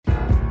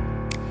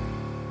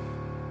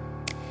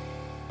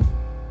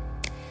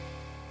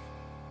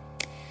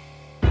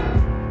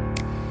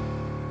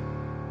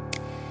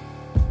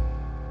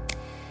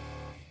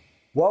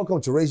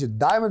Welcome to Raise Your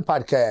Diamond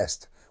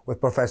podcast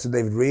with Professor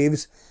David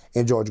Reeves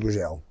and Jorge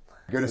Gurgel.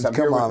 Goodness, I'm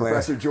here with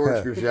Professor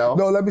Jorge Gurgel.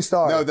 No, let me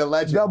start. No, the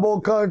legend.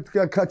 Double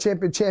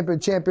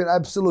champion,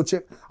 absolute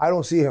champ. I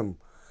don't see him.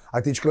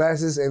 I teach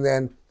classes, and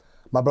then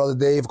my brother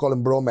Dave, call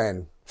him bro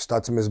man.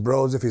 Starts him as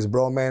bros if he's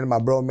bro man. My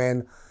bro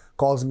man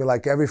calls me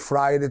like every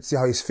Friday to see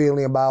how he's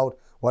feeling about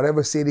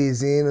whatever city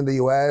he's in the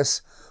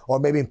US, or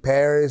maybe in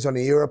Paris or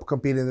in Europe,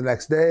 competing the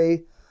next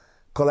day,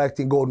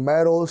 collecting gold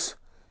medals.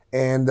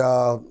 And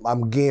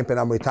I'm GIMP and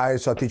I'm retired,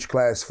 so I teach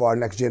class for our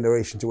next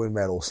generation to win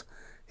medals.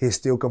 He's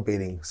still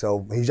competing.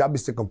 So his job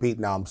is to compete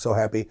now. I'm so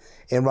happy.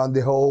 And run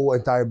the whole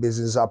entire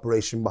business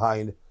operation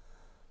behind.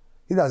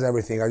 He does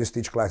everything. I just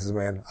teach classes,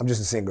 man. I'm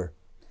just a singer.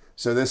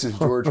 So this is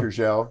Jorge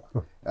Gurgel.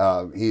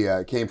 He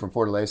came from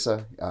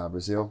Fortaleza,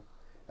 Brazil.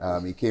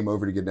 He came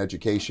over to get an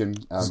education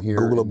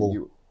here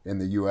in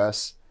the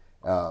U.S.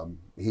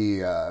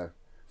 He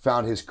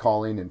found his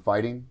calling in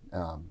fighting,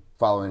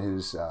 following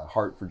his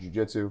heart for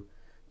jiu-jitsu.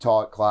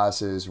 Taught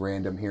classes,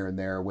 random here and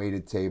there,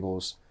 waited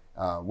tables,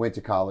 went to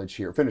college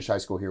here, finished high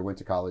school here, went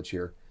to college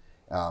here,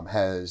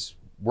 has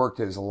worked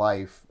his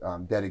life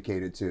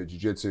dedicated to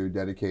jiu-jitsu,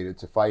 dedicated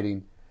to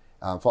fighting,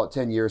 fought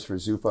 10 years for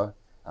Zuffa,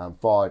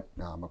 fought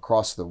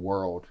across the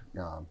world.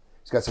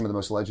 He's got some of the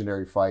most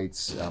legendary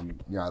fights.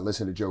 I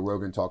listened to Joe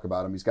Rogan talk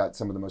about him. He's got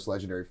some of the most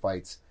legendary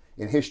fights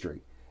in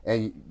history.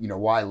 And,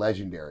 why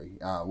legendary?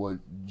 Well,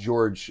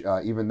 George,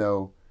 even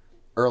though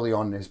early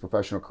on in his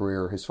professional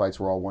career, his fights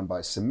were all won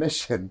by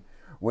submission.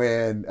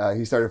 When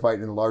he started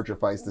fighting in the larger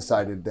fights,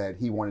 decided that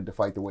he wanted to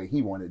fight the way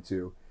he wanted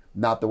to,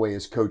 not the way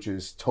his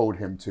coaches told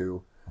him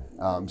to.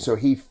 So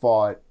he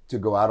fought to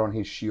go out on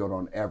his shield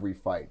on every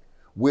fight.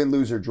 Win,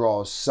 lose, or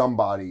draw,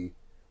 somebody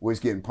was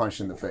getting punched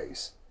in the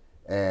face.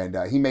 And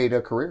he made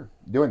a career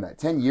doing that.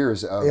 10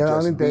 years of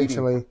just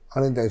unintentionally.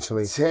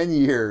 10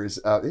 years.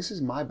 This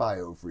is my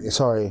bio for you.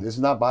 Sorry. This is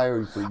not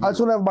bio for you. I just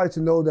want everybody to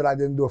know that I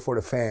didn't do it for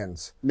the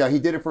fans. No, he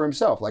did it for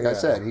himself. Like I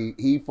said,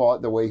 he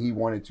fought the way he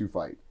wanted to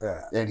fight.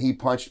 Yeah. And he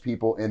punched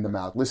people in the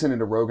mouth. Listening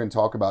to Rogan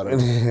talk about it,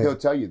 he'll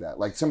tell you that.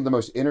 Like some of the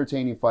most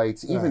entertaining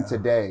fights, even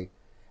today,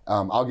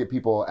 I'll get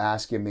people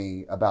asking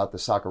me about the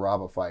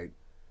Sakuraba fight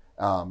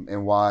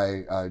and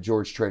why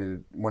George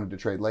wanted to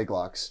trade leg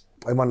locks.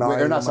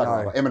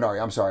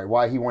 Imanari, I'm sorry.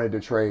 Why he wanted to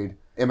trade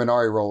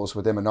Imanari rolls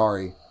with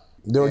Imanari.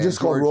 They were just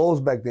called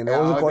rolls back then. They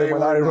wasn't called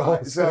Imanari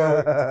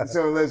rolls.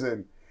 So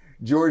listen,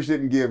 George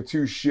didn't give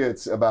two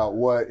shits about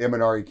what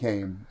Imanari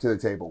came to the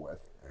table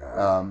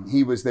with.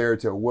 He was there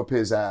to whoop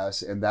his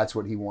ass, and that's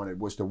what he wanted,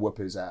 was to whoop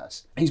his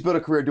ass. He's built a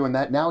career doing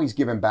that. Now he's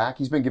giving back.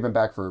 He's been giving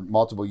back for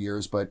multiple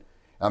years, but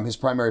his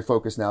primary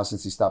focus now,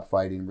 since he stopped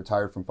fighting,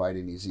 retired from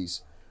fighting,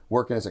 he's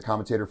working as a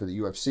commentator for the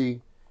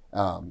UFC.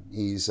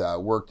 He's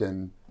worked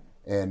in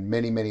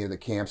many of the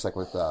camps, like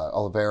with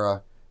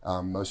Oliveira,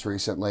 most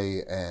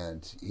recently,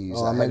 and he's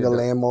Amanda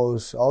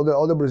Lemos,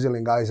 all the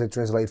Brazilian guys that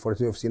translate for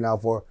the UFC now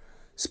for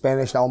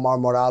Spanish. Now Omar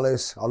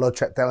Morales, all the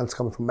talents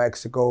coming from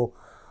Mexico.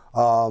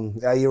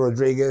 Yair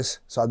Rodriguez.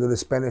 So I do the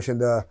Spanish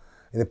and the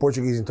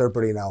Portuguese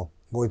interpreting now.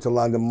 Going to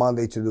London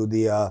Monday to do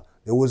the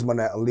Usman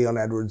Leon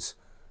Edwards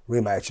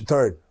rematch,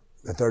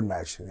 the third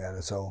match.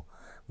 Yeah, so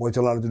going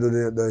to London to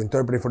do the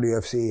interpreting for the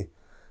UFC.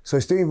 So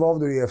he's still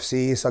involved with the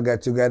UFC, so I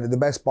get together. The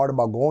best part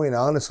about going,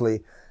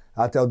 honestly,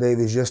 I tell Dave,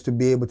 is just to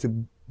be able to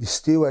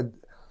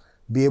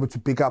be able to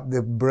pick up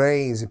the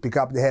brains and pick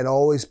up the head,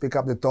 always pick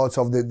up the thoughts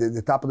of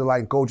the top of the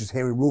line coaches.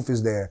 Henry Roof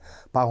is there,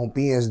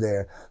 Pajumpinha is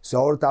there.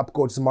 So all the top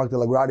coaches, Mark De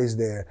La Grada is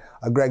there.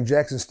 Greg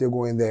Jackson's still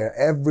going there.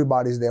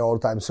 Everybody's there all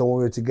the time. So when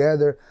we're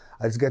together,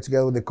 I just get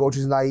together with the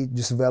coaches and I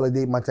just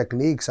validate my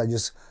techniques. I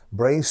just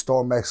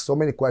brainstorm, ask so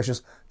many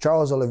questions.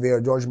 Charles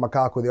Oliveira, George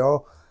Macaco, they're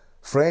all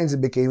friends.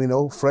 It became,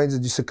 friends.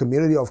 It's just a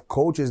community of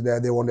coaches there.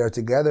 They were there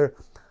together.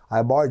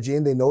 I barge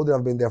in. They know that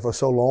I've been there for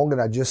so long,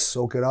 and I just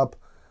soak it up,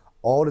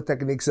 all the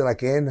techniques that I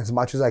can, as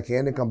much as I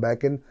can, and come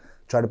back and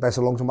try to pass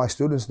along to my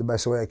students the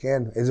best way I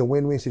can. It's a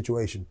win-win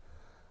situation.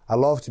 I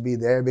love to be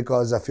there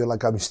because I feel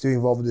like I'm still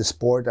involved with the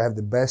sport. I have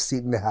the best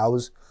seat in the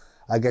house.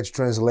 I get to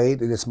translate,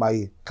 and it's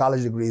my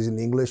college degrees in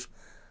English,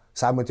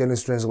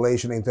 simultaneous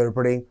translation,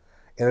 interpreting,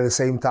 and at the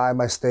same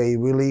time, I stay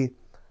really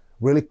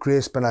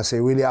crisp, and I say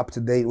really up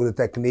to date with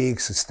the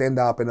techniques, stand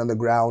up and on the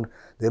ground.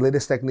 The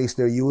latest techniques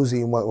they're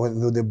using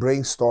when they're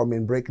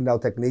brainstorming, breaking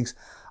down techniques,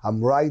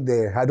 I'm right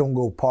there. I don't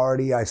go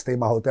party. I stay in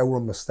my hotel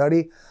room and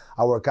study.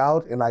 I work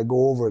out and I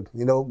go over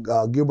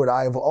it. Gilbert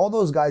Ivo, all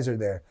those guys are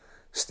there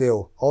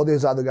still. All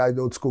these other guys,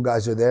 the old school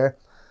guys are there.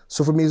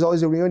 So for me, it's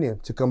always a reunion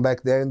to come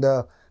back there and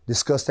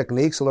discuss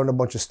techniques, learn a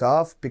bunch of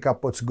stuff, pick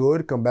up what's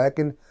good, come back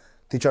and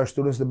teach our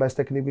students the best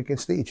technique we can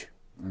teach.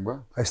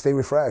 Wow. I stay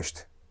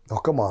refreshed. Oh,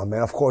 come on,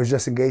 man. Of course,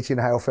 just engaging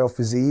IFL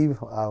Physique.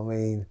 I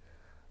mean,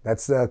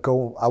 that's the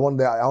cool. I want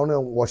to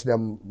watch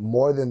them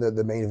more than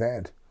the main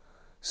event.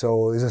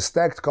 So it's a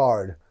stacked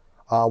card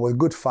with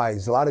good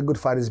fights. A lot of good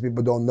fighters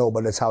people don't know,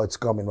 but that's how it's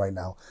coming right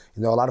now.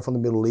 A lot from the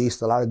Middle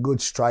East, a lot of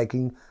good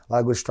striking, a lot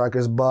of good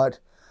strikers, but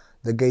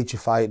the Gaethje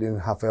fight in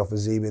IFL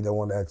Physique is the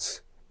one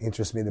that's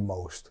interests me the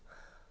most.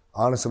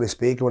 Honestly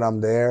speaking, when I'm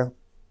there,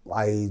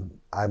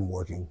 I'm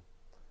working.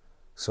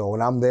 So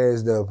when I'm there,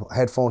 is the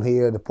headphone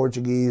here, the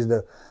Portuguese,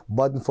 the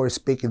button for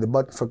speaking, the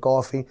button for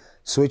coffee,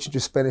 switching to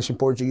Spanish and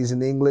Portuguese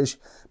and English.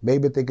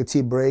 Maybe take a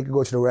tea break,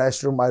 go to the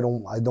restroom.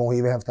 I don't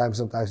even have time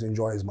sometimes to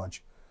enjoy as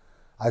much.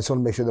 I just want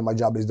to make sure that my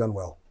job is done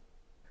well.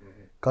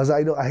 Because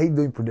I hate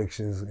doing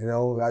predictions, you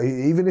know.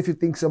 Even if you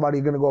think you're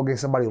going to go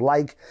against somebody you're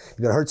going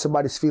to hurt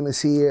somebody's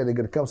feelings here, they're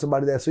going to come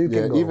somebody there, so you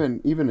can go.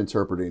 Even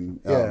interpreting,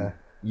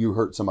 you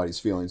hurt somebody's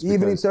feelings.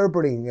 Even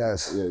interpreting,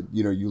 yes.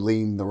 You know, you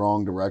lean the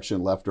wrong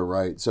direction, left or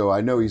right. So I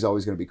know he's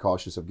always going to be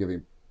cautious of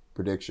giving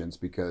predictions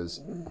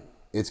because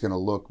it's going to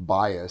look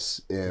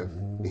biased if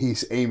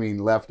he's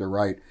aiming left or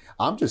right.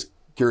 I'm just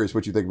curious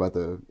what you think about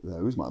the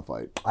Usman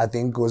fight. I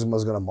think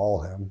Usman's going to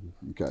maul him.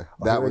 Okay.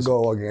 That was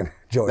go again,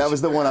 George. That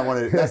was the one I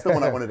wanted. That's the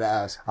one I wanted to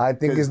ask. I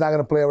think he's not going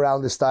to play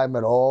around this time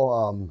at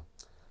all.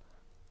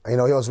 You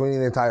know, he was winning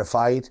the entire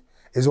fight.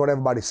 Is what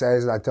everybody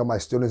says, and I tell my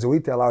students, and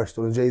we tell our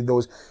students, Jay,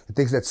 it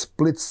takes that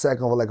split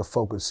second of like a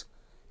focus.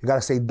 You got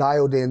to stay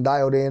dialed in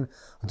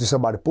until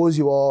somebody pulls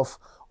you off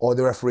or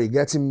the referee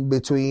gets in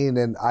between,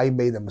 and I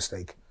made a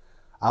mistake.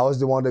 I was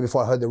the one that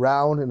before I heard the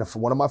round in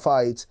one of my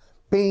fights,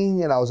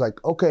 ping, and I was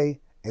like, okay.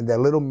 In that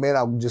little minute,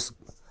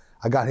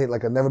 I got hit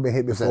like I've never been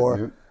hit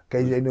before.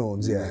 KJ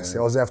Nunes, yes.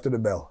 It was after the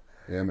bell.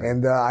 Yeah, man.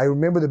 And I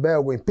remember the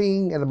bell went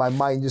ping, and my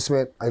mind just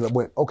went,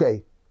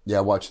 okay. Yeah,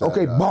 I watched that.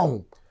 Okay,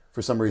 boom.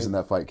 For some reason,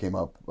 that fight came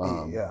up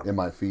in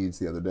my feeds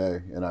the other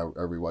day, and I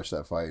rewatched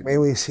that fight. Man,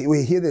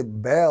 we hear the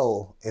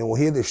bell, and we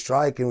hear the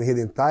strike, and we hear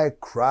the entire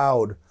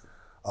crowd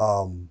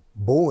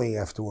booing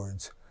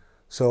afterwards.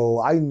 So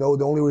I know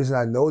the only reason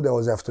I know that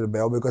was after the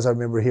bell because I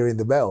remember hearing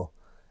the bell.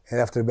 And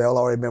after the bell,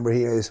 all I remember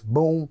hearing is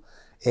boom.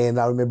 And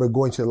I remember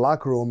going to the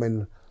locker room,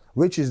 and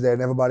Rich is there,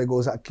 and everybody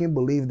goes, I can't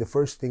believe the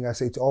first thing I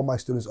say to all my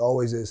students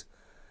always is,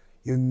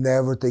 you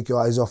never take your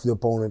eyes off the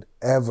opponent,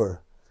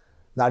 ever.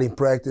 Not in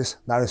practice,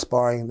 not in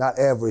sparring, not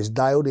ever. It's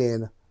dialed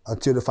in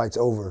until the fight's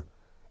over.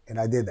 And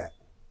I did that.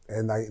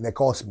 And that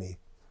cost me.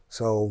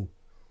 So,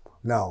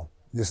 no.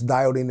 Just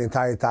dialed in the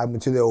entire time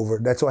until they're over.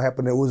 That's what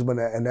happened to Usman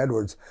and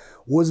Edwards.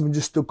 Usman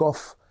just took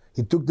off.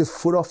 He took the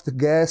foot off the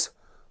gas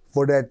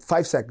for that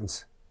 5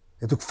 seconds.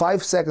 It took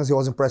 5 seconds he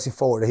wasn't pressing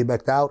forward. He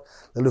backed out.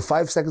 Then the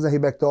 5 seconds that he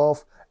backed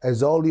off,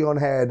 as all Leon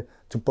had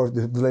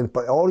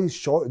all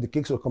his the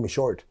kicks were coming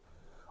short.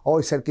 All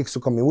his head kicks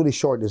were coming really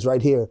short. It's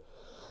right here.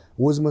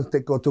 Usman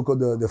took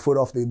the foot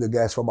off the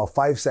gas for about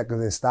 5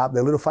 seconds and stopped.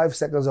 The little 5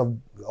 seconds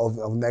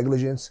of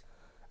negligence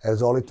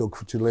is all it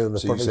took to land in the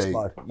perfect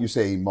spot. You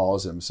say he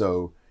mauls him,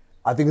 so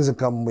I think it's gonna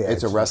come. Yeah,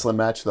 it's a wrestling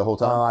match the whole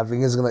time. I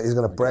think he's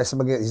gonna press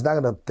him again. He's not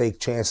gonna take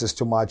chances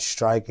too much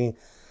striking.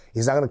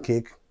 He's not gonna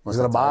kick. He's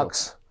gonna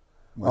box.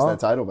 What's that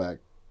title back?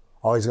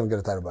 Oh, he's gonna get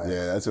a title back.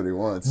 Yeah, that's what he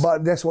wants.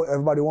 But that's what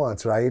everybody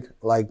wants, right?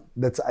 Like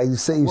you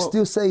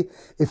still say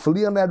if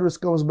Leon Edwards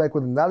comes back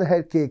with another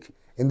head kick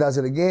and does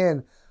it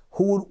again,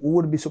 who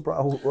would be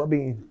surprised?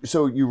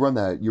 So you run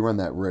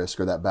that risk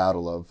or that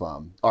battle of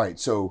all right.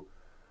 So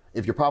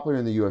if you're popular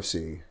in the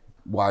UFC,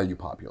 why are you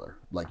popular?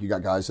 Like you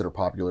got guys that are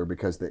popular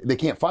because they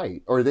can't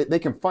fight, or they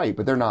can fight,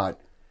 but they're not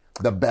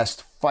the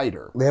best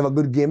fighter. They have a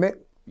good gimmick.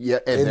 Yeah,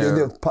 and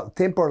they're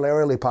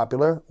temporarily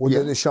popular.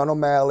 With the Sean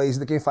O'Malley's,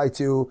 they can fight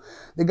too.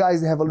 The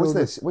guys that have a little.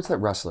 What's that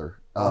wrestler?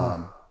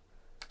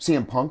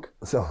 CM Punk.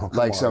 So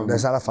that's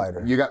not a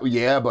fighter.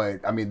 But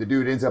I mean, the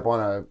dude ends up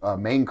on a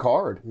main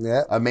card.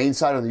 Yeah. A main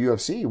side of the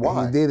UFC.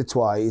 Why? He did it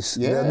twice.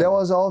 Yeah. There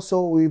was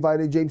also, we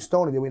invited James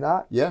Stoney, did we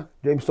not? Yeah.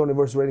 James Stoney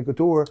versus Randy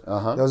Couture.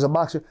 Uh-huh. There was a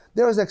boxer.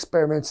 There was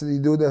experiments that you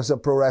do. There's a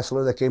pro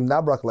wrestler that came,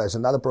 not Brock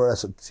Lesnar, not a pro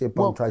wrestler. CM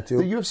Punk tried to.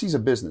 The UFC's a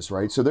business,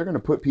 right? So they're going to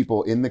put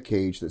people in the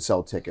cage that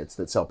sell tickets,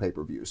 that sell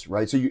pay-per-views,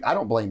 right? So I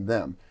don't blame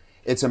them.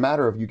 It's a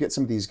matter of you get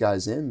some of these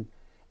guys in,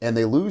 and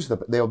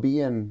they'll be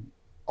in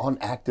on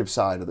active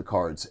side of the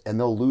cards, and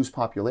they'll lose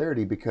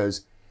popularity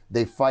because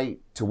they fight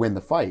to win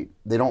the fight.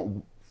 They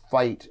don't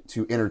fight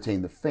to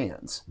entertain the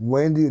fans.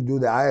 When do you do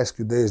that? I ask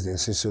you this then,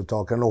 since you're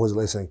talking, I know who's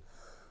listening.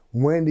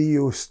 When do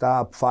you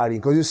stop fighting?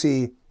 Because you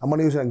see, I'm going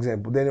to use an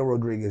example. Daniel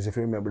Rodriguez, if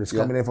you remember, he's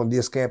coming in from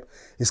DS Camp.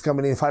 He's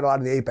coming in, fight a lot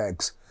in the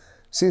Apex.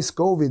 Since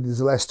COVID,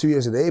 these last 2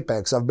 years at the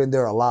Apex, I've been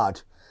there a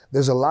lot.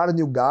 There's a lot of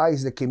new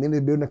guys that came in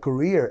and building a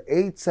career,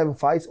 8-7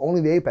 fights,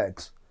 only the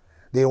Apex.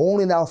 They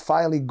only now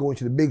finally going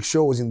to the big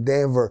shows in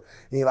Denver,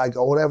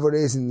 or whatever it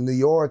is in New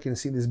York, and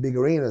see these big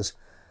arenas.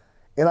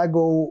 And I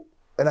go,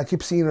 and I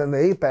keep seeing in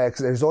the Apex,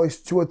 there's always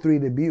 2 or 3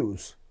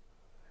 debuts.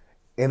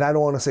 And I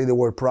don't want to say the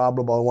word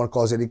problem, I don't want to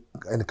cause any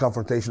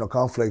confrontation or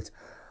conflict.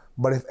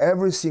 But if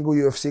every single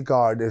UFC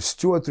card, there's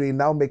 2 or 3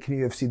 now making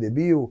UFC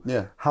debut,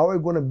 how are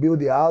we going to build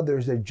the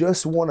others that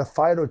just want a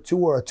fight or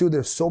two?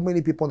 There's so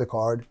many people on the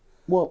card.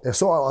 Well, there's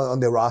so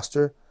on the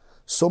roster,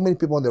 so many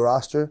people on the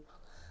roster.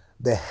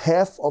 The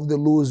half of the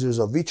losers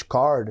of each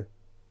card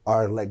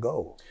are let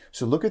go.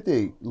 So look at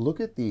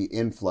the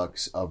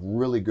influx of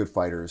really good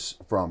fighters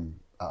from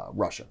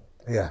Russia.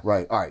 Yeah.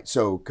 Right. All right.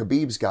 So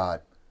Khabib's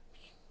got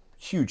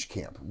huge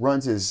camp.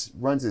 Runs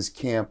his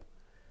camp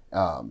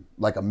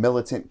like a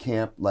militant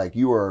camp. Like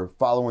you are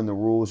following the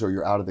rules or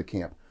you're out of the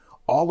camp.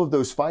 All of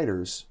those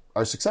fighters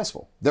are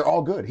successful. They're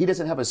all good. He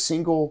doesn't have a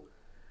single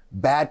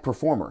bad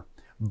performer.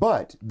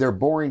 but they're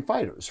boring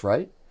fighters,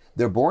 right?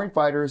 They're boring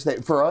fighters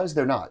that for us,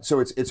 they're not. So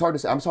it's hard to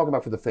say. I'm talking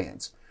about for the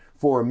fans.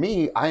 For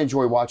me, I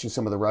enjoy watching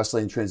some of the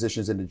wrestling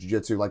transitions into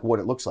jiu-jitsu, like what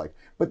it looks like.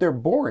 But they're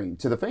boring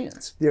to the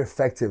fans. They're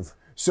effective.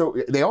 So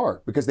they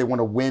are, because they want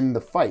to win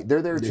the fight.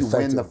 They're there to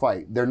win the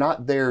fight. They're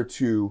not there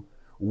to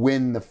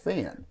win the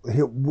fan.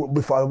 Here,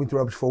 before I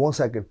interrupt you for 1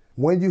 second,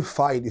 when you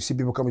fight, you see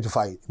people coming to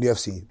fight in the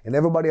UFC, and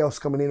everybody else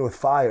coming in with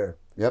fire.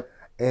 Yep.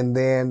 And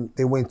then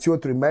they win 2 or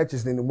 3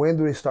 matches. Then when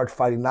do they start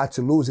fighting not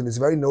to lose? And it's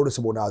very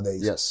noticeable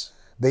nowadays. Yes.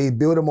 They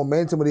build a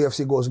momentum when the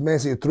UFC goes, man,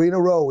 so you're 3 in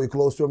a row, you're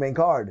close to a main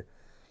card.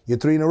 You're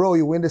 3 in a row,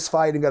 you win this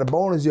fight, you got a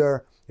bonus,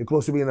 you're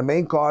close to being the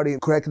main card, you're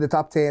correct in the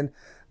top 10.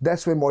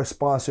 That's when more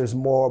sponsors,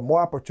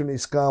 more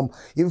opportunities come,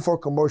 even for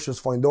commercials,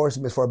 for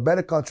endorsements, for a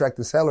better contract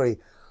and salary.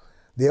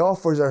 The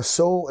offers are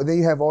so, and then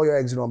you have all your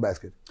eggs in one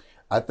basket.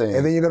 I think.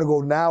 And then you're going to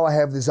go, now I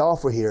have this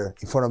offer here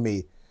in front of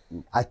me.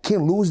 I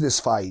can't lose this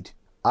fight.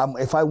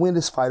 If I win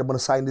this fight, I'm going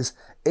to sign this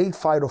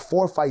 8-fight or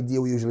 4-fight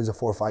deal. Usually it's a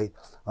 4-fight,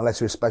 unless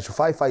you're a special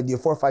 5-fight deal,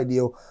 4-fight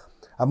deal.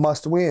 I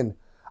must win.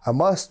 I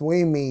must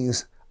win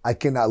means I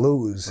cannot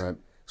lose. Right.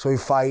 So you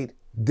fight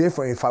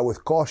different, you fight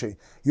with caution.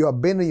 You have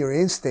been in your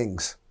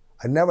instincts.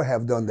 I never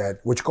have done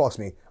that, which cost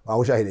me. I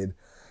wish I did.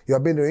 You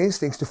have been in your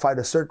instincts to fight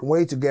a certain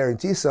way to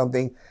guarantee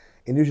something,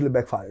 and usually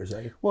backfires,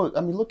 right? Well,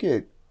 I mean, look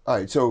at, all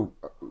right, so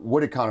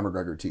what did Conor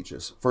McGregor teach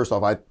us? First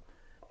off,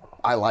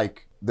 I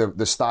like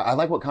the style. I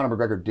like what Conor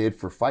McGregor did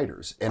for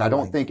fighters, and I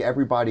don't think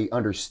everybody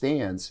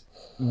understands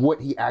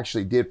what he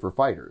actually did for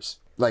fighters.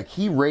 Like,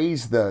 he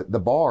raised the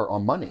bar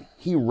on money.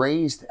 He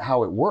raised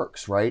how it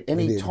works, right?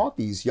 And he taught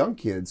these young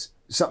kids,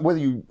 whether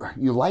you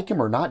like him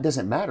or not,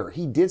 doesn't matter.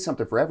 He did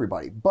something for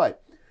everybody.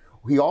 But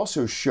he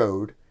also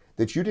showed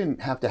that you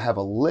didn't have to have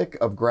a lick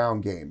of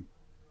ground game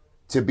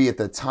to be at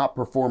the top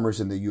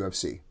performers in the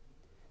UFC.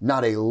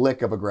 Not a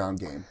lick of a ground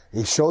game.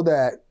 He showed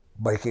that,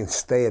 but he can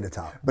stay at the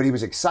top. But he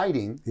was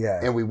exciting,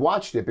 and we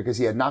watched it because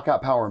he had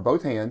knockout power in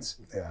both hands,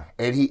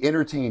 and he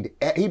entertained.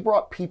 He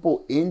brought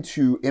people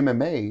into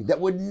MMA that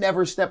would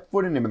never step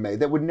foot in MMA,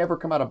 that would never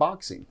come out of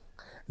boxing.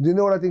 Do you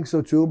know what I think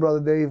so too,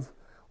 Brother Dave?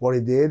 What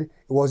he did, it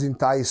was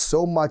entice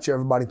so much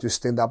everybody to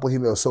stand up with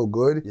him. It was so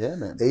good. Yeah,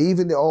 man.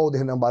 Even all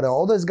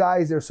those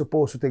guys they're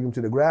supposed to take him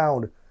to the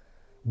ground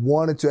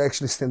wanted to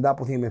actually stand up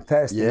with him and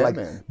test him. Like,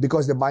 man.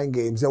 Because the mind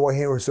games, that what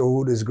Henry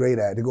Cejudo is great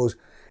at. He goes,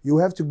 you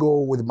have to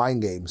go with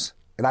mind games.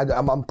 And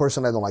I'm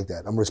personally, I don't like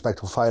that. I'm a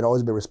respectful fighter,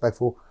 always been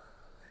respectful.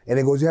 And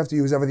he goes, you have to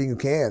use everything you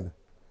can.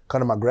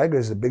 Conor McGregor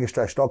is the biggest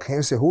trash talk.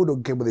 Henry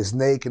Cejudo came with his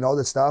snake and all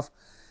that stuff.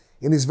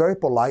 And he's very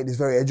polite, he's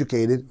very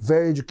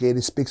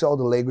educated, speaks all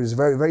the languages,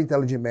 very, very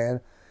intelligent man.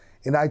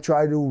 And I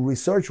tried to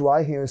research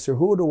why Henry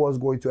Cejudo was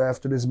going to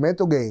after these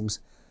mental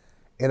games.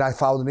 And I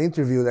found an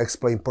interview that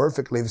explained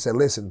perfectly. He said,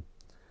 listen,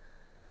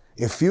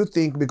 if you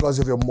think because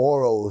of your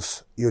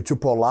morals, you're too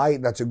polite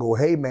not to go,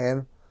 hey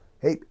man,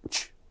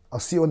 I'll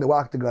see you on the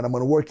octagon, I'm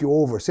going to work you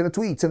over. Send a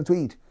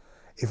tweet.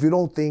 If you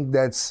don't think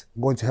that's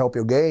going to help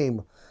your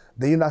game,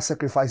 then you're not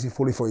sacrificing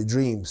fully for your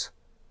dreams.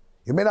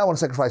 You may not want to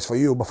sacrifice for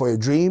you, but for your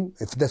dream,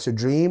 if that's your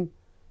dream,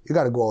 you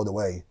got to go all the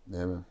way.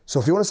 Yeah, man. So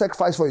if you want to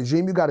sacrifice for your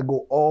dream, you got to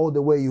go all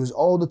the way. Use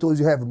all the tools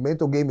you have.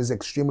 Mental game is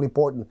extremely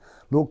important.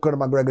 Look what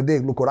Conor McGregor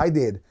did. Look what I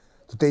did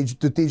to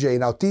TJ.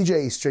 Now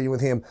TJ is training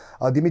with him.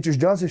 Demetrius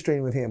Johnson is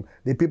training with him.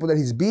 The people that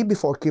he's beat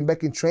before came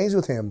back and trains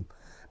with him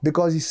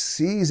because he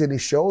sees and he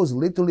shows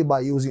literally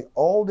by using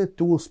all the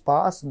tools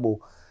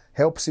possible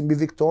helps him be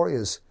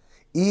victorious.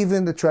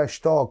 Even the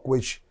trash talk,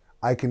 which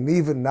I can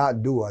even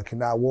not do.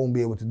 Won't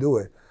be able to do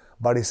it.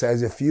 But he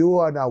says, if you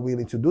are not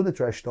willing to do the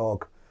trash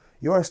talk,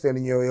 you are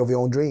standing in your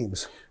own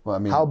dreams. Well, I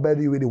mean, how bad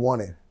do you really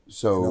want it?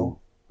 So,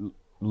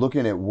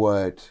 looking at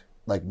what,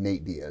 like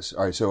Nate Diaz.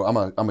 All right, so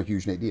I'm a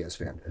huge Nate Diaz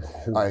fan.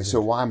 All right, so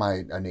why am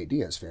I a Nate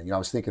Diaz fan? I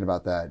was thinking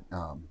about that.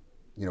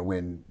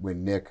 When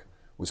Nick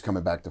was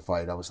coming back to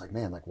fight, I was like,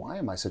 man, like, why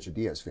am I such a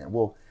Diaz fan?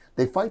 Well,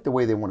 they fight the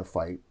way they want to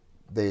fight.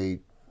 They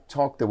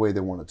talk the way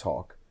they want to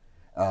talk.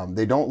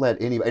 They don't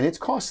let anybody, and it's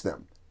cost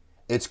them.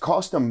 It's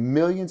cost them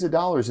millions of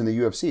dollars in the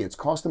UFC. It's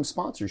cost them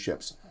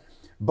sponsorships.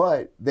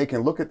 But they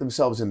can look at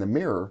themselves in the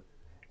mirror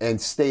and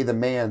stay the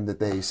man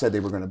that they said they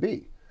were going to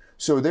be.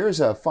 So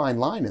there's a fine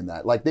line in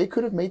that. Like, they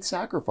could have made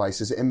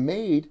sacrifices and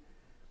made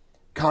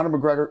Conor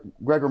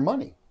McGregor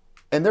money.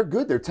 And they're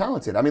good. They're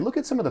talented. I mean, look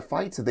at some of the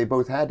fights that they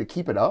both had to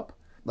keep it up,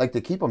 like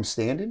to keep them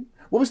standing.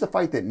 What was the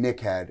fight that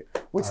Nick had?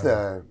 What's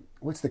the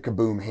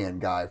kaboom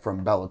hand guy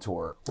from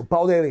Bellator?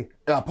 Paul Daly.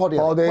 Paul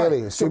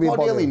Daly. Right. So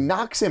Paul Daly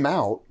knocks him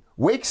out.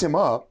 Wakes him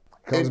up,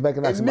 comes back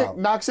and knocks him out.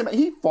 Knocks him out.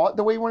 He fought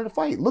the way he wanted to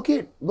fight. Look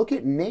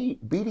at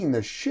Nate beating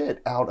the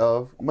shit out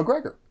of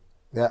McGregor.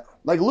 Yeah.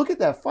 Like, look at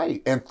that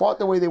fight and fought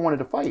the way they wanted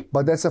to fight.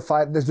 But that's a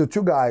fight. There's the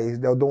two guys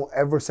that don't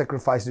ever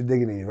sacrifice their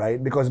dignity,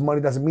 right? Because money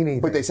doesn't mean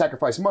anything. But they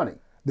sacrifice money.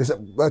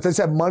 But they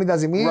said money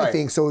doesn't mean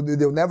anything, so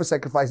they'll never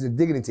sacrifice their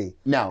dignity.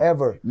 Now,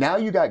 ever. Now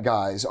you got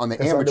guys on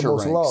the amateur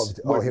ranks.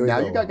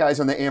 You got guys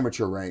on the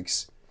amateur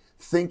ranks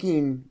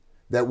thinking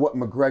that what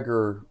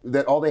McGregor,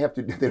 that all they have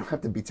to do, they don't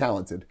have to be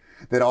talented.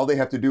 that all they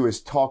have to do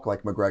is talk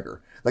like McGregor.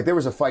 Like there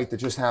was a fight that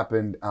just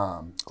happened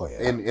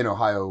in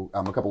Ohio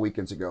a couple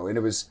weekends ago, and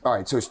it was all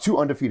right. So it's 2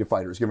 undefeated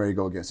fighters getting ready to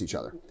go against each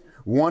other.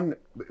 One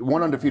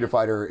undefeated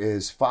fighter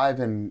is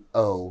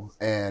 5-0,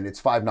 and it's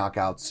 5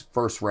 knockouts,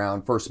 first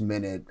round, first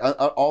minute.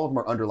 All of them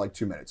are under like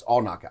 2 minutes,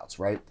 all knockouts,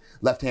 right?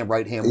 Left hand,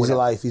 right hand.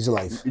 He's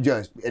alive.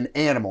 Just an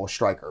animal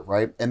striker,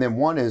 right? And then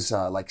one is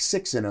like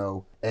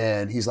 6-0,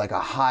 and he's like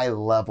a high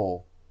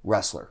level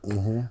wrestler.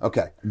 Mm-hmm.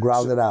 Okay,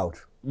 grounded out.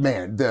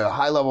 Man, the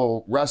high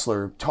level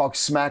wrestler talks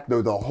smack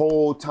though the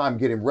whole time,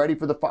 getting ready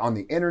for the fight on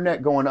the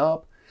internet, going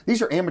up.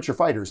 These are amateur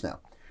fighters now,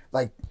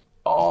 like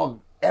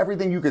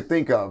everything you could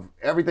think of,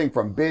 everything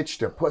from bitch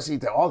to pussy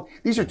to all.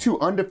 These are 2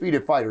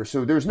 undefeated fighters,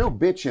 so there's no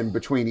bitch in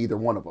between either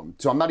one of them.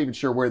 So I'm not even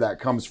sure where that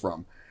comes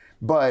from.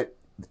 But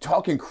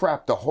talking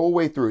crap the whole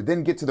way through,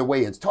 then get to the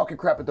weigh-ins, talking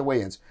crap at the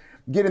weigh-ins,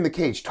 get in the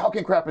cage,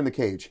 talking crap in the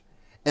cage,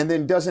 and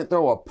then doesn't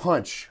throw a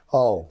punch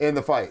in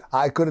the fight.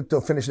 I couldn't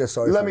finish this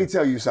story. Let me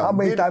tell you something. How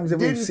many times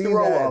have we seen that? Didn't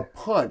throw a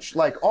punch.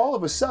 Like all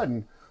of a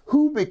sudden,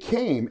 who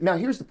became... Now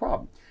here's the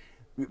problem.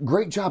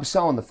 Great job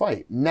selling the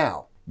fight.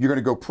 Now, you're going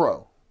to go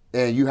pro.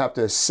 And you have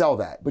to sell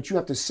that, but you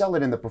have to sell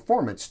it in the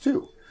performance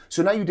too.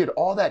 So now you did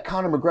all that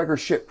Conor McGregor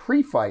shit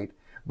pre-fight,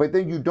 but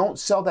then you don't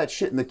sell that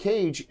shit in the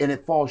cage and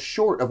it falls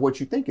short of what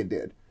you think it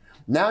did.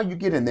 Now you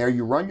get in there,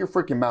 you run your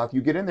freaking mouth,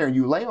 you get in there and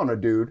you lay on a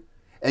dude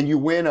and you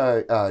win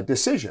a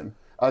decision,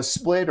 a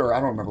split, or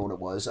I don't remember what it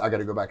was. I got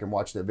to go back and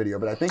watch that video,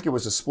 but I think it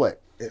was a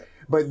split. Yeah.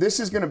 But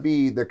this is going to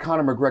be the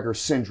Conor McGregor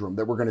syndrome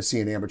that we're going to see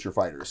in amateur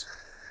fighters.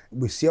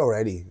 We see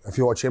already, if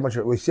you watch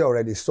amateur, we see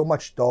already so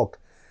much talk.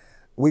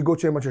 We go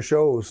to amateur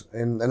shows,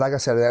 and like I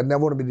said, I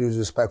never want to be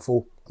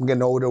disrespectful. I'm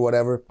getting older,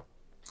 whatever.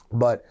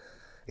 But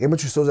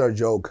amateur shows are a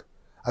joke.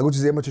 I go to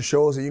the amateur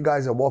shows, and you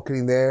guys are walking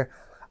in there.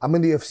 I'm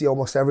in the UFC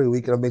almost every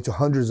week, and I've been to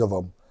hundreds of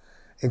them.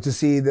 And to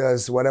see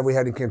this, whatever we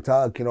had in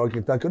Kentucky, all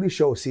these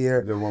shows here,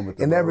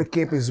 and every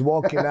camp is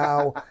walking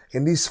out,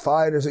 and these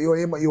fighters,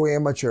 you're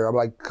amateur. I'm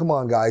like, come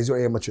on, guys,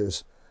 you're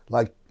amateurs.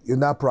 Like, you're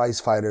not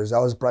prize fighters. I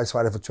was a prize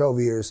fighter for 12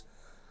 years.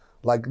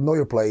 Like, know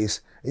your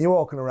place. And you're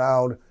walking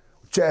around,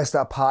 chest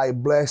up high,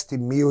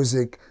 blasting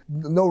music,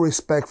 no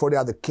respect for the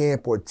other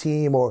camp or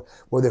team or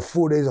where the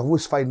food is or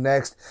who's fighting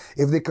next.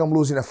 If they come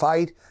losing a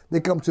fight, they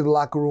come to the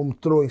locker room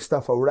throwing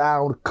stuff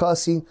around,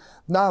 cussing,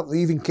 not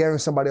even caring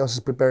somebody else is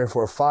preparing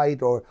for a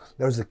fight or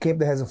there's a camp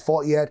that hasn't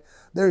fought yet.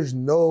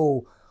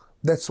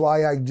 That's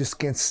why I just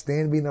can't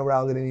stand being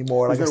around it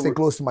anymore. Like I stay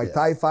close to my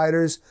Thai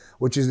fighters,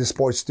 which is the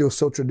sport still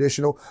so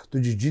traditional,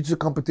 to jiu-jitsu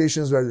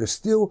competitions where there's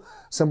still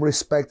some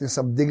respect and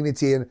some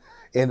dignity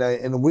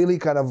and really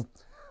kind of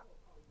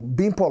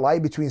being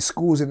polite between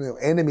schools and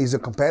enemies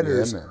and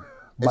competitors. Yeah,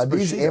 but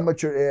these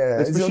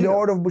amateur, it's the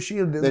order of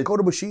Bushido, the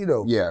code of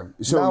Bushido. Yeah.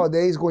 So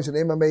nowadays, going to an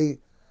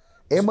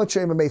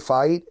amateur MMA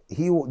fight,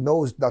 he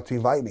knows not to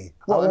invite me.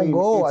 Well, I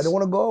don't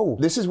want to go.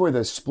 This is where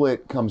the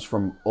split comes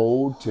from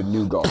old to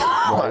new guard.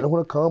 Right? I don't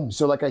want to come.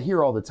 So like I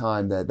hear all the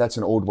time that that's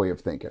an old way of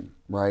thinking,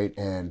 right?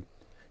 And,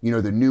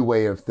 the new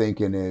way of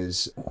thinking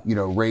is,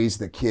 raise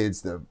the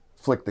kids,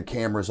 flick the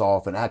cameras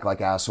off and act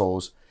like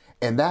assholes.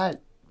 And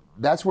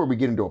that's where we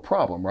get into a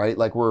problem, right?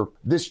 Like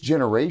this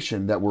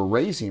generation that we're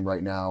raising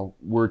right now,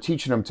 we're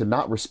teaching them to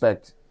not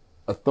respect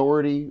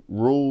authority,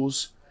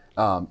 rules,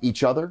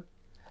 each other.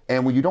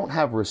 And when you don't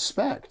have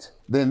respect,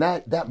 then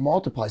that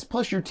multiplies.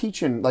 Plus you're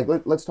teaching, like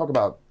let's talk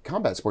about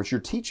combat sports.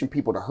 You're teaching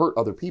people to hurt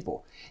other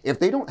people. If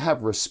they don't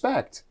have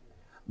respect,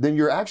 then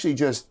you're actually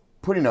just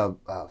putting a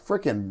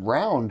freaking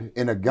round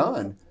in a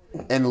gun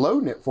and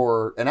loading it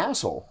for an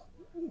asshole.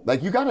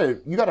 Like you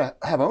gotta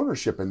have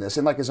ownership in this.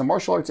 And like as a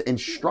martial arts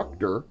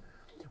instructor,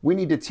 we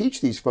need to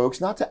teach these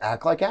folks not to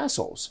act like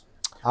assholes.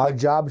 Our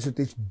job is to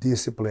teach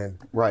discipline,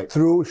 right?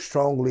 Through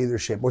strong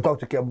leadership. We talk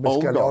to kids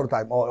all the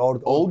time.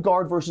 Old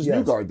guard versus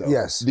new guard, though.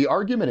 Yes. The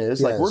argument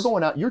is like we're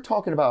going out. You're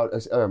talking about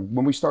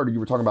when we started. You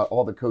were talking about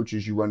all the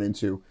coaches you run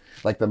into,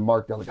 like the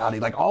Mark Delegati,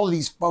 like all of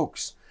these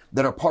folks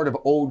that are part of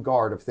old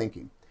guard of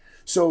thinking.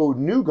 So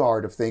new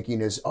guard of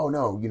thinking is, oh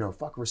no,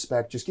 fuck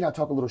respect. Just get out,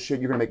 talk a little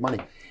shit. You're gonna make money.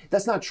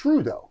 That's not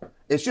true, though.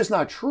 It's just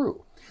not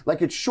true.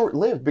 Like it's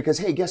short-lived because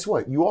hey, guess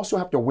what? You also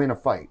have to win a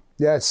fight.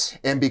 Yes.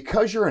 And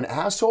because you're an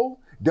asshole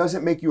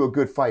doesn't make you a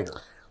good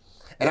fighter.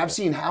 And I've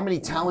seen how many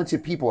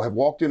talented people have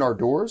walked in our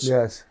doors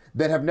that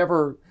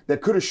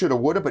could have, should have,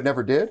 would have, but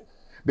never did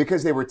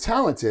because they were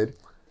talented,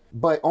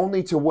 but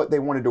only to what they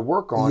wanted to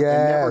work on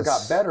and never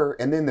got better.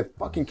 And then the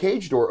fucking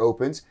cage door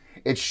opens.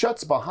 It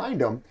shuts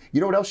behind them.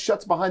 You know what else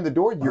shuts behind the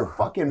door? Your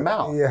fucking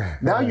mouth. Yeah.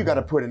 Now you got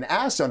to put an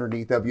ass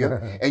underneath of you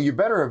and you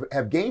better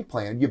have game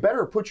plan. You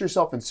better put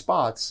yourself in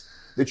spots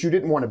that you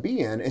didn't want to be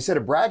in instead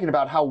of bragging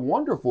about how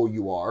wonderful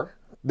you are.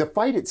 The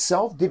fight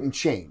itself didn't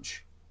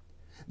change.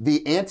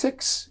 The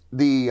antics,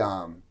 the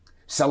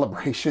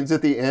celebrations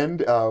at the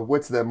end,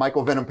 what's the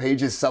Michael Venom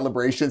Page's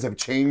celebrations have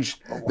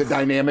changed the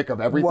dynamic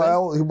of everything.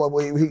 Well, but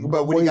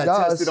when he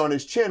got tested on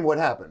his chin, what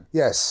happened?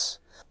 Yes.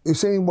 You're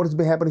saying what has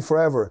been happening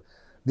forever.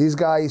 These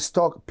guys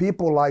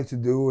people like to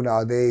do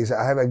nowadays.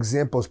 I have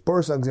examples,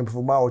 personal examples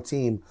from our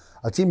team.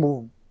 A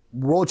team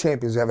world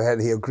champions we have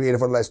had here, created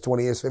for the last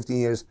 20 years, 15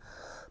 years.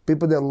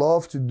 People that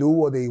love to do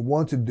what they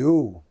want to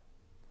do.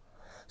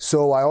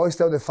 So I always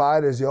tell the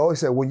fighters, you always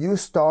say, when you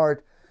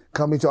start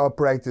coming to our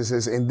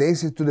practices and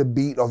dancing to the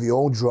beat of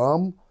your own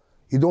drum,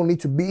 you don't need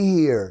to be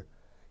here.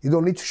 You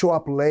don't need to show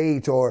up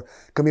late or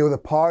come here with a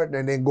partner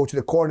and then go to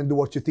the corner and do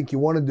what you think you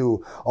want to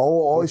do.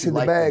 Or always in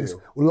the bags.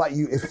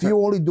 If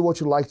you only do what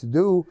you like to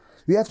do,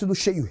 you have to do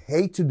shit you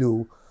hate to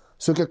do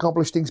so you can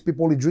accomplish things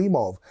people only dream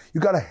of.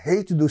 You gotta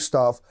hate to do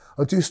stuff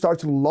until you start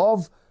to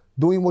love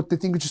doing what the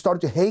thing that you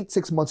started to hate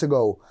 6 months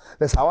ago.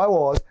 That's how I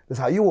was. That's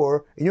how you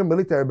were in your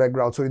military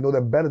background, so you know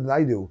that better than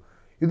I do.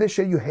 You did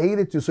shit you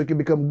hated to so you can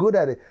become good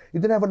at it.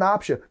 You didn't have an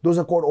option. Those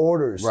are called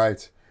orders.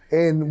 Right.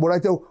 And what I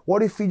tell, what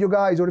do you feed your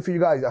guys? What do you feed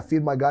your guys? I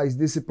feed my guys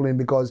discipline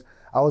because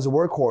I was a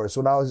workhorse.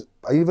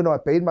 So even though I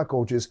paid my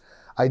coaches,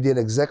 I did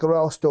exactly what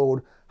I was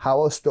told,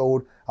 how I was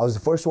told. I was the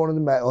first one on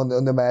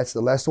the mats,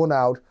 the last one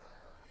out.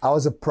 I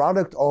was a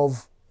product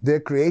of their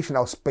creation.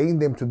 I was paying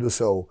them to do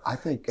so. I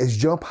think it's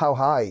jump how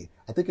high.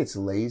 I think it's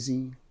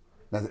lazy.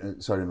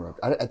 Sorry to interrupt.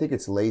 I think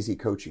it's lazy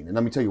coaching. And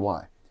let me tell you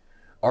why.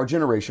 Our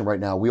generation right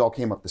now, we all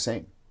came up the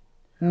same.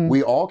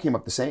 We all came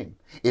up the same.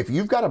 If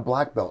you've got a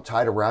black belt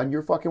tied around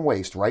your fucking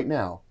waist right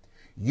now,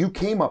 you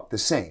came up the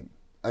same.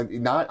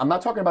 I'm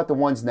not talking about the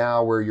ones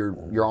now where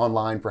you're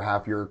online for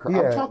half your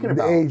career. I'm talking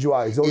about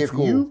age-wise, old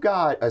school. If you've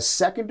got a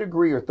second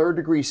degree or third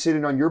degree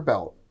sitting on your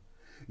belt,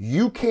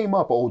 you came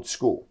up old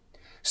school.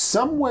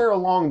 Somewhere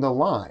along the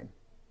line,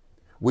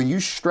 when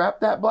you strap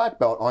that black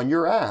belt on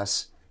your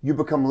ass, you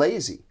become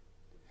lazy.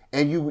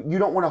 And you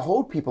don't want to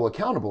hold people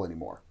accountable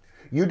anymore.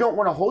 You don't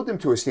want to hold them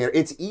to a standard.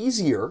 It's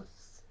easier.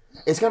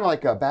 It's kind of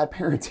like bad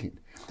parenting.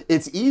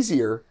 It's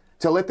easier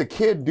to let the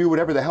kid do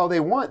whatever the hell they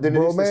want than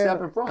it is to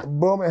step in front.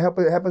 Bro, man,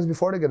 it happens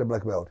before they get a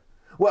black belt.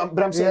 Well,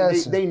 but I'm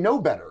saying they know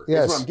better.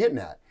 Yes. Is what I'm getting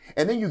at.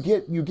 And then you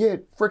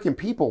get freaking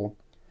people.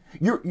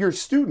 Your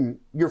student,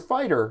 your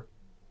fighter,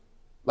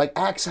 like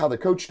acts how the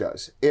coach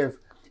does. If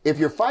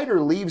your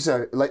fighter leaves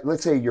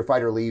let's say your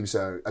fighter leaves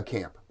a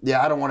camp. Yeah,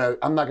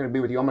 I'm not going to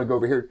be with you. I'm going to go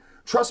over here.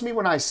 Trust me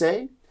when I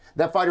say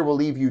that fighter will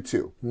leave you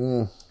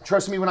too.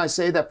 Trust me when I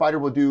say that fighter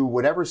will do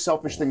whatever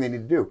selfish thing they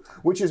need to do.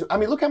 Which is, I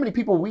mean, look how many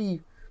people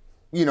we,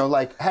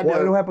 had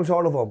what happens to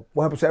all of them?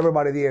 What happens to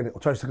everybody at the end?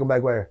 Tries to come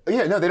back where?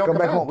 Yeah, no, they don't come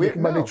back home.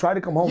 They try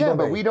to come home, yeah,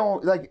 but we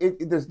don't,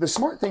 the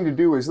smart thing to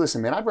do is,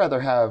 listen, man, I'd rather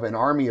have an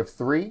army of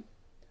 3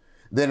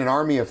 than an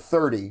army of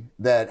 30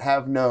 that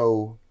have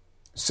no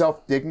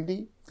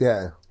self-dignity.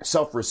 Yeah.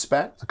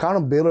 Self-respect.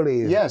 Accountability.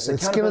 Yes,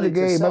 it's skin in the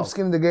game. I'm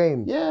skin in the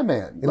game. Yeah,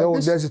 man.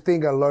 There's a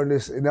thing I learned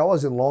this, and that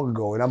wasn't long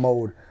ago, and I'm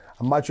old.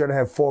 I'm much rather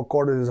have 4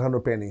 quarters and 100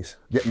 pennies.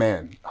 Yeah,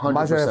 man. 100%. I'm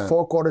much rather have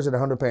 4 quarters and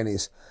 100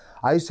 pennies.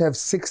 I used to have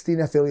 16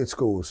 affiliate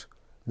schools.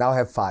 Now I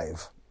have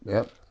 5.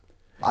 Yep.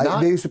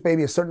 They used to pay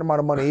me a certain amount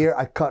of money a year.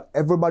 I cut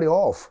everybody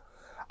off.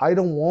 I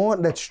don't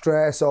want that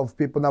stress of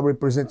people not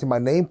representing my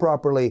name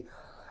properly.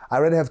 I'd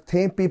rather have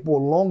 10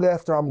 people long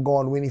after I'm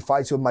gone winning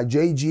fights with my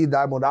JG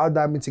Diamond, our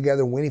Diamond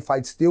together, winning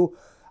fights, still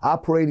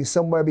operating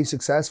somewhere, be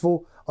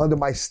successful under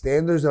my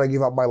standards that I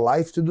give up my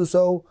life to do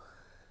so,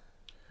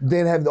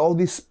 then have all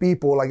these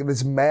people, like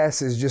this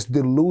masses just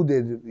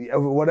deluded,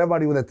 whatever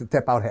I would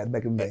tap out had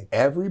back in the day.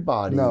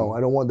 Everybody. No, I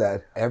don't want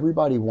that.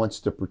 Everybody wants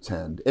to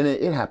pretend, and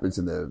it happens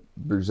in the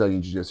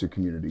Brazilian Jiu Jitsu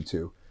community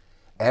too.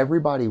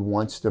 Everybody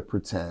wants to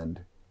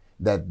pretend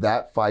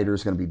that fighter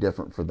is going to be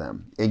different for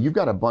them. And you've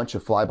got a bunch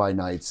of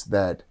fly-by-nights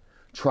that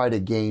try to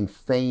gain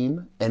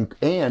fame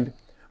and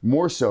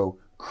more so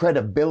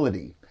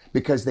credibility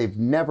because they've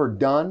never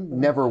done,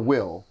 never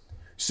will.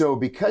 So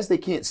because they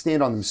can't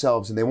stand on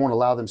themselves and they won't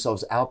allow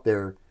themselves out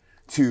there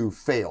to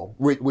fail,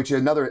 which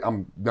is another,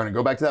 I'm going to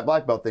go back to that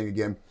black belt thing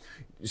again.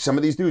 Some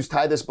of these dudes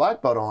tie this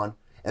black belt on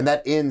and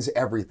that ends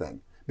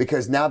everything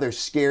because now they're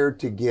scared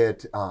to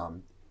get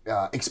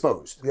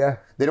exposed. Yeah.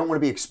 They don't want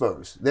to be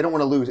exposed. They don't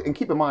want to lose. And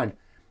keep in mind,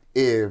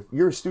 if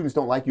your students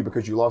don't like you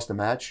because you lost a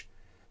match,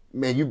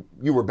 man,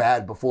 you were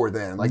bad before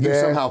then. Like you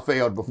somehow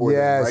failed before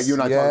then, right? You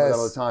and I talk about that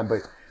all the time.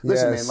 But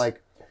listen, man,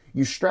 like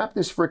you strap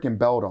this freaking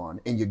belt on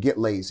and you get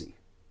lazy.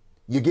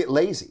 You get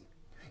lazy.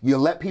 You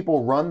let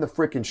people run the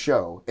freaking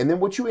show. And then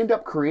what you end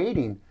up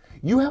creating,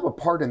 you have a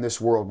part in this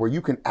world where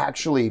you can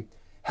actually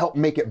help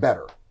make it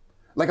better.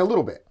 Like a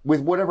little bit with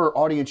whatever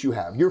audience you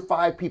have. You're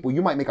 5 people,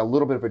 you might make a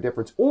little bit of a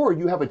difference, or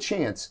you have a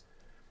chance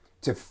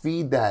to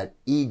feed that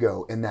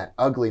ego and that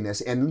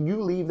ugliness, and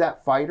you leave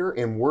that fighter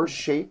in worse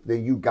shape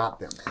than you got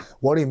them.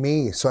 What do you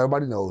mean? So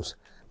everybody knows.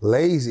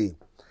 Lazy.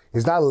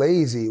 It's not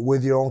lazy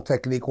with your own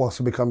technique wants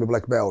to become a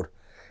black belt.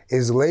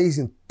 It's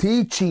lazy in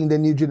teaching the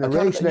new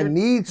generation that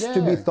needs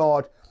to be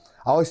taught.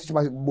 I always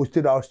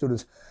teach our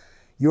students,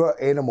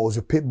 you're animals,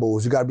 you're pit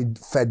bulls, you gotta be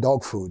fed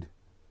dog food.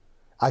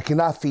 I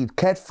cannot feed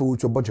cat food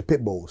to a bunch of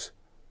pit bulls.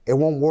 It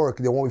won't work.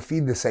 They won't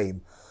feed the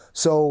same.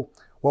 So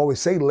when we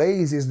say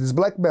lazy is these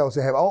black belts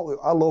they have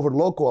all over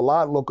local, a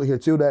lot local here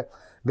too, that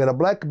got a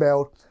black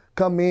belt,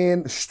 come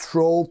in,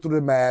 stroll through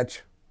the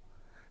match,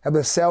 have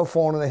their cell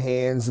phone in their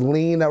hands,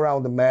 lean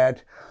around the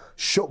mat.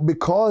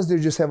 Because they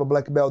just have a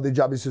black belt, their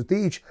job is to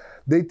teach.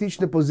 They teach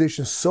the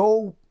position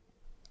so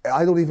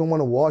I don't even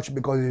want to watch it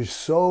because it's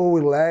so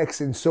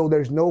relaxed and so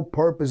there's no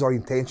purpose or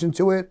intention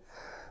to it,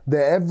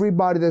 that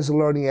everybody that's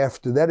learning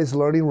after that is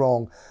learning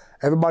wrong.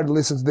 Everybody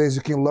listens to this,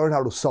 you can learn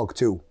how to suck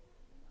too.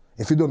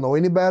 If you don't know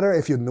any better,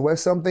 if you're new at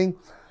something,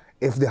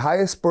 if the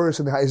highest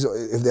person,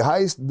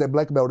 the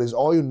black belt is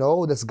all you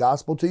know, that's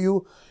gospel to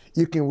you,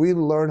 you can really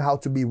learn how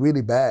to be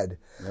really bad.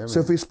 Yeah, so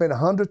if you spend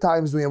 100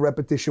 times doing a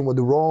repetition with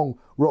the wrong,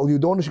 you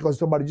don't understand because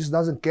somebody just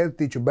doesn't care to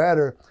teach you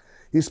better.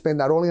 You spend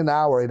not only an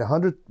hour and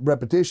 100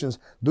 repetitions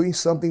doing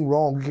something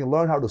wrong, you can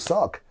learn how to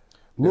suck.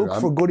 Look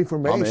for good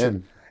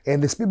information.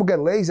 And these people get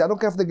lazy. I don't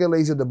care if they get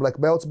lazy at the black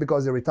belts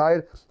because they're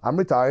retired. I'm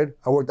retired.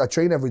 I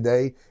train every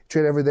day,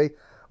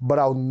 but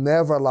I'll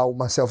never allow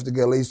myself to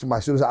get lazy to my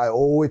students. I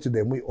owe it to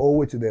them. We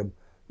owe it to them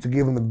to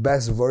give them the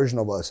best version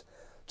of us,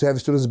 to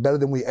have students better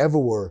than we ever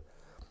were.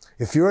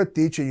 If you're a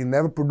teacher, you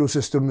never produce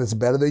a student that's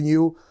better than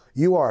you,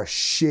 you are a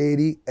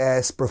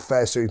shady-ass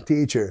professor and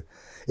teacher.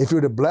 If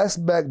you're the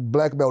best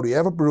black belt you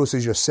ever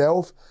produces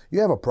yourself,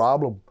 you have a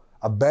problem,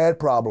 a bad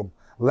problem.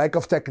 Lack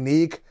of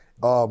technique,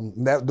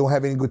 don't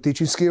have any good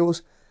teaching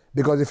skills.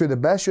 Because if you're the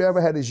best you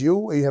ever had is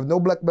you, and you have no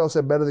black belts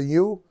that are better than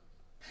you.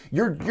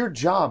 Your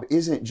job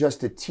isn't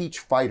just to teach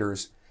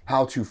fighters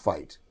how to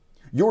fight.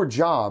 Your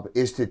job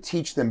is to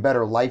teach them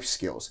better life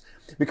skills.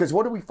 Because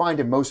what do we find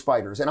in most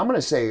fighters? And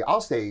I'll say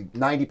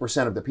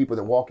 90% of the people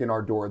that walk in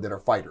our door that are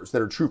fighters,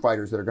 that are true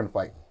fighters that are going to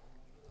fight.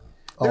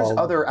 There's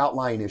other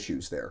outlying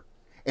issues there.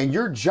 And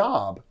your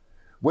job,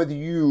 whether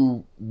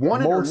you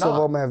want it or not. Most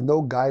of them have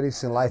no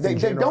guidance in life in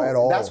general at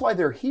all. That's why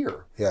they're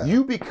here. Yeah.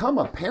 You become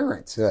a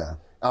parent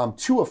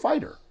to a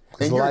fighter.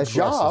 And your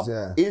job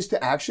is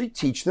to actually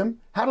teach them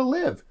how to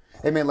live.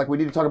 Hey, man, like we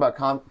need to talk about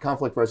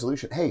conflict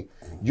resolution. Hey,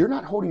 you're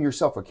not holding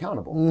yourself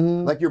accountable.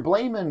 Mm-hmm. Like you're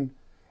blaming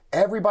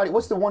everybody.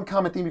 What's the one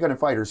common theme you got in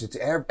fighters? It's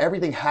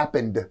everything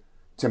happened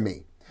to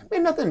me. I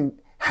mean, nothing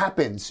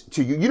happens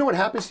to you. You know what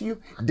happens to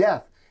you?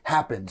 Death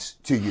happens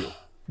to you.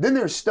 Then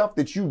there's stuff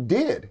that you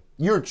did.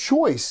 Your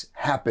choice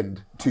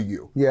happened to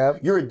you. Yeah.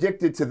 You're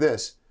addicted to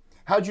this.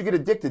 How'd you get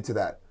addicted to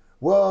that?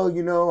 Well,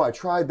 you know, I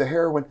tried the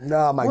heroin.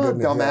 No, my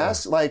goodness.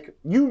 Dumbass. Yeah. Like,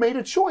 you made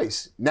a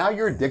choice. Now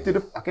you're addicted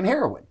to fucking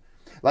heroin.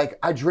 Like,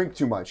 I drink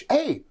too much.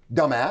 Hey,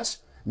 dumbass.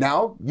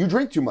 Now you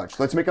drink too much.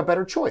 Let's make a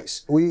better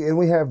choice.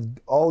 We have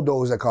all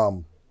those that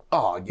come.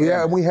 Oh, yeah.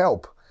 Yeah, and we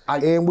help.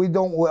 And we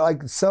don't,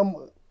 like,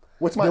 some...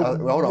 What's my,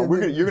 hold on,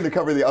 you're going to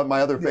cover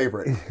my other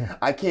favorite.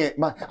 I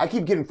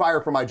keep getting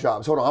fired from my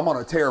jobs. Hold on, I'm on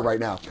a tear right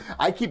now.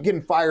 I keep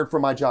getting fired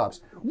from my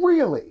jobs.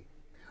 Really?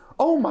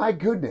 Oh my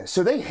goodness.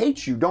 So they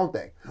hate you, don't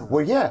they?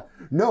 Well, yeah.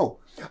 No,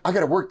 I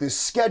got to work this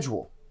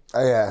schedule.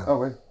 Yeah. Oh,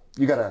 wait.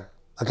 You got to...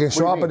 I can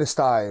show up at this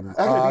time.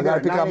 I got to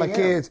pick up my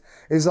kids.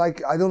 It's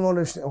like, I don't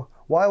understand.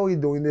 Why are we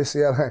doing this?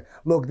 Yeah.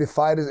 Look, the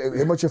fighters,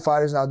 amateur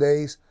fighters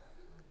nowadays,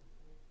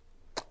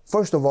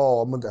 first of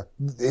all,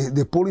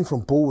 they're pulling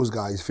from pools,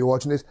 guys. If you're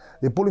watching this,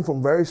 they're pulling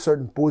from very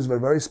certain pools, very,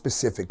 very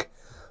specific.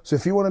 So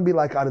if you want to be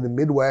like out of the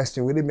Midwest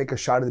and really make a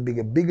shot at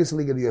the biggest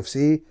league of the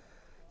UFC,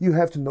 you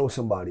have to know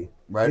somebody.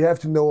 Right. You have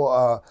to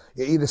know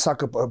either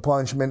Sucker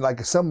Punch,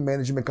 like some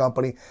management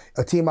company,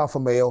 a Team Alpha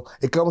Male.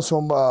 It comes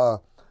from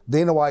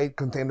Dana White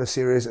Contender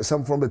Series,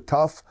 some from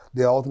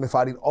the Ultimate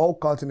Fighting, all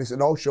continents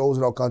and all shows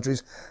in all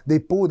countries. They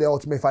pull the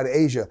Ultimate Fighter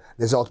Asia.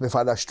 There's Ultimate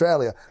Fighter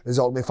Australia. There's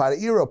Ultimate Fighter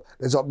Europe.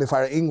 There's Ultimate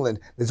Fighter England.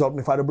 There's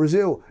Ultimate Fighter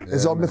Brazil.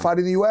 There's Ultimate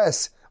Fighter in the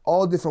US.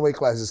 All different weight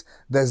classes.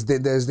 There's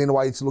Dana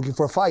White's looking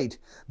for a fight.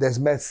 There's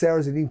Matt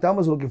Serras and Dean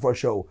Thomas looking for a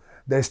show.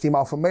 There's Team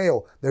Alpha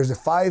Male. There's the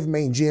 5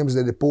 main gyms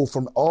that they pull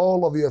from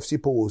all of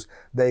UFC pools.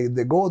 They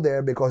go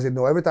there because they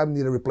know every time they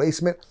need a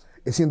replacement,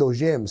 it's in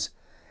those gyms.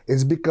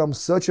 It's become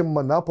such a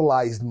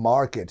monopolized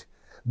market.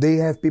 They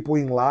have people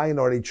in line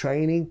already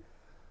training.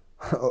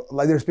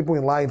 Like there's people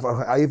in line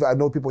for. I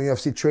know people in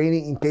UFC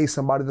training in case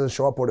somebody doesn't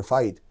show up for the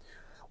fight.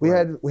 We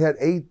had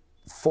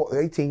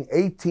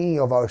 18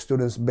 of our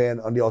students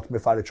been on the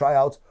Ultimate Fighter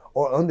tryouts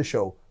or on the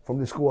show from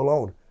the school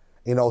alone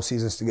in all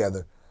seasons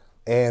together.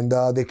 And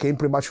they came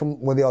pretty much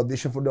from when they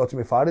auditioned for the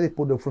Ultimate Fighter, they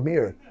put them from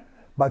here.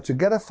 But to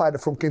get a fighter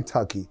from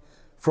Kentucky,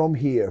 from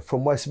here,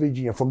 from West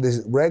Virginia, from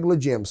these regular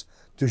gyms,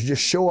 to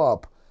just show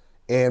up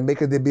and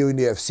make a debut in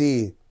the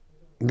UFC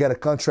and get a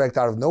contract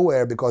out of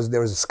nowhere because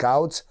there was a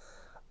scouts,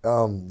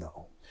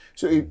 no.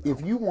 So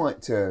if you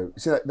want to,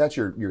 so that's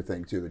your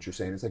thing too that you're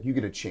saying. It's like you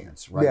get a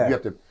chance, right? Yeah. You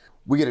have to.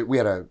 We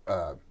had a.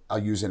 I'll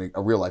use a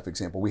real life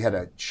example. We had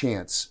a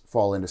chance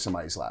fall into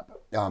somebody's lap.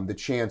 The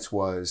chance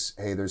was,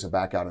 hey, there's a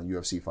back out on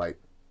UFC fight,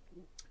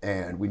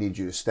 and we need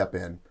you to step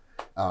in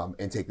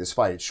and take this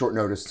fight. It's short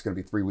notice. It's going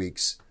to be 3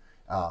 weeks.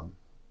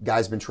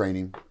 Guy's been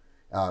training.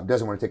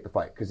 Doesn't want to take the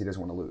fight because he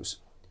doesn't want to lose.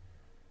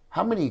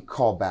 How many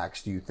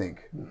callbacks do you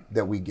think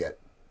that we get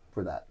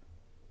for that?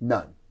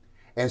 None.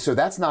 And so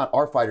that's not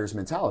our fighters'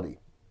 mentality.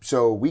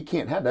 So we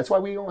can't have, that's why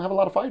we don't have a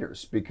lot of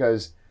fighters,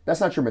 because that's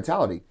not your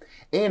mentality.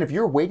 And if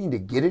you're waiting to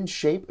get in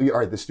shape, all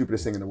right, the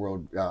stupidest thing in the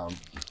world,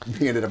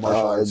 being at a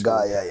martial arts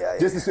school. Yeah.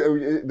 Just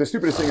the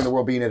stupidest thing in the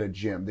world being at a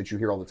gym that you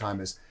hear all the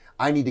time is,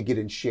 I need to get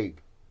in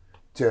shape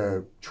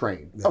to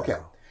train. Yeah. Okay.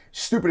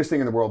 Stupidest thing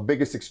in the world,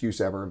 biggest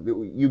excuse ever.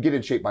 You get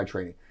in shape by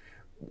training.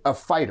 a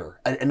fighter,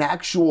 an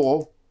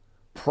actual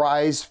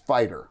prize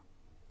fighter,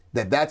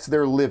 that's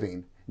their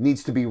living,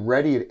 needs to be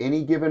ready at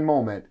any given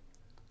moment.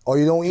 Or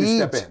you don't eat.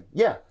 Step in.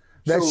 Yeah.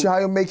 That's how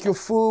you make your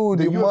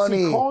food, your UFC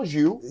money. Calls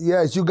you.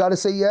 Yes, you got to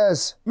say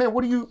yes. Man,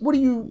 you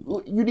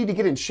need to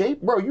get in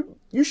shape? Bro,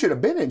 you should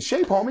have been in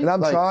shape, homie. And I'm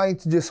trying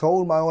to just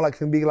hold my own,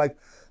 and be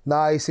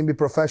nice and be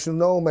professional.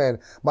 No, man.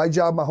 My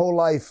job, my whole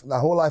life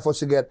was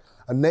to get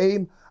a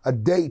name, a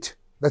date.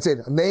 That's it.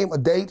 A name, a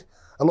date,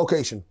 a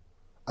location.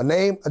 A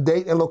name, a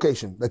date, and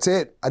location. That's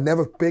it. I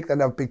never picked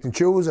and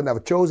chose. I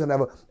never chose. I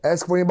never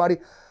asked for anybody.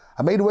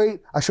 I made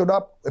weight. I showed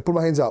up. I put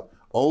my hands up.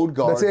 Old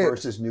guard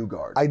versus new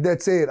guard.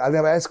 That's it. I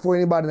never asked for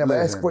anybody. Never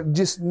asked for,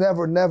 just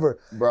never.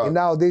 Bro. And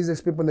nowadays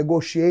there's people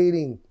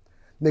negotiating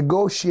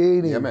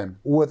yeah, man.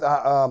 with,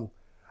 I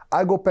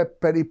go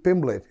Petty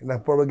Pimblett, and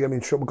I'm probably getting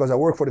in trouble because I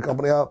work for the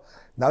company.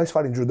 Now he's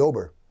fighting Drew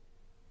Dober.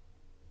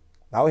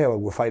 Now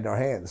we're fighting our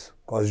hands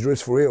because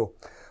Drew's for real.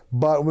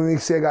 But when we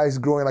see guys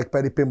growing like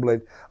Petty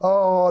Pimblett,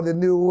 the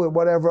new,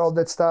 whatever, all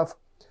that stuff,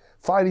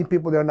 fighting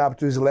people that are not up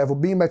to his level,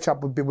 being matched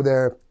up with people that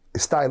are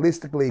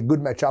stylistically good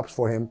matchups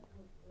for him.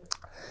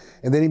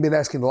 And then he's been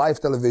asking live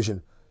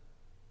television,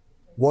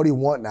 what do you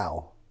want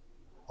now?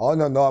 Oh,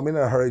 no, I'm in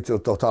a hurry to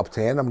top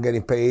 10. I'm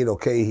getting paid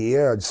okay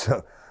here.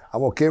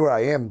 I'm okay where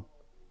I am.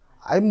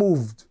 I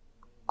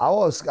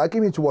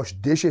came here to wash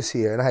dishes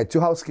here, and I had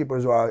 2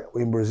 housekeepers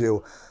in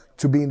Brazil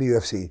to be in the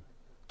UFC,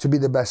 to be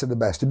the best of the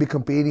best, to be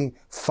competing,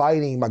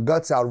 fighting my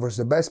guts out versus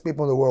the best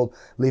people in the world,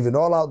 leaving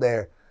all out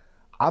there.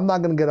 I'm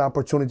not going to get an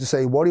opportunity to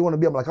say, what do you want to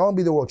be? I'm like, I want to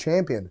be the world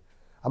champion.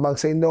 I'm not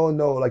saying no,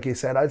 like you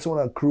said, I just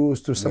want to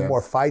cruise to some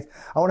more fights.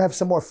 I want to have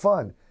some more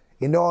fun.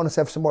 I want to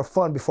have some more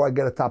fun before I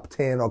get a top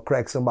 10 or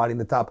crack somebody in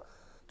the top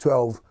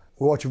 12.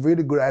 We watch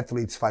really good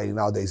athletes fighting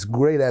nowadays,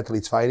 great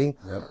athletes fighting,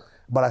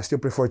 but I still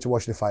prefer to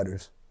watch the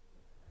fighters.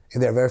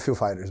 And there are very few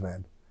fighters,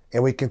 man.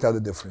 And we can tell the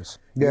difference.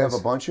 You have a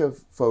bunch of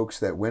folks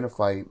that win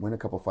a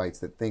couple fights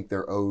that think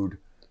they're owed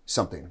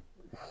something.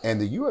 And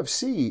the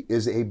UFC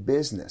is a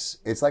business.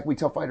 It's like we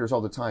tell fighters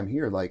all the time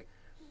here,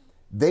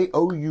 they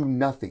owe you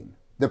nothing.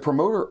 The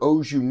promoter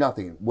owes you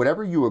nothing.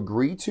 Whatever you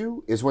agree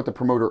to is what the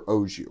promoter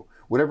owes you.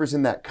 Whatever's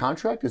in that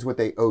contract is what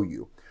they owe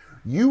you.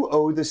 You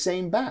owe the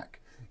same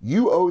back.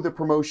 You owe the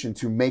promotion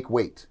to make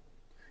weight.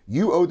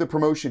 You owe the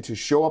promotion to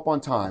show up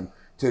on time,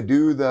 to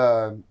do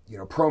the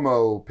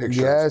promo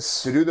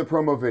pictures, to do the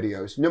promo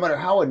videos. No matter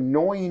how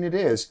annoying it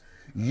is,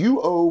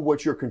 you owe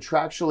what you're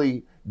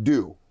contractually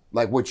due,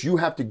 what you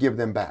have to give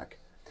them back.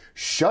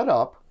 Shut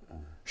up,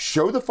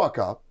 show the fuck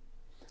up,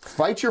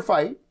 fight your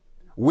fight,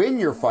 win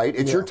your fight.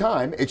 It's your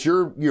time. It's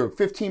your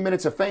 15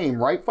 minutes of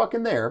fame right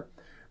fucking there.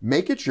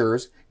 Make it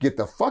yours. Get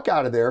the fuck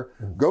out of there.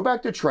 Go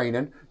back to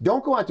training.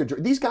 Don't go out to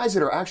these guys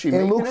that are actually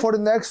and making look for the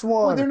next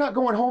one. Well, they're not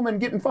going home and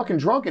getting fucking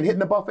drunk and hitting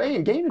the buffet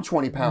and gaining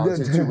 20 pounds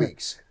in 2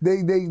 weeks.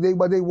 They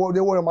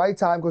were in my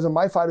time because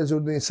my fighters were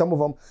doing some of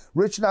them.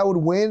 Rich and I would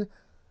win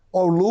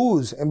or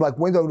lose and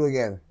when do I do it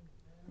again?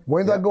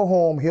 When do I go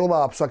home, heal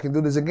up so I can do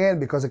this again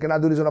because I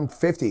cannot do this when I'm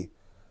 50.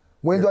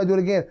 When do I do it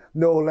again?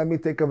 No, let me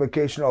take a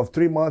vacation of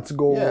 3 months,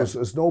 go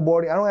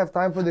snowboarding. I don't have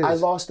time for this. I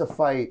lost a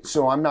fight,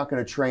 so I'm not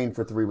going to train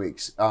for 3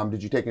 weeks.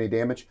 Did you take any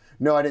damage?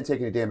 No, I didn't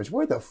take any damage.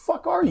 Where the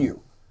fuck are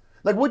you?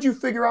 What'd you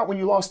figure out when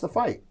you lost the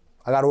fight?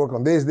 I got to work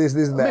on this,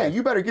 and that. Man,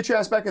 you better get your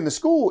ass back in the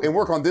school and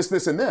work on this,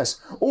 and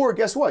this. Or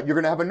guess what? You're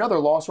going to have another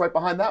loss right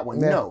behind that one.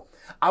 Yeah. No,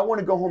 I want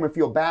to go home and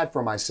feel bad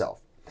for myself.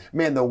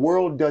 Man, the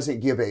world doesn't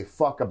give a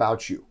fuck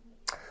about you.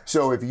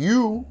 So if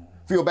you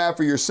feel bad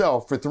for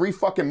yourself for 3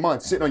 fucking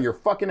months sitting on your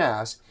fucking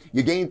ass,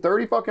 you gained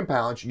 30 fucking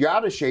pounds, you're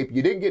out of shape,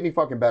 you didn't get any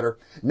fucking better.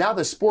 Now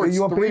the sport's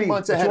 3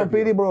 months ahead of you.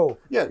 You want pity, bro.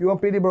 Yeah. You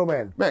want pity, bro,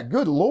 man. Man,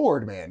 good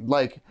Lord, man.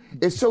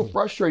 It's so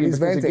frustrating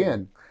because,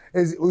 again.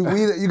 We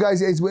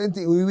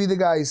the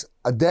guys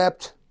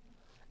adapt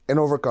and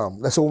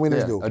overcome. That's what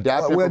winners do.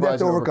 Adapt, we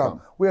adapt and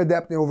overcome. We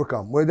adapt and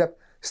overcome.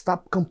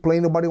 Stop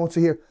complaining. Nobody wants to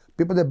hear.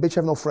 People that bitch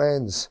have no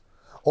friends.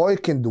 Or you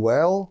can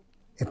dwell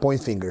and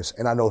point fingers.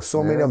 And I know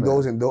so many of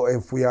those, and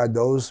if we are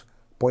those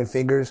point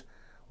fingers,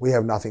 we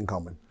have nothing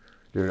common.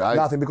 Dude,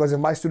 nothing, because if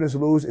my students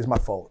lose, it's my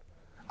fault.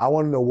 I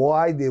want to know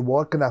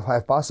what can I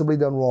have possibly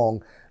done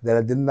wrong that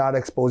I did not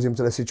expose him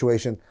to the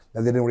situation,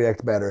 that they didn't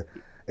react better.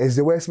 It's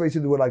the best way to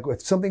do it.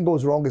 If something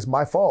goes wrong, it's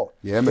my fault.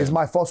 Yeah, man. It's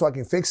my fault so I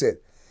can fix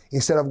it.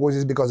 Instead of going,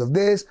 it's because of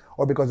this,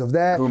 or because of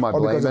that, Who am I or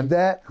blaming? because of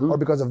that, or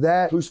because of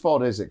that. Whose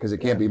fault is it? Because it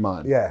can't be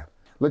mine. Yeah.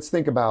 Let's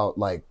think about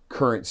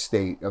current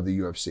state of the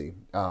UFC.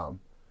 All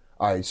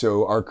right,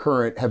 so our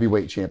current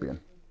heavyweight champion.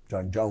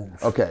 John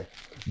Jones. Okay.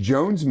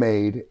 Jones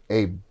made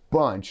a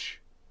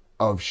bunch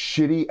of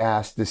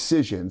shitty-ass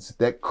decisions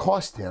that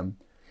cost him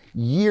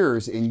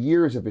years and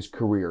years of his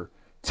career,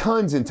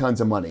 tons and tons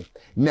of money.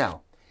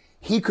 Now,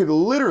 he could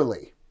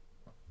literally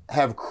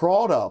have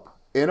crawled up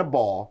in a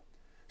ball,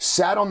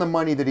 sat on the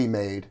money that he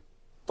made,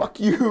 fuck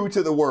you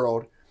to the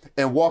world,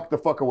 and walked the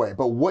fuck away.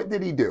 But what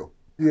did he do?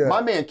 Yeah.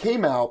 My man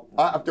came out,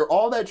 after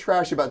all that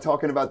trash about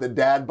talking about the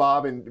dad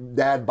bod in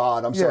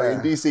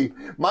DC,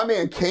 my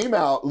man came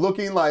out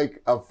looking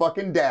like a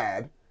fucking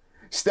dad,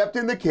 stepped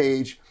in the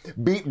cage,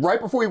 beat right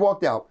before he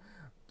walked out,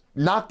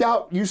 knocked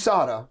out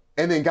USADA,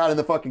 and then got in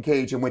the fucking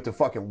cage and went to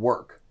fucking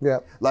work. Yeah.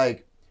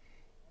 Like,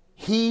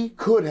 he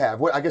could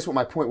have, I guess what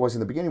my point was in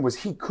the beginning was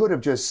he could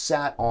have just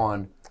sat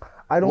on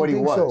what he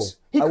was.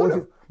 He could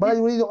have. But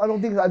I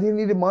don't think, I think he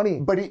needed money.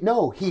 But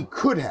he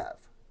could have.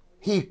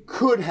 He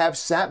could have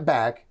sat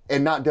back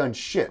and not done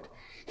shit.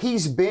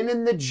 He's been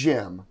in the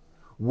gym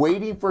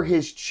waiting for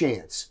his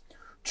chance,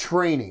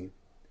 training,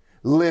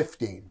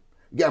 lifting.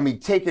 I mean,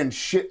 taking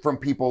shit from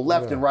people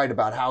left and right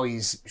about how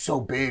he's so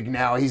big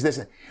now. He's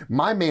this.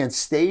 My man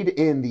stayed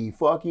in the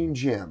fucking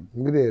gym.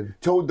 He did.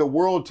 Told the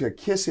world to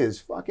kiss his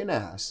fucking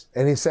ass.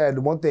 And he said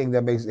one thing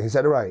he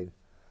said it right.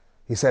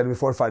 He said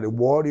before the fight,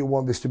 what do you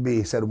want this to be?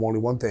 He said only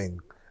one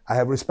thing. I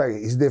have respect.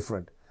 It's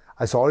different.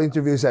 I saw an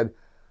interview. He said,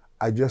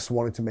 I just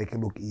wanted to make it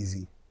look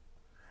easy.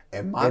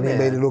 And he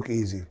made it look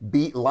easy.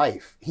 Beat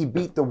life. He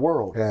beat the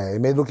world. Yeah, he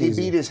made it look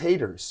easy. He beat his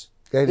haters.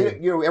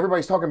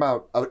 Everybody's talking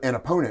about an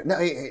opponent. No,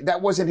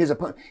 that wasn't his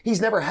opponent.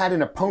 He's never had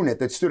an opponent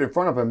that stood in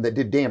front of him that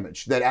did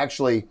damage, that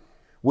actually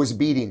was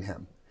beating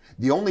him.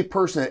 The only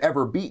person that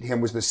ever beat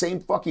him was the same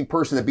fucking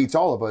person that beats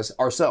all of us,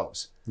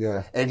 ourselves.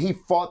 Yeah. And he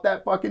fought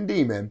that fucking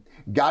demon,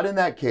 got in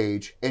that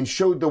cage, and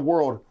showed the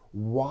world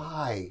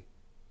why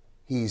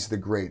he's the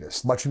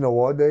greatest. But you know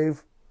what,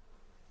 Dave?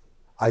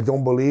 I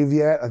don't believe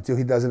yet until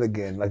he does it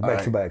again, like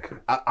back to back.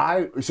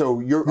 So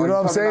you're. You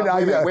know what I'm saying?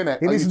 Wait a minute.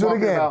 He needs to do it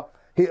again.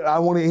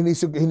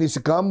 He needs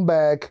to come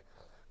back,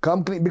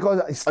 come clean, because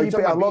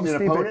Stipe, I love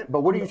Stipe. Opponent?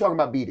 But what are you talking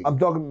about beating? I'm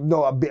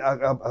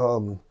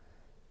talking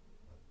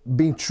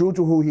being true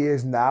to who he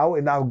is now,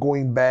 and now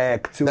going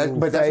back to.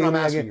 But that's what I'm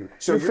asking you.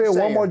 So you fail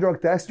one more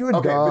drug test, you're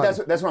done.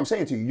 But that's what I'm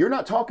saying to you. You're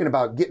not talking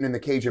about getting in the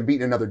cage and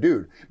beating another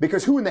dude,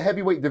 because who in the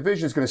heavyweight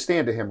division is going to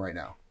stand to him right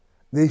now?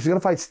 He's going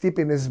to fight Stipe,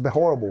 and this is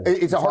horrible.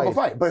 It's a horrible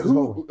fight. But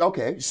who?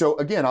 Okay, so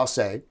again, I'll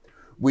say,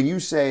 when you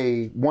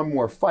say one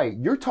more fight,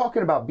 you're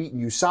talking about beating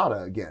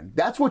USADA again.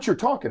 That's what you're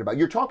talking about.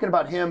 You're talking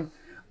about him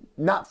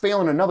not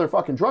failing another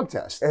fucking drug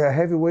test.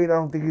 Heavyweight, I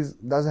don't think he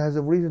doesn't have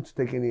a reason to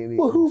take any.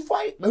 Well,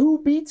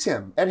 who beats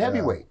him at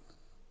heavyweight?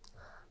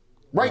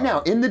 Right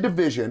now, in the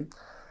division,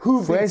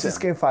 who beats him? Francis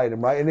can fight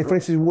him, right? And if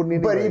Francis wouldn't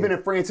anyway. But even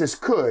if Francis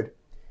could,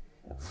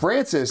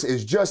 Francis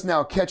is just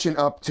now catching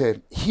up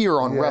to here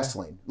on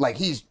wrestling. Like,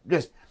 he's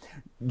just,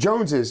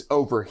 Jones is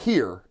over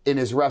here in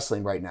his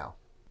wrestling right now.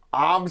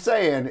 I'm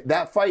saying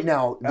that fight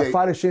now. A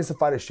fighter's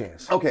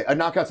chance. Okay, a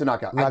knockout's a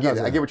knockout. I get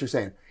it. I get what you're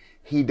saying.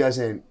 He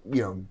doesn't,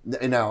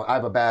 now I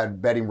have a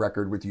bad betting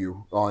record with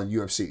you on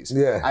UFCs.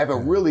 Yeah. I have a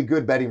really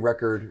good betting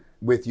record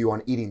with you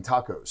on eating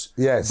tacos.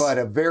 Yes. But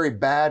a very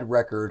bad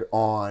record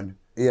on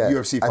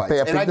UFC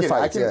fights. I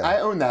get it. I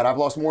own that. I've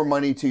lost more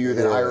money to you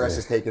than IRS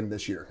has taken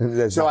this year.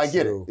 So I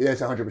get it. It's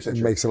 100%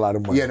 true. Makes a lot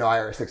of money. Yeah, no,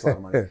 IRS takes a lot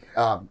of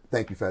money.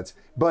 Thank you, feds.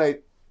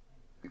 But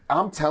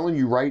I'm telling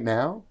you right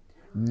now,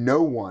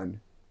 no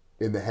one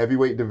in the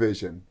heavyweight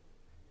division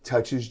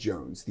touches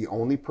Jones. The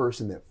only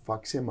person that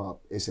fucks him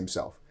up is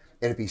himself.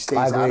 And if he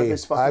stays out of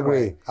his fucking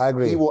way,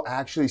 he will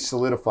actually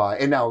solidify.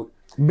 And now,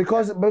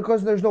 because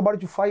there's nobody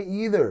to fight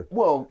either.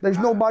 Well, there's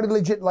nobody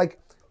legit, like,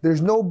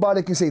 there's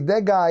nobody can say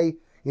that guy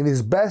in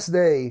his best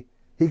day,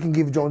 he can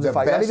give Jones a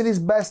fight. Not even his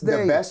best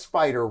day. The best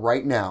fighter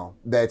right now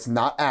that's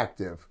not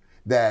active,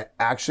 that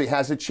actually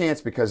has a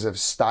chance because of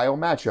style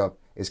matchup,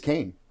 is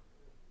Kane.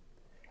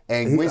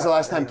 And when's the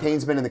last time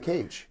Kane's been in the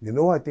cage? You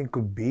know who I think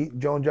could beat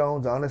John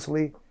Jones,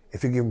 honestly?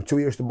 If you give him 2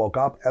 years to bulk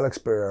up, Alex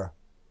Pereira.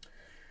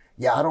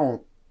 Yeah, I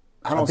don't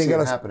see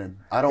it happening.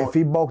 If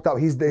he bulked up,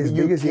 he's as big as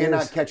he is. You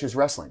cannot catch his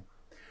wrestling.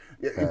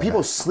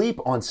 People sleep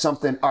on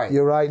something. All right.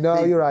 You're right.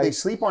 No, you're right. They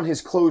sleep on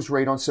his close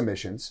rate on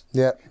submissions.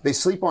 Yeah. They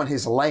sleep on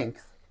his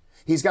length.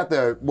 He's got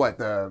the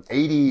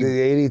 80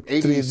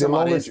 the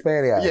longest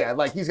span, Yeah,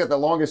 like he's got the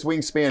longest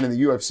wingspan in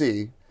the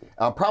UFC.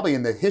 Probably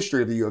in the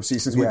history of the UFC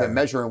since we've been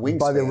measuring wingspan.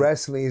 But the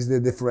wrestling is the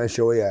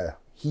differential,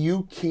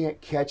 You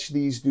can't catch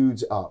these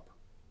dudes up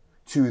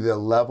to the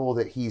level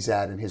that he's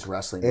at in his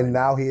wrestling. And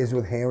now he is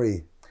with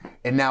Henry.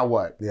 And now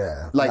what?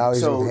 Yeah. Like, now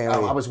he's so with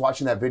Henry. I was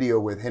watching that video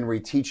with Henry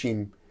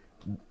teaching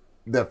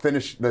the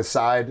finish, the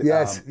side.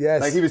 Yes.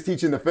 Like he was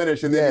teaching the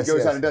finish and then he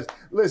goes out and does.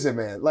 Listen,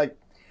 man, like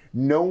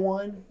no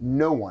one,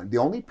 the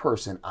only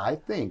person I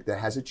think that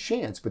has a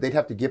chance, but they'd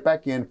have to get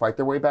back in, fight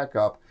their way back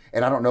up.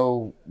 And I don't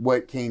know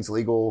what Kane's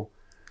legal.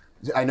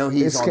 I know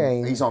he's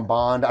on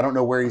bond. I don't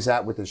know where he's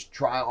at with his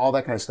trial, all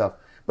that kind of stuff.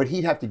 But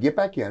he'd have to get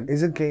back in.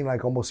 Isn't Kane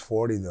like almost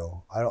 40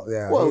 though?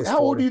 Well, how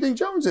old do you think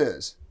Jones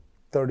is?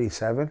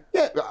 37.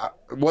 Yeah.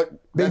 What?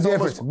 Big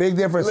difference. Big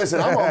difference. Listen,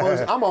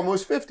 I'm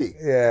almost 50.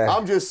 Yeah.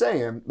 I'm just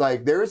saying,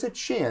 like, there is a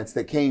chance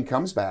that Kane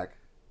comes back,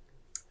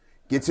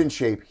 gets in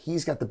shape.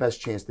 He's got the best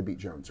chance to beat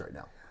Jones right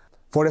now.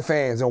 For the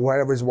fans and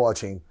whoever's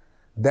watching,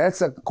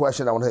 that's a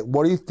question I want to.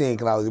 What do you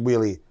think now?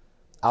 Really,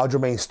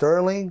 Aljamain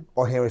Sterling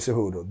or Henry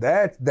Cejudo?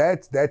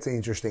 That's an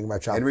interesting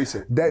matchup.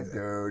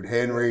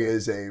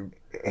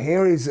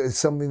 Henry is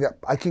something that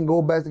I can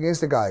go back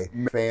against the guy.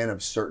 Fan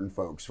of certain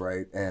folks,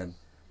 right? And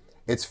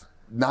it's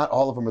not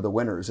all of them are the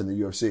winners in the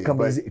UFC.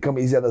 Come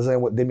easy at the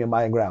same with Damian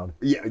Maia ground.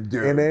 Yeah,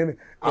 dude. And then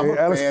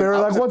Alice Perry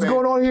like, what's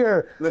going on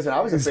here? Listen, I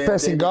was a fan. He's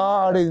passing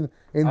guard and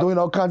doing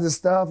all kinds of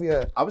stuff.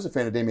 Yeah. I was a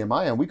fan of Damian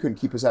Maia, and we couldn't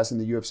keep his ass in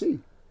the UFC.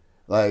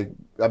 Like,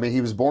 I mean, he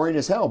was boring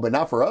as hell, but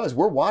not for us.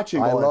 We're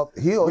watching. We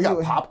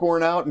got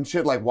popcorn out and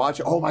shit. Like,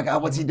 watching. Oh my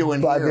God, what's he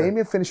doing but here?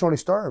 Damian finished on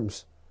his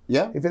terms.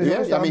 Yeah, he finished on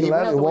his terms. I mean, he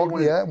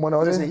went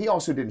on. Listen, he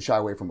also didn't shy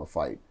away from a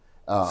fight.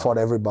 Fought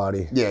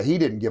everybody. Yeah, he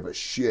didn't give a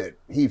shit.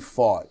 He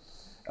fought,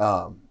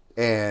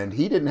 and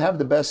he didn't have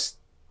the best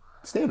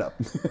stand-up.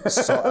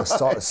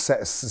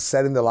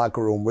 Sat in the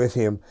locker room with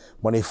him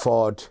when he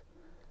fought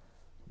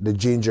the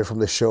ginger from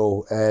the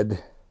show,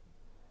 Ed.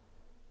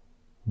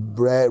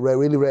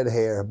 Really red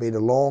hair, been a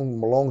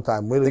long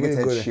time. Really, I think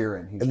really it's Ed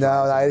good. Sheeran.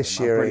 No, Ed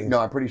Sheeran.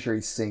 I'm pretty sure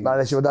he's singing. No,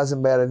 it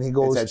doesn't matter. And he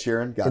goes. It's Ed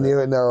Sheeran. Got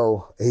it.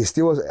 No, he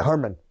still was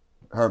Herman.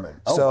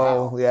 Oh, so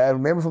wow. yeah, I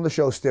remember from the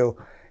show still.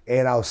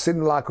 And I was sitting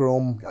in the locker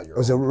room. It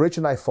was Rich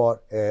and I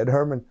fought. Ed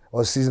Herman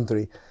was season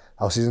 3.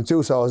 I was season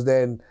 2, so I was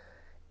then.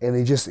 And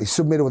he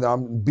submitted with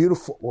arm,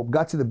 beautiful.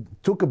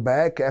 Took it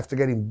back after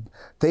getting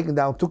taken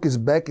down. Took his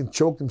back and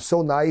choked him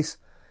so nice.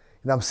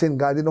 And I'm sitting,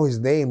 guy, I didn't know his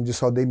name. Just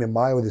saw Damian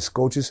Maia with his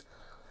coaches.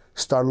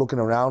 Started looking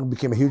around.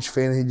 Became a huge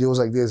fan. He goes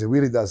like this. It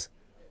really does.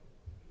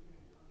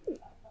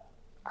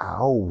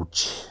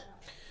 Ouch.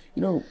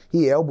 You know,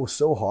 he elbows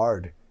so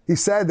hard. He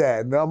said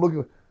that. And I'm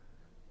looking.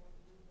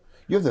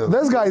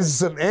 This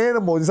guy's an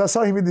animal. I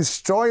saw him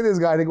destroying this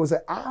guy. And he goes,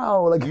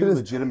 "Ow!" Like you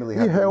legitimately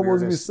have the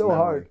elbows me weirdest so memory.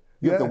 hard.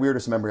 You have the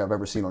weirdest memory I've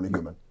ever seen on a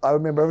human. I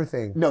remember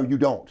everything. No, you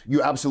don't.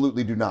 You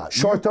absolutely do not.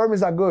 Short term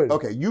is not good.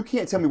 Okay, you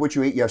can't tell me what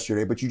you ate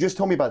yesterday, but you just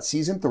told me about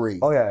season 3.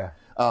 Oh yeah.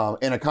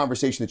 And a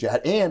conversation that you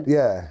had. And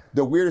yeah,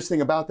 the weirdest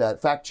thing about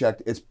that, fact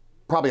checked, it's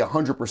probably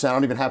 100%. I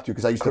don't even have to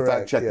because I used to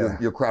fact check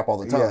your crap all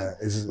the time. Yeah,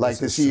 it's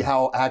to see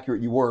how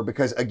accurate you were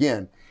because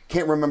again,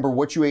 can't remember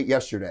what you ate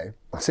yesterday.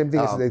 Same thing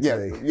as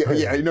today.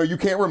 Yeah, you know, you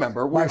can't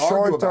remember. My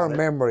short-term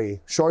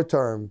memory,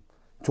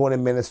 20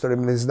 minutes, 30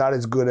 minutes is not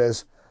as good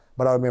as,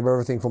 but I remember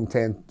everything from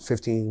 10,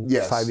 15,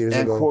 5 years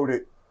ago.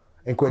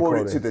 And quote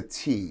it to the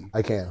T.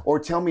 I can. Or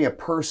tell me a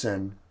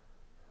person.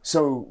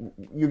 So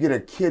you get a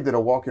kid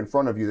that'll walk in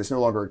front of you that's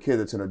no longer a kid,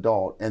 that's an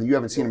adult, and you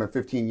haven't seen them in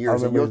 15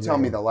 years, and you'll tell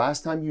me the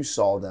last time you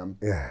saw them,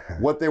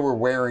 what they were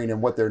wearing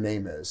and what their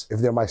name is. If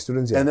they're my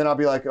students, And then I'll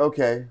be like,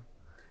 okay,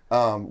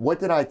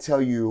 what did I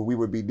tell you we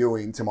would be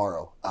doing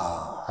tomorrow?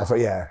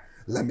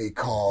 Let me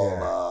call.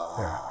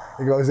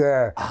 He goes,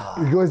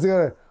 He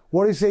goes,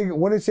 what do you say?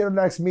 When did you say the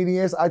next meeting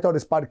is? I thought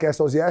this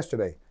podcast was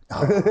yesterday.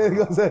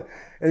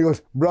 He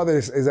goes, brother,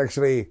 it's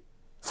actually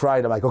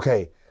Friday. I'm like,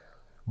 okay.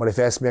 But if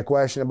you ask me a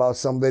question about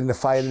something in the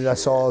fight that I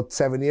saw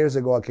 7 years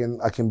ago, I can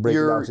break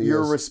it down to you.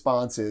 Your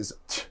response is,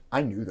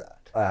 I knew that.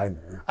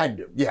 I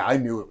knew. Yeah, I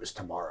knew it was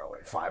tomorrow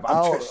at 5.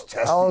 I'm just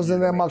testing. I was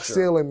in that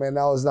amoxicillin, man.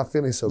 I was not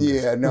feeling so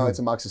good. Yeah, no, it's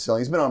amoxicillin.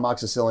 He's been on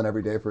amoxicillin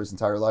every day for his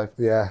entire life.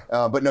 Yeah.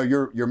 But no,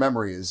 your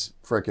memory is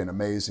freaking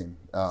amazing.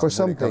 For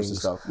some things.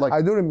 Stuff. Like,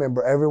 I do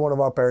remember every one of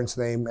our parents'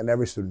 name and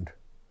every student.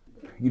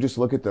 You just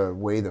look at the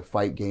way the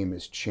fight game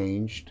has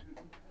changed.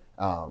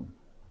 I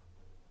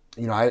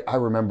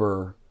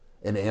remember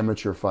an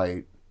amateur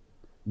fight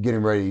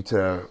getting ready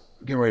to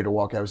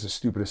walk out. It was the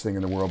stupidest thing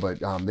in the world, but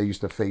they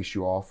used to face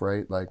you off,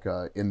 right? Like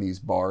in these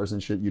bars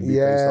and shit, you'd be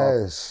faced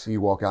off. And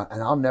you walk out,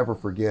 and I'll never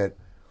forget,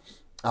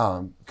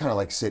 kind of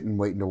like sitting,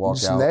 waiting to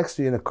walk out. Next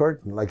to you in a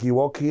curtain, like you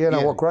walk here and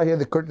I walk right here.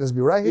 The curtains be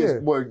right here.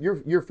 Well,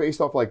 you're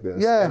faced off like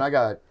this, and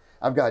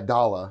I've got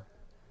Dalla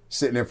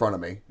sitting in front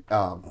of me,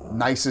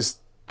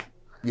 nicest,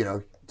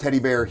 teddy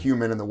bear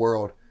human in the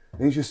world,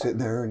 and he's just sitting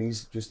there and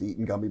he's just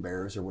eating gummy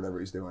bears or whatever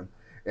he's doing.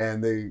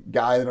 And the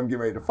guy that I'm getting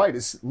ready to fight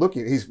is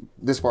looking, he's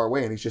this far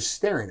away and he's just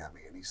staring at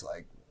me and he's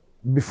like...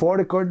 Before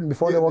they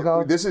walk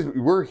out?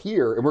 We're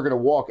here and we're going to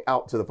walk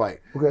out to the fight.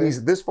 Okay.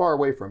 He's this far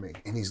away from me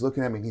and he's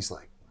looking at me and he's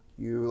like,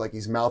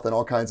 he's mouthing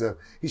all kinds of,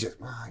 he's just,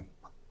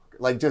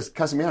 like just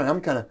cussing me out.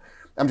 And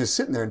I'm just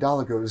sitting there and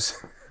Dalla goes,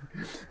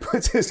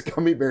 puts his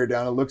gummy bear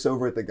down and looks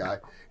over at the guy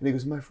and he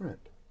goes, my friend,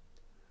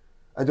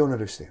 I don't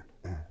understand.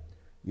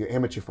 You're an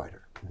amateur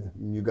fighter.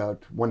 You got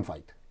one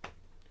fight.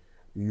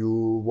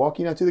 You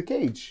walking out to the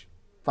cage,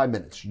 5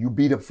 minutes. You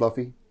beat up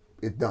Fluffy,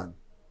 it's done.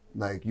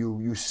 Like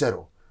you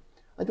settle.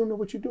 I don't know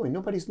what you're doing.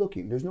 Nobody's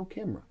looking. There's no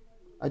camera.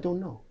 I don't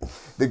know.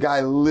 The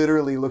guy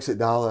literally looks at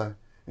Dalla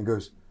and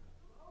goes,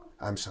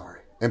 I'm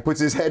sorry. And puts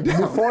his head down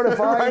before the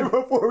fight, right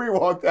before we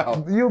walked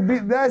out.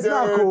 That's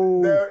not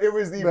cool. It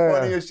was the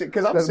funniest shit.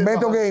 Because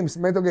mental games.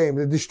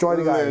 They destroy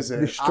the guy.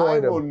 I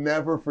will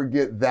never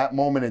forget that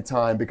moment in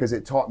time because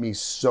it taught me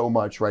so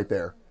much right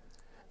there.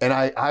 And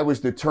I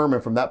was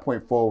determined from that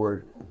point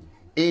forward,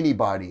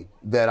 anybody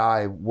that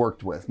I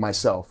worked with,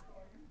 myself,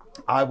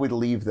 I would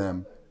leave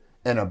them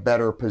in a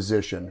better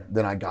position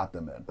than I got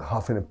them in.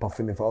 Huffing and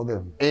puffing and all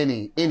them.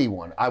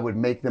 Anyone, I would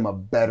make them a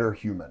better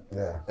human,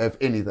 if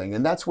anything.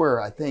 And that's where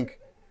I think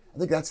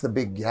that's the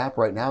big gap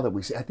right now that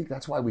we see. I think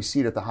that's why we see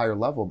it at the higher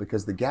level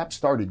because the gap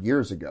started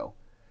years ago.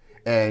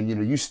 And,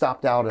 you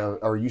stopped out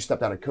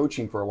of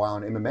coaching for a while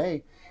in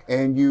MMA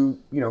and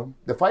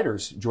the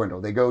fighters dwindle.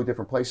 They go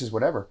different places,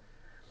 whatever.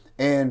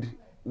 And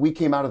we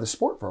came out of the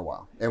sport for a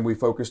while, and we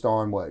focused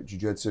on what?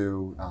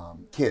 Jiu-jitsu,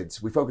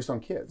 kids. We focused on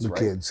kids, right?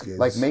 Kids.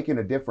 Like making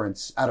a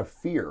difference out of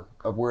fear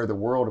of where the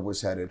world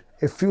was headed.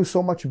 It feels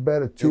so much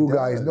better too,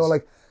 guys. You know,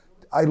 like,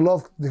 I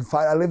love the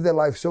fight. I live their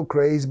life so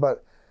crazy,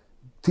 but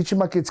teaching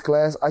my kids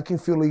class, I can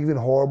feel even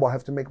horrible. I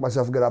have to make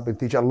myself get up and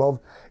teach. I love,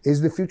 it's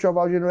the future of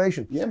our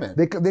generation. Yeah, man.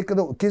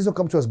 Kids don't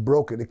come to us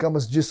broken. They come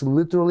as just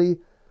literally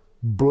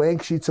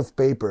blank sheets of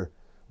paper,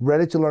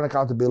 ready to learn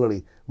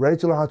accountability, ready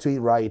to learn how to eat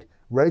right,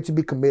 ready to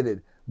be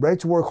committed, ready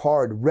to work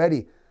hard,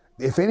 ready.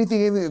 If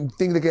anything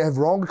they can have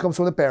wrong, it comes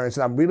from the parents,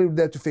 and I'm really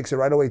there to fix it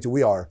right away till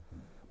we are.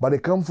 But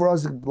it comes for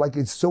us like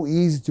it's so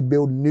easy to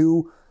build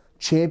new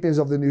champions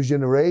of the new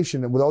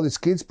generation, and with all this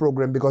kids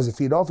program, because they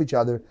feed off each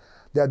other,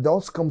 the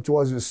adults come to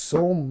us with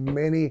so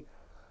many,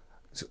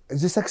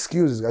 it's just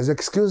excuses, guys,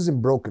 excuses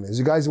and brokenness.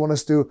 You guys want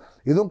us to,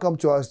 you don't come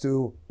to us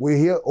to, we're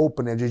here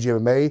open at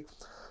JGMA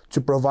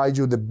to provide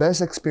you the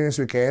best experience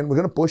we can. We're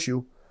going to push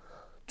you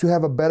to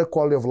have a better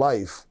quality of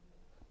life,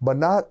 but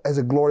not as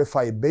a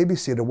glorified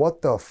babysitter.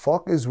 What the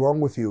fuck is wrong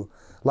with you?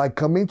 Like,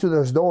 coming to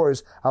those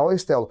doors, I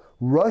always tell,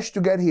 rush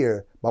to get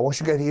here, but once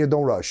you get here,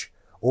 don't rush.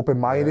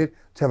 Open-minded,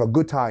 to have a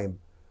good time.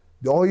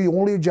 Your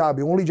only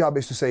job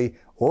is to say,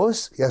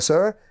 "Us, yes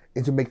sir,"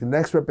 and to make the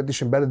next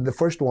repetition better than the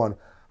first one.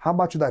 How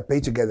much would I pay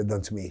to get it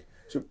done to me?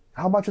 So,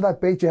 how much would I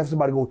pay to have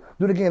somebody go,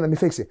 do it again, let me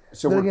fix it.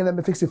 So do it again, let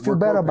me fix it. Feel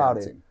better about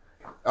it.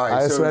 All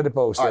right, I just read the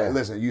post. All right,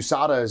 listen,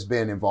 USADA has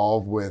been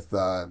involved with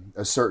a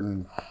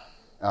certain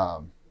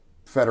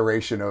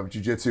federation of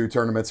jiu-jitsu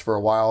tournaments for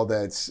a while.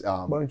 That's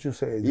why don't you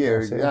say it?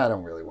 Yeah, I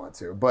don't really want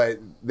to, but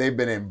they've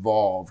been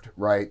involved,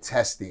 right?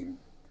 Testing.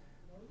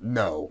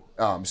 No.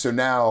 So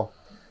now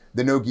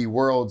the No-Gi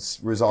Worlds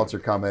results are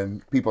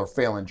coming. People are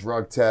failing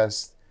drug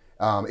tests.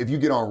 If you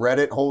get on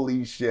Reddit,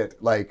 holy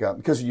shit. Like,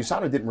 because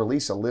USADA didn't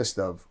release a list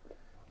of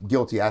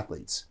guilty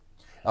athletes.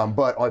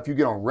 But if you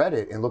get on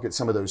Reddit and look at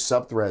some of those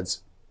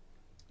subthreads,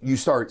 you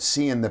start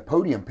seeing the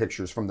podium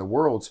pictures from the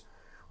Worlds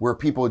where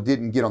people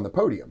didn't get on the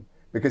podium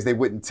because they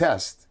wouldn't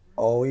test.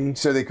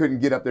 So they couldn't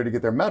get up there to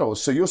get their medals.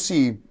 So you'll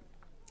see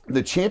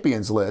the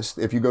champions list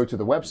if you go to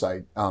the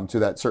website, to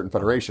that certain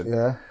federation.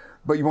 Yeah.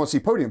 But you won't see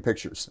podium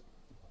pictures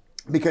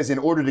because in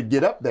order to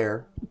get up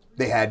there,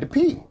 they had to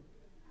pee,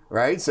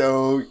 right?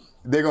 So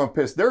they're going to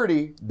piss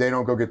dirty. They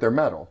don't go get their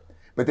medal,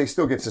 but they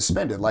still get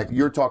suspended. Like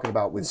you're talking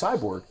about with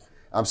Cyborg.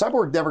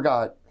 Cyborg never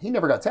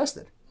got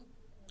tested.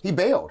 He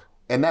bailed,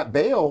 and that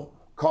bail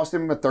cost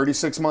him a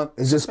 36-month.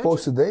 Is this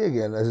supposed today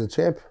again as a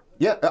champ?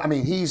 Yeah, I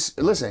mean, he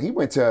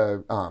went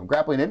to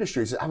Grappling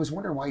Industries. I was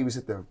wondering why he was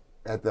at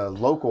the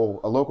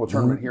local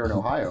tournament here in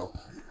Ohio.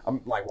 I'm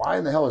like, why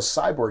in the hell is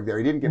Cyborg there?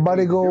 He didn't get. But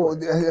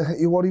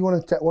what do you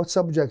want to? What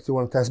subject do you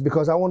want to test?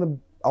 Because I want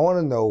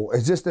to know.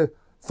 Is just the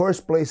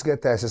first place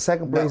get tested?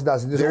 Second place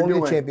doesn't. There's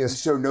only champions.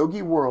 So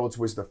No-Gi Worlds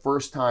was the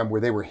first time where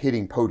they were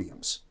hitting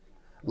podiums,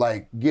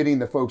 like getting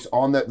the folks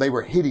on they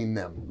were hitting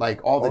them,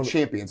 like all the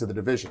champions of the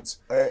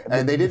divisions,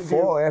 and they didn't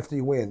before or after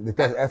you win.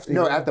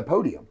 At the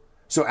podium.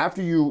 So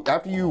after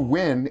you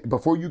win,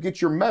 before you get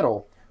your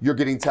medal, you're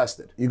getting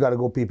tested. You got to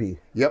go PP.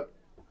 Yep.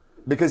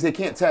 Because they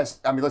can't test.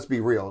 I mean, let's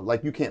be real.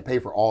 Like, you can't pay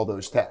for all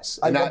those tests.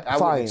 And I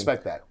wouldn't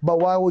expect that. But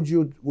why would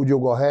you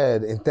go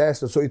ahead and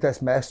test? So you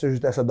test masters, you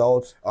test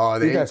adults.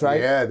 You test,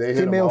 right? Yeah, they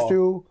hit females them all.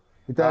 Too.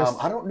 You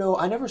test. I don't know.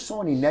 I never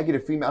saw any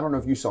negative female. I don't know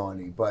if you saw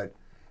any, but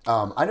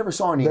I never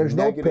saw any. There's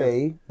negative. no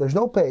pay. There's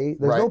no pay.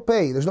 There's no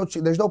pay.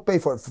 There's no pay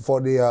for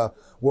the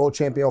world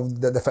champion of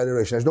the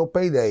federation. There's no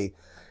payday.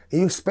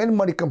 And you spend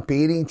money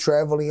competing,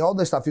 traveling, all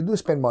this stuff. You do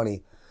spend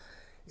money.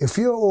 If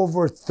you're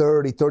over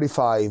 30,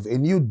 35,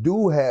 and you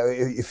do have,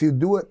 if you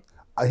do it,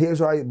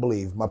 here's what I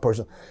believe, my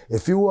personal.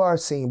 If you are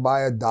seen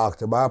by a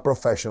doctor, by a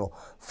professional,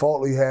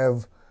 you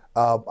have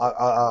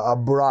a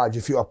barrage,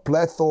 if you're a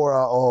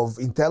plethora of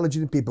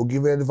intelligent people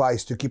giving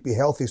advice to keep you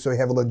healthy so you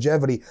have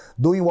longevity,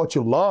 doing what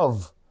you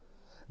love,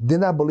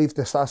 then I believe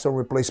testosterone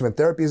replacement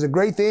therapy is a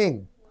great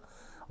thing.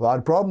 Well,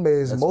 the problem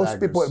is most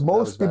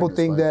people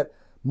think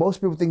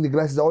the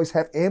glass is always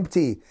half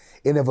empty.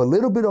 And if a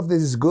little bit of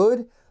this is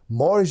good,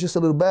 more is just a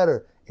little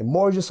better, and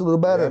more is just a little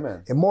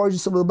better, and more is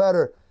just a little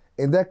better.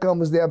 And that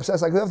comes the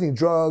obsess, like everything,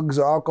 drugs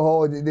or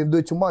alcohol, they do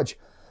it too much.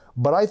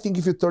 But I think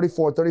if you're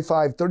 34,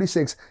 35,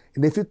 36,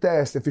 and if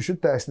you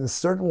should test in a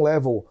certain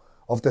level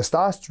of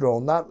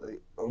testosterone, not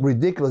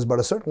ridiculous, but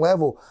a certain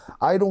level,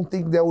 I don't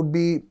think that would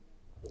be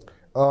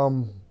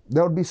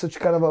such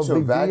kind of a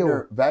big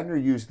deal. Wagner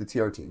used the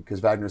TRT because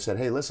Wagner said,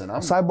 "Hey, listen,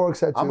 Cyborg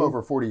said I'm too.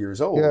 Over 40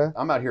 years old. Yeah.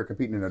 I'm out here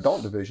competing in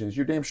adult divisions.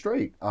 You're damn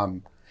straight."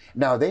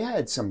 Now, they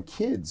had some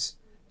kids,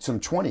 some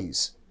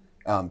 20s,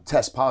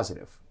 test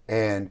positive.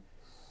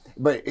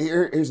 But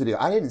here's the deal.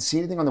 I didn't see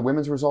anything on the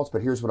women's results,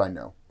 but here's what I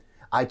know.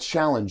 I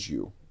challenge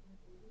you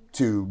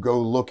to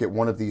go look at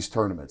one of these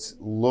tournaments.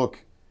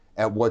 Look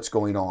at what's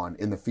going on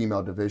in the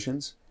female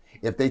divisions.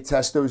 If they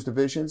test those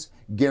divisions,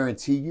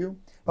 guarantee you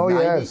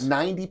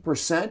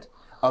 90%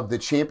 of the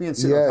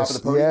champions sitting on top of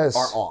the podium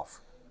are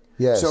off.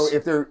 Yes. So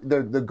if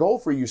the goal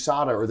for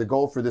USADA or the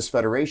goal for this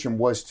federation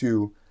was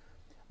to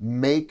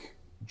make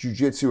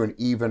jiu-jitsu an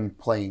even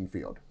playing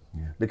field.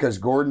 Because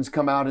Gordon's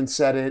come out and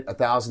said it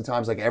 1,000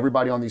 times. Like,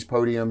 everybody on these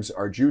podiums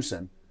are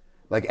juicing.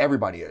 Like,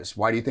 everybody is.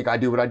 Why do you think I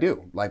do what I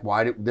do? Like,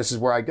 this is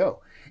where I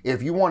go.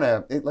 If you want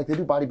to, like, they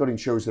do bodybuilding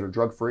shows that are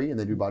drug-free, and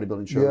they do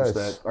bodybuilding shows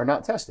that are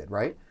not tested,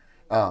 right?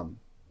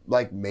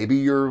 Like, maybe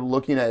you're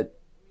looking at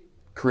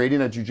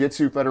creating a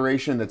jiu-jitsu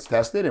federation that's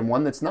tested and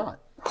one that's not.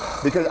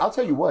 Because I'll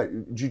tell you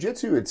what,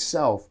 jiu-jitsu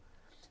itself,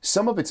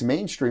 some of it's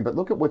mainstream, but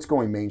look at what's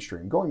going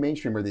mainstream. Going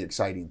mainstream are the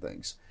exciting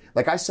things.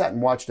 Like, I sat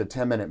and watched a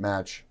 10-minute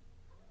match.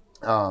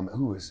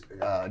 Who was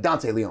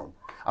Dante Leon?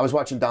 I was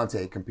watching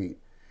Dante compete.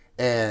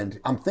 And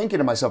I'm thinking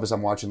to myself as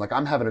I'm watching, like,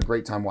 I'm having a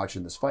great time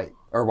watching this fight,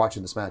 or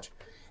watching this match.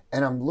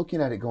 And I'm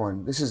looking at it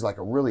going, this is like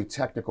a really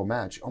technical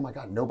match. Oh my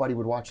God, nobody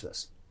would watch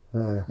this.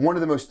 One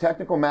of the most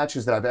technical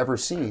matches that I've ever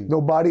seen.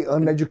 Nobody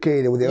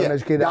uneducated, with the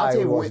uneducated eye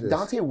watch this.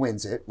 Dante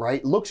wins it,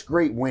 right? Looks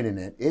great winning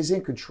it, is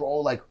in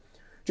control, like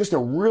just a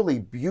really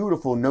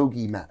beautiful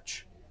no-gi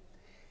match.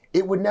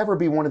 It would never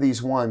be one of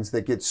these ones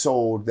that gets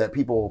sold that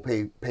people will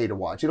pay to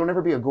watch. It'll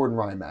never be a Gordon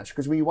Ryan match,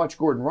 because when you watch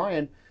Gordon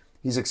Ryan,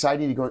 he's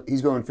exciting.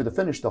 He's going for the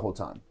finish the whole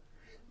time.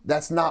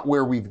 That's not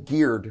where we've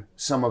geared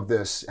some of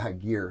this.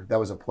 Gear, that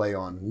was a play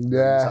on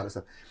this kind of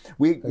stuff.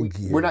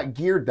 We're not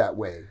geared that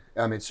way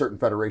in certain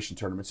federation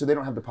tournaments, so they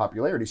don't have the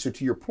popularity. So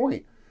to your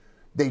point,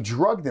 they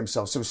drug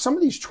themselves. So some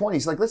of these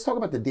 20s, like, let's talk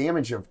about the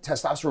damage of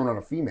testosterone on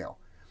a female.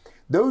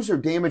 Those are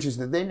damages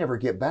that they never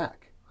get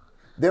back.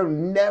 They'll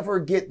never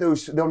get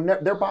those.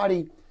 Their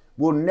body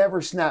will never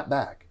snap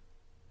back.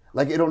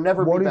 Like, it'll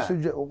never be back.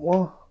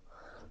 Well,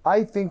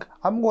 I think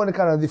I'm going to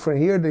kind of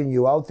different here than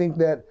you. I'll think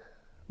that,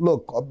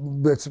 look,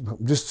 that's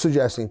just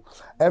suggesting,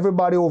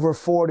 everybody over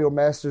 40 or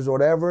masters or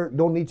whatever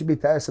don't need to be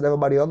tested.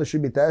 Everybody else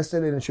should be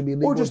tested, and it should be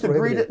legal. Or just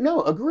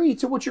agree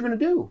to what you're going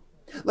to do.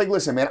 Like,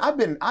 listen, man, I've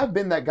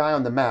been that guy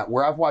on the mat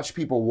where I've watched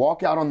people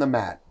walk out on the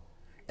mat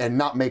and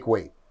not make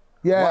weight.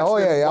 Yeah,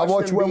 I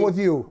watched one with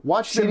you.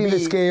 Cheating the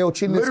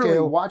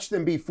scale. Watch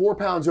them be 4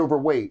 pounds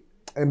overweight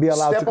and be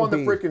allowed to step on the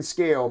freaking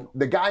scale.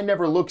 The guy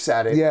never looks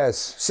at it. Yes.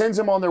 Sends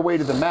them on their way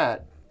to the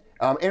mat.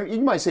 And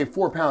you might say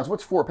 4 pounds.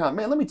 What's 4 pounds?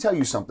 Man, let me tell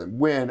you something.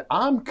 When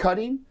I'm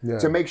cutting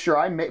to make sure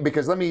I make,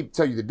 because let me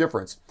tell you the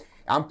difference.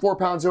 I'm 4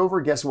 pounds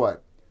over. Guess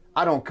what?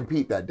 I don't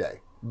compete that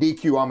day.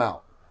 DQ, I'm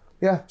out.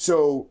 Yeah.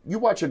 So you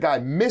watch a guy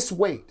miss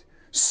weight.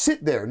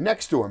 Sit there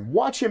next to him.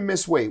 Watch him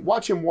miss weight.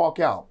 Watch him walk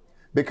out.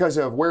 Because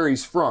of where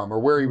he's from or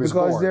where he was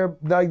born. Because they're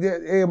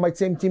like my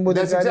same team with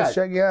the guy that's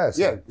checking ass.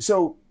 Yeah.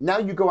 So now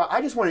you go out.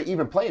 I just want an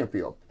even playing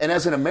field. And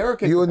as an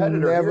American You're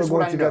competitor, never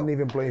going to get an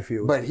even playing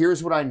field. But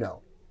here's what I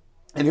know.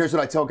 And here's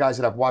what I tell guys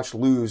that I've watched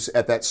lose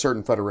at that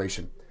certain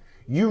federation.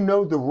 You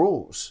know the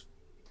rules.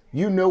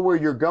 You know where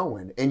you're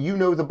going. And you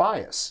know the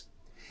bias.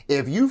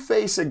 If you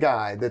face a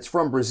guy that's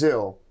from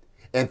Brazil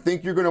and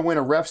think you're going to win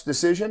a ref's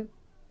decision,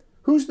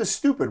 who's the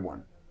stupid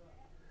one?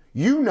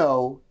 You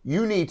know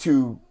you need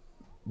to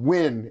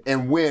win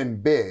and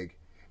win big.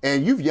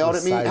 And you've yelled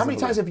at me. How many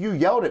times have you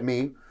yelled at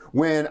me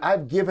when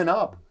I've given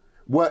up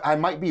what I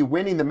might be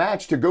winning the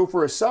match to go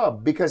for a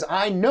sub? Because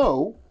I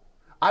know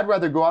I'd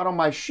rather go out on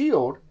my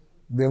shield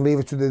than leave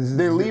it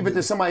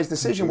to somebody's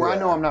decision where I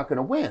know I'm not going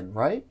to win,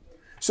 right?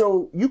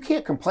 So you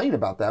can't complain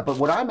about that. But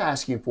what I'm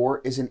asking for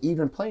is an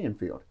even playing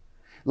field.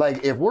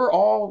 Like, if we're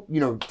all,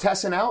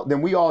 testing out,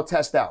 then we all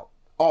test out.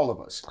 All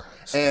of us.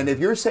 And if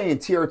you're saying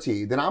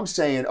TRT, then I'm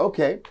saying,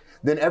 okay,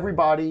 then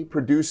everybody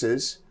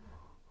produces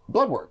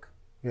blood work.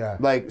 Yeah.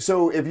 Like,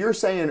 so if you're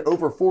saying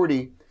over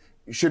 40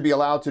 should be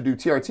allowed to do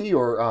TRT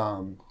or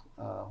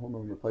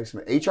hormone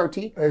replacement,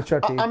 HRT,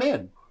 I'm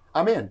in.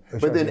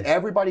 HRT. But then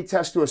everybody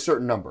tests to a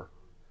certain number.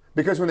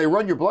 Because when they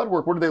run your blood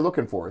work, what are they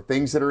looking for?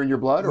 Things that are in your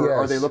blood, or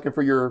are they looking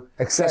for your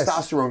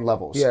testosterone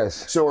levels?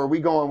 Yes. So are we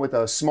going with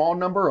a small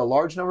number, a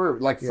large number,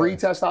 like free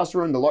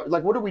testosterone?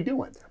 Like, what are we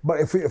doing? But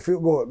if we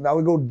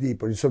go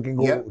deeper, just so we can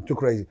go too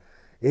crazy.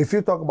 If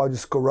you talk about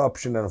just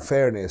corruption and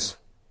fairness,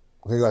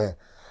 okay, go ahead.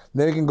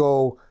 Then you can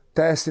go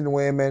testing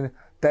women,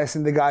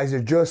 testing the guys.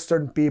 They're just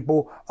certain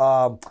people.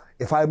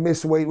 If I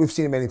miss weight, we've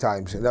seen it many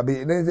times.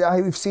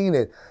 We've seen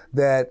it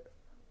that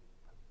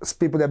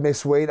people that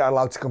miss weight are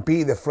allowed to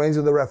compete. They're friends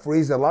with the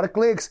referees. There are a lot of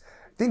cliques.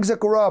 Things are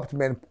corrupt,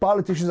 man.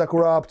 Politicians are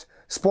corrupt.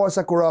 Sports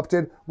are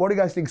corrupted. What do you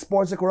guys think?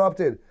 Sports are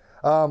corrupted.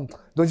 Don't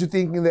you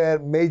think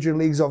that major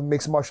leagues of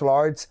mixed martial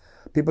arts,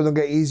 people don't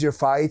get easier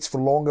fights for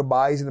longer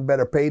buys and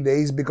better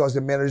paydays because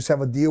the managers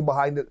have a deal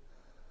behind it?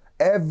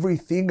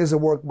 Everything is a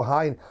work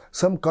behind.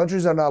 Some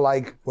countries are not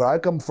like where I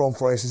come from,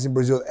 for instance, in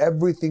Brazil.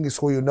 Everything is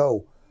who you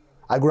know.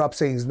 I grew up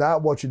saying it's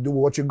not what you do,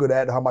 what you're good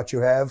at, how much you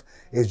have.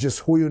 It's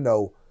just who you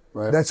know.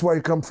 Right. That's where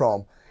you come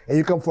from. And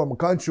you come from a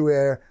country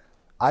where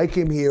I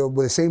came here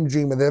with the same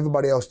dream that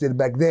everybody else did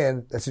back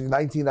then. That's in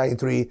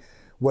 1993,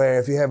 where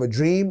if you have a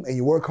dream and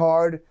you work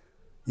hard,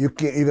 you're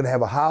going to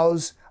have a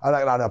house,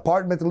 an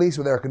apartment at least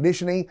with air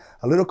conditioning,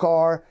 a little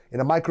car,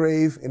 and a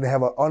microwave, and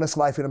have an honest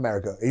life in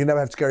America. And you never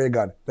have to carry a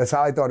gun. That's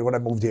how I thought when I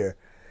moved here.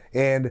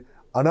 And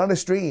an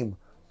honest dream,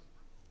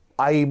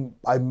 I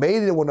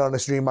made it with an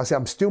honest dream. I say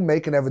I'm still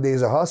making every day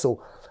as a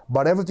hustle,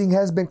 but everything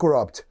has been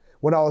corrupt.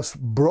 When I was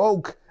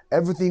broke,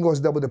 everything was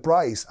double the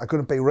price. I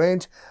couldn't pay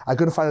rent. I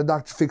couldn't find a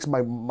doctor to fix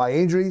my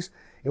injuries.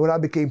 And when I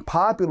became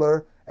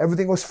popular,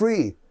 everything was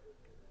free.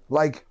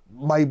 Like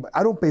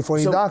I don't pay for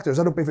any doctors.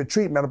 I don't pay for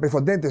treatment. I don't pay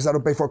for dentists. I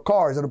don't pay for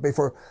cars. I don't pay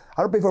for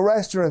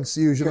restaurants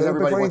usually.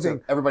 Because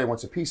everybody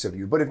wants a piece of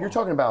you. But if you're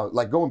talking about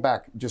like going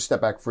back, just step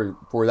back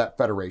for that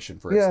federation,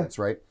 for instance,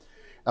 right?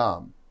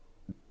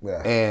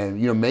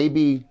 And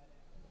maybe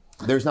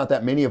there's not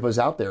that many of us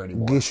out there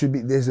anymore.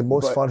 There's the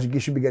most fun. Gi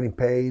should be getting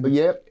paid. But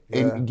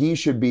and gi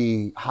should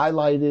be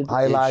highlighted.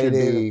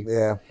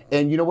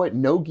 And you know what?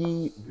 No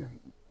gi,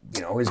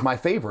 is my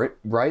favorite,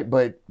 right?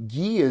 But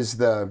gi is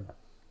the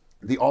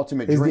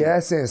ultimate dream. It's the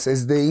essence.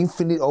 It's the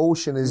infinite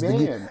ocean. It's the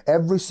gi.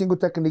 Every single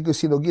technique you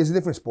see, no gi is a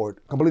different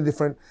sport, completely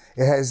different.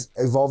 It has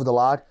evolved a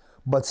lot,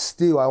 but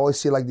still, I always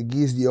see like the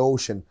gi is the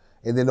ocean,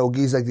 and then no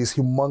gi is like this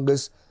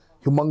humongous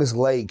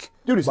lake.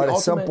 Dude, but at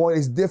some point,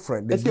 it's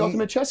different. It's the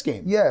ultimate chess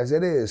game. Yes,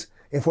 it is.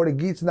 And for the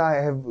gi to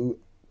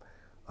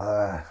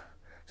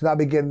not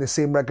be getting the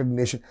same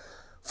recognition,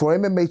 for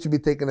MMA to be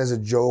taken as a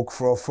joke,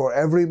 for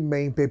every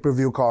main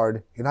pay-per-view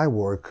card, and I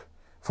work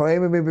for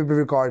MMA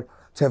pay-per-view card.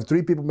 To have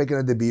 3 people making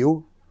a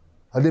debut,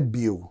 a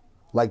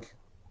UFC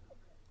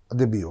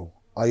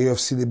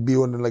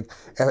debut, and then like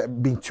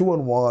being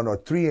 2-1 or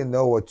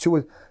 3-0 or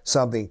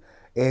 2-something,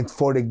 and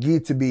for the gi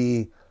to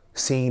be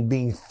seen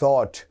being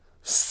thought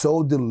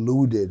so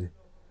diluted,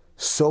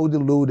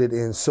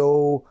 and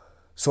so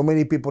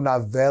many people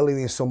not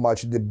valuing so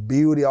much the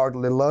beauty art.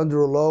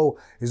 Leandro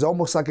is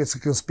almost like it's a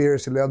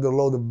conspiracy.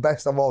 Leandro, the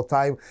best of all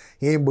time.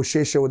 He in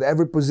Bochecha with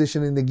every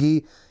position in the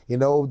gi.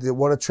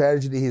 What a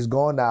tragedy. He's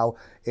gone now.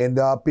 And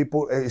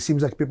it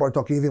seems like people are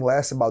talking even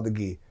less about the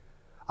gi.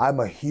 I'm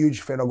a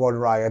huge fan of Gordon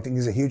Ryan. I think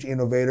he's a huge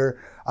innovator.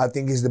 I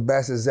think he's the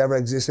best that's ever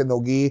existed in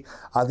no gi.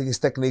 I think his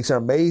techniques are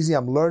amazing.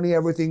 I'm learning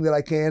everything that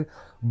I can.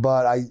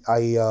 But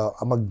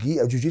I'm a gi.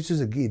 Jiu-jitsu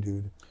is a gi,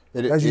 dude.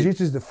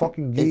 Jiu-jitsu is the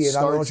fucking gi, and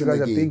I don't know what you guys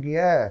are thinking.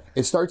 Yeah,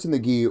 it starts in the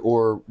gi,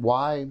 or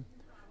why?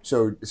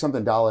 So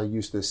something Dalla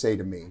used to say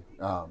to me,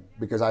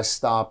 because I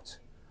stopped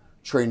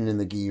training in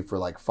the gi for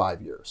like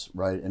 5 years,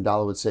 right? And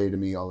Dalla would say to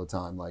me all the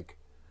time, like,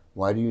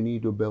 "Why do you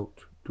need a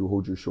belt to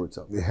hold your shorts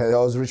up?" Yeah, that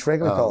was Rich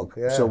Franklin talk.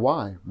 Yeah. So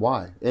why?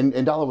 And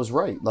Dalla was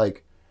right.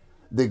 Like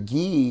the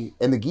gi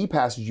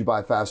passes you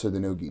by faster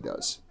than no gi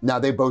does. Now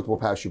they both will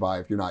pass you by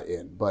if you're not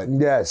in, but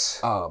yes,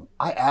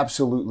 I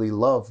absolutely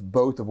love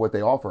both of what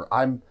they offer.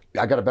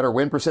 I got a better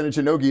win percentage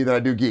in no gi than I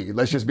do gi.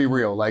 Let's just be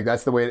real. Like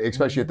that's the way,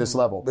 especially at this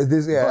level. But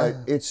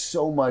it's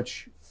so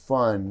much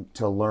fun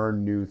to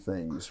learn new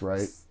things,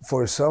 right?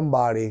 For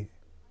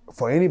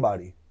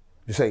anybody,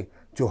 you say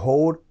to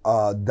hold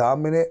a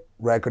dominant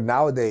record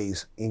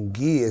nowadays in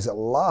gi is a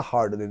lot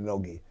harder than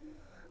no gi.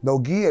 No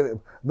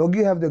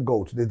gi have the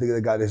GOAT,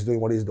 the guy that's doing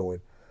what he's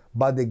doing.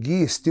 But the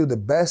gi is still the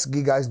best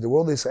gi guys in the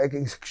world. It's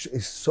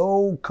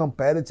so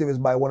competitive. It's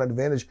by one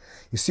advantage.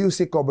 You still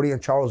see Cobri and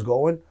Charles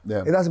going.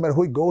 Yeah. It doesn't matter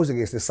who he goes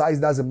against. The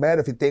size doesn't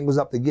matter if he tangles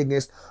up the gi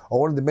against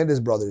or one of the Mendes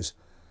brothers.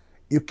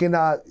 You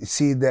cannot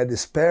see that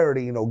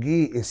disparity in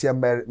gi and see a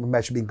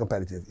match being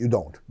competitive. You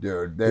don't.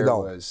 Dude,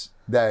 was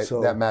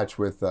that match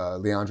with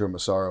Leandro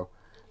Massaro.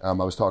 I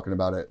was talking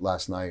about it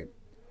last night,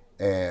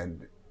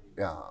 and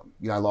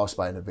I lost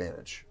by an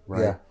advantage,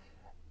 right? Yeah.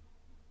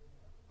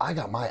 I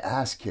got my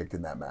ass kicked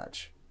in that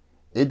match.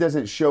 It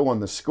doesn't show on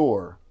the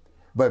score,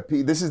 but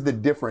this is the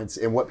difference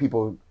in what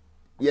people,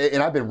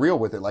 and I've been real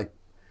with it. Like,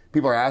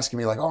 people are asking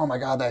me, like, "Oh my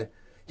God, that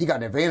he got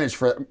an advantage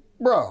for that."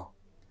 Bro,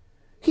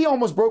 he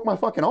almost broke my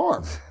fucking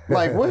arm.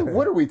 Like,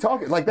 what are we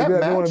talking? Like, that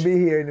match. I don't want to be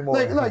here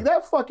anymore. Like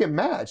that fucking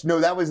match.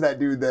 No, that was that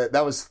dude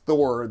that was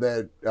Thor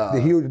that.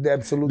 The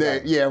absolute.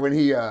 When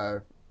he,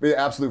 the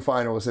absolute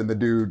finals, and the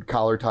dude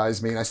collar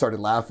ties me, and I started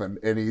laughing,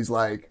 and he's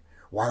like,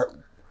 Why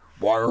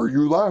are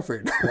you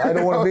laughing? I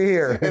don't want to be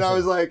here. And I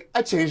was like,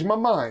 I changed my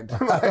mind.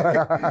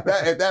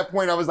 At that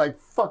point, I was like,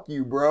 fuck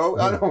you,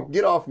 bro.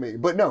 Get off me.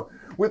 But no,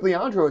 with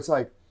Leandro, it's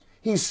like,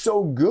 he's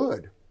so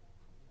good.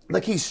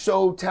 Like, he's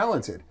so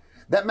talented.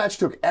 That match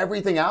took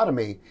everything out of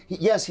me.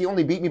 He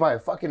only beat me by a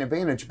fucking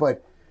advantage,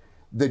 but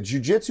the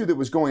jiu-jitsu that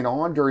was going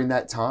on during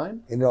that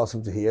time. It's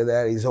awesome to hear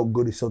that. He's so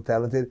good. He's so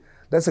talented.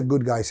 That's a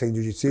good guy saying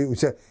jiu-jitsu.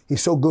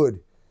 He's so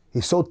good.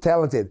 He's so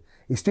talented.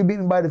 He's still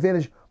beaten by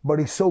advantage, but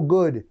he's so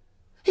good.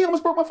 He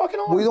almost broke my fucking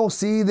arm. We don't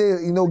see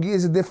gi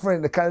is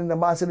different. The kind of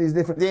animosity is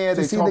different. Yeah,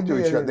 they talk to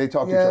each other. They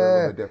talk to each other a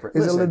little bit different.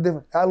 It's a little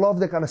different. I love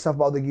that kind of stuff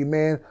about the gi,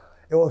 man.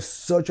 It was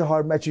such a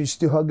hard match. You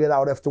still hug it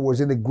out afterwards,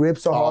 and the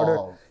grips are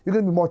harder. You're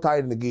gonna be more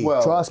tired in the gi.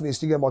 Well, trust me, you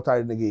still get more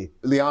tired in the gi.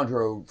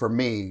 Leandro, for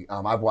me,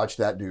 I've watched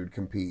that dude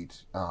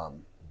compete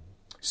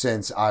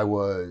since I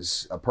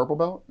was a purple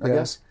belt, I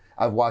guess.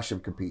 I've watched him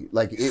compete.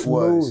 Like, it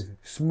was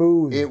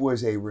smooth. It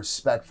was a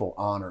respectful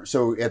honor.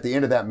 So at the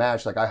end of that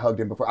match, like, I hugged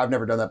him before. I've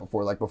never done that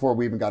before. Like, before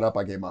we even got up,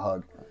 I gave him a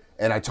hug,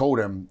 and I told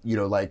him,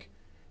 like,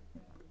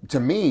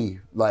 to me,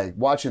 like,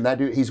 watching that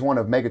dude, he's one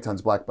of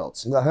Megaton's black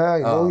belts. He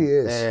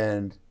is,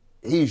 and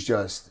he's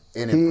just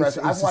an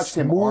impressive. I've watched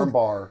him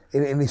armbar,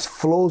 and his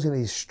flows and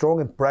he's strong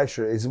in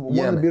pressure. It's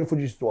one of the beautiful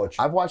jiu-jitsu to watch.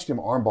 I've watched him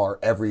armbar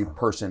every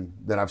person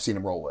that I've seen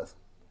him roll with.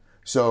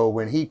 So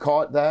when he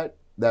caught that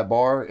that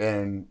bar,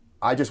 and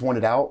I just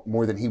wanted out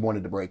more than he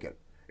wanted to break it,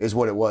 is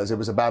what it was. It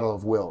was a battle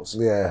of wills.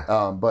 Yeah.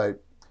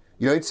 But,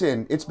 you know,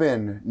 it's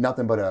been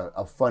nothing but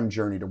a fun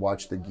journey to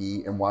watch the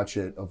gi and watch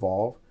it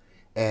evolve.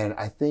 And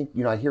I think,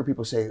 you know, I hear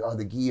people say, oh,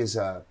 the gi is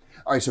all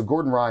right, so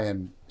Gordon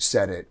Ryan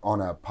said it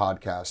on a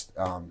podcast,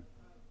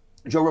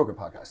 Joe Rogan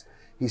podcast.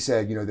 He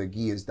said, you know, the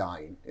gi is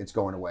dying. It's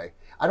going away.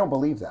 I don't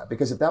believe that,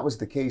 because if that was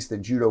the case,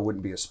 then judo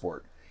wouldn't be a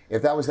sport.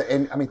 If that was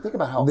and I mean, think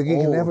about how the gi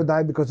old... can never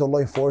die because of law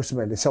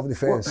enforcement. It's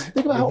self-defense. Well,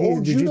 think about how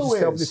old judo is.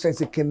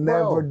 Self-defense, it can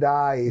never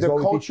die. It's the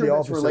culture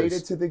that's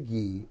related to the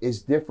gi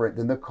is different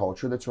than the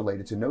culture that's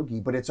related to no gi,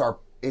 but it's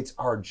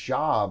our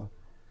job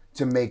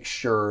to make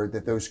sure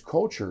that those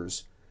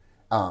cultures,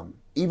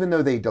 even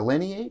though they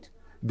delineate,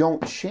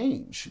 don't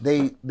change.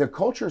 The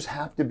cultures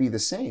have to be the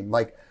same.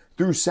 Like,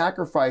 through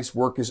sacrifice,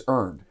 work is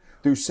earned.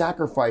 Through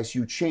sacrifice,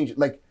 you change.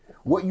 Like,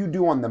 what you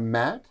do on the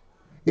mat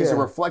is a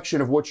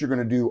reflection of what you're going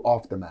to do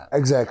off the mat.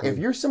 Exactly. If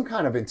you're some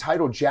kind of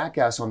entitled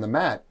jackass on the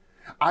mat,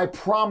 I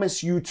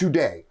promise you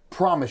today,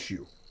 you're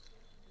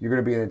going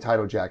to be an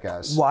entitled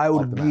jackass. Why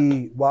would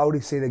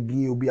he say the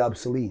gi will be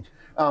obsolete?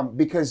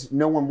 Because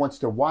no one wants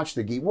to watch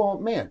the gi. Well,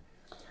 man,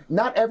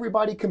 not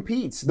everybody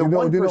competes. The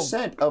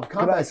 1% of combat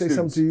Can I say students.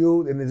 something to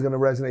you, and it's going to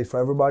resonate for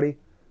everybody?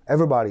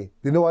 Everybody. Do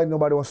you know why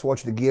nobody wants to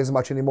watch the gi as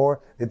much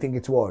anymore? They think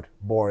it's what?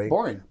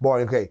 Boring,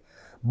 okay.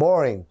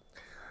 Boring.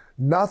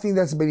 Nothing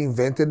that's been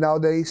invented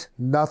nowadays,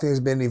 nothing has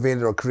been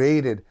invented or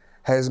created,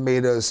 has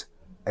made us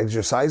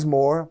exercise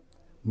more,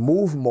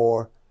 move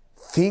more,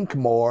 think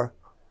more,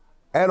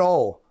 at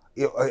all.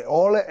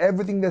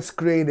 Everything that's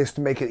created is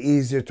to make it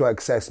easier to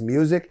access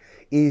music,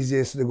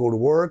 easier to go to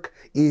work,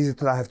 easier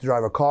to not have to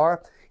drive a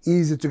car,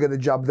 easier to get a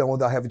job done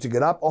without having to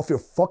get up off your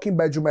fucking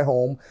bedroom at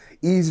home,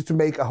 easy to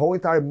make a whole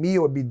entire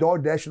meal and be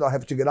DoorDash without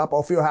having to get up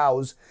off your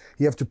house.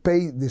 You have to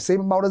pay the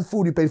same amount of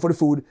food you paid for the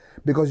food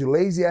because your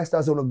lazy ass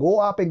doesn't want to go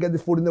up and get the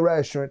food in the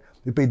restaurant.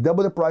 You pay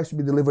double the price to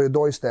be delivered at your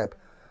doorstep.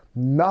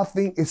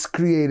 Nothing is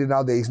created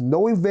nowadays.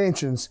 No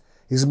inventions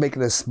is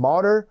making us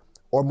smarter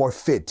or more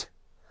fit.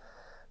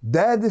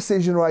 That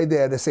decision right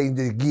there, that's saying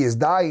the gi is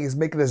dying, is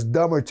making us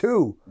dumber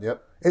too.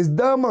 Yep. It's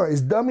dumber.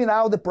 It's dumbing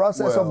out the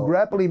process of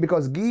grappling,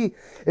 because gi,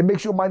 it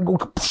makes your mind go,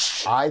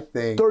 I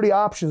think 30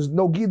 options.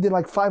 No, gi did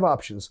like 5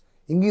 options.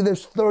 In gi,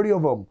 there's 30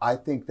 of them. I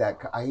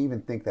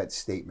even think that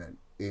statement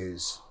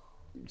is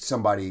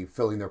somebody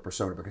filling their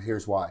persona, because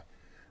here's why.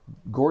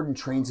 Gordon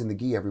trains in the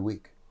gi every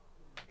week.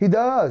 He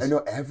does. I know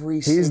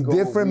every single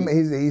different. week.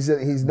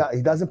 He's not.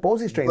 He doesn't pose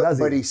his training, does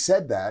he? But he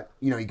said that.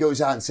 You know, he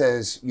goes out and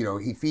says, you know,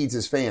 he feeds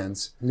his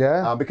fans.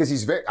 Yeah. Because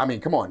he's very. I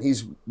mean, come on,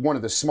 he's one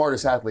of the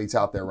smartest athletes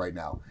out there right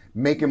now,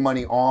 making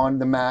money on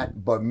the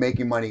mat, but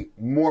making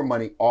more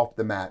money off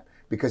the mat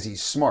because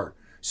he's smart.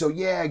 So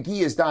yeah,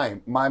 gi is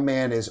dying. My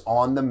man is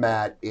on the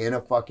mat in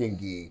a fucking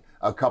gi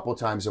a couple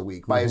times a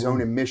week by his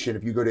own admission.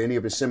 If you go to any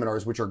of his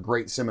seminars, which are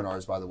great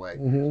seminars, by the way,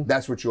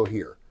 that's what you'll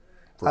hear.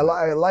 I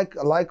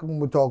like when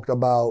we talked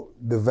about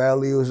the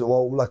values,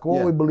 or like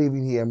what we believe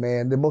in here,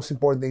 man. The most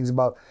important things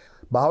about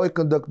how we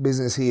conduct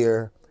business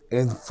here,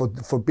 and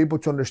for people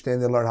to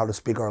understand and learn how to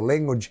speak our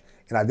language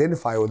and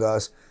identify with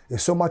us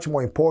is so much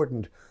more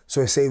important.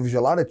 So it saves you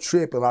a lot of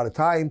trip, a lot of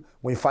time.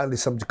 When you finally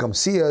come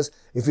see us,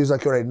 it feels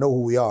like you already know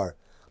who we are.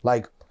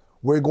 Like,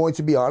 we're going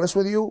to be honest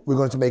with you. We're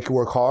going to make you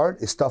work hard.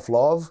 It's tough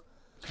love.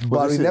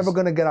 But you're never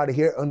going to get out of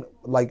here,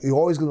 like, you're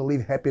always going to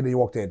leave happier than you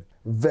walked in.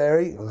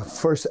 Very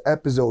first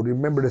episode,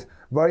 remember this,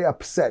 very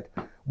upset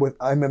with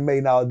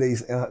MMA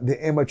nowadays, the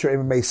amateur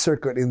MMA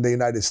circuit in the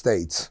United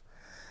States.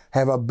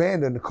 Have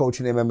abandoned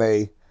coaching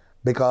MMA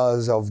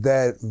because of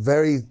that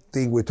very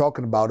thing we're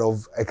talking about,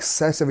 of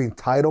excessive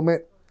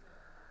entitlement,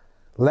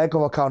 lack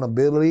of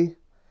accountability,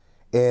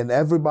 and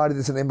everybody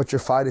that's an amateur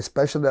fighter,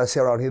 especially that I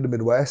see around here in the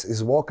Midwest,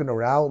 is walking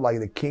around like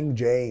the King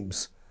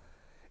James.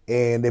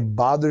 And it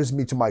bothers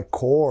me to my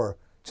core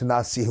to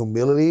not see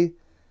humility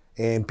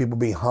and people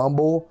being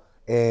humble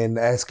and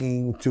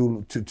asking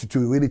to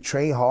really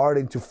train hard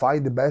and to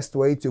find the best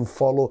way to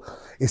follow.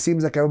 It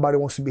seems like everybody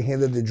wants to be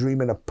handed the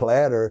dream in a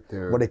platter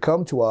when they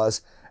come to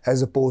us,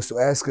 as opposed to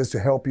ask us to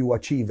help you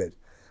achieve it.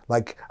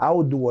 Like, I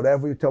will do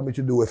whatever you tell me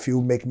to do if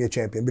you make me a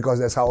champion, because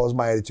that's how was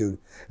my attitude.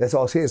 That's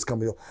how his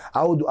coming.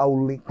 I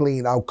will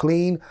clean,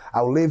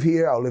 I'll live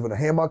here, I'll live in a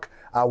hammock,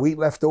 I'll eat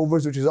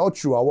leftovers, which is all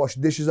true. I'll wash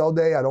dishes all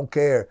day, I don't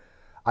care.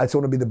 I just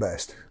want to be the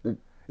best.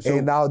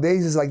 And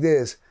nowadays it's like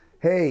this,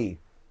 hey,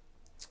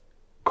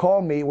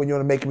 call me when you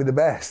want to make me the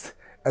best.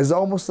 It's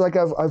almost like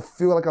I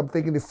feel like I'm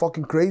taking the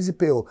fucking crazy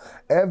pill.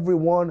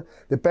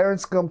 The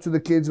parents come to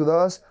the kids with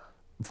us,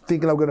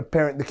 thinking I'm going to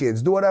parent the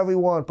kids. Do whatever you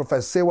want,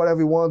 Professor. Say whatever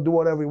you want. Do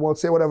whatever you want.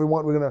 Say whatever you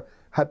want. We're going to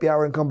happy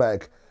hour and come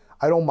back.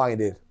 I don't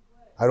mind it.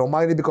 I don't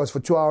mind it because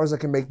for 2 hours I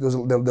can make their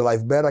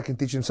life better. I can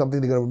teach them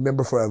something they're going to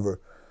remember forever.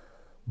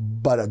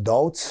 But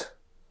adults,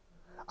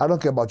 I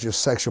don't care about your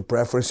sexual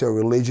preference, your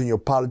religion, your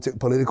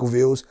political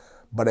views,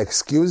 but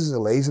excuses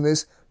and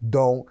laziness,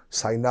 don't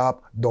sign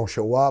up, don't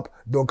show up,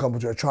 don't come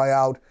to a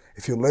tryout.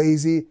 If you're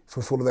lazy, if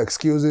you're full of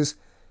excuses,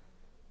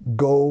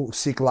 go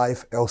seek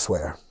life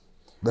elsewhere.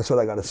 That's what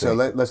I got to say. So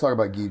let's talk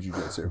about gi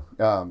jiu-jitsu.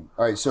 All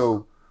right,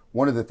 so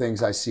one of the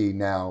things I see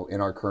now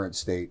in our current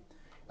state,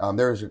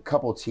 there's a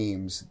couple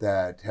teams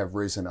that have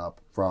risen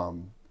up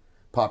from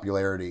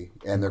popularity,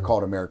 and they're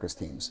called America's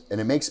teams.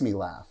 And it makes me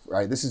laugh,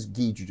 right? This is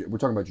gi jiu-jitsu. We're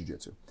talking about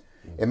jiu-jitsu.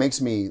 It makes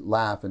me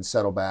laugh and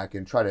settle back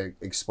and try to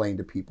explain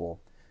to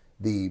people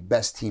the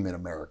best team in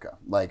America.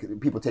 Like,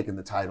 people taking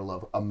the title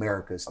of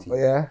America's team.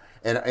 Yeah.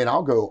 And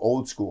I'll go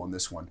old school on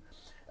this one.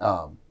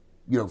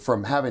 You know,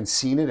 from having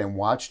seen it and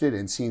watched it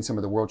and seen some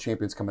of the world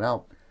champions coming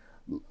out,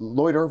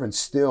 Lloyd Irvin's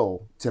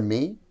still, to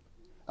me,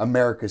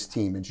 America's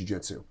team in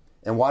jiu-jitsu.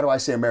 And why do I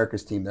say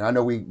America's team? I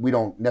know we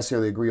don't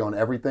necessarily agree on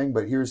everything,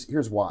 but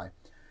here's why.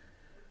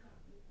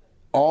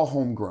 All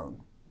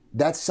homegrown.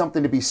 That's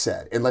something to be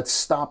said. And let's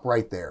stop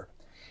right there.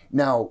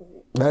 Now,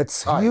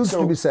 that's huge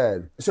to be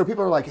said. So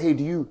people are like, hey,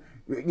 do you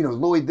know,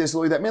 Lloyd this,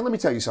 Lloyd that? Man, let me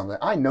tell you something.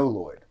 I know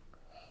Lloyd.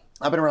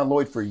 I've been around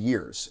Lloyd for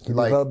years. He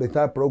developed the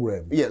entire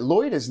program. Yeah,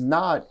 Lloyd is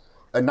not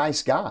a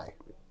nice guy.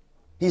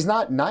 He's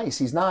not nice.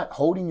 He's not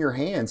holding your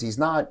hands. He's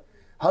not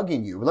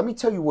hugging you. But let me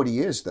tell you what he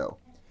is, though.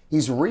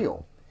 He's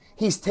real.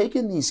 He's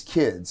taken these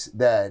kids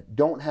that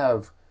don't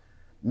have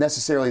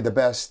necessarily the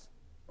best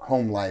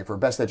home life or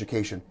best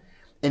education,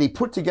 and he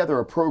put together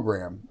a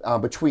program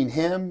between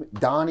him,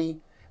 Donnie,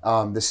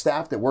 the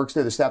staff that works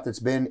there, the staff that's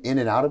been in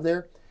and out of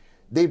there.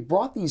 They've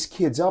brought these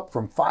kids up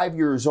from 5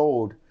 years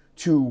old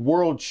to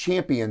world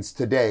champions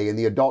today in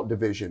the adult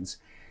divisions.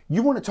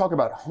 You want to talk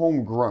about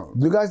homegrown.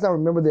 Do you guys not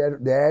remember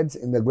the ads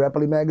in the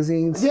grappling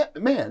magazines? Yeah,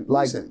 man.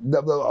 Like,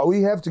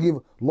 we have to give,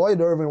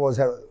 Lloyd Irvin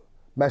was,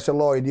 Master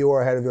Lloyd, you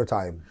were ahead of your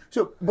time.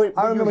 So, but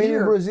I remember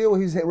in Brazil,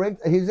 he's in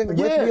with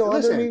me or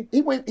under me.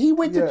 He went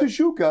to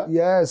Tijuca.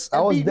 Yes,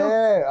 I was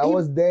there. I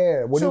was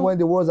there. When he won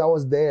the Worlds, I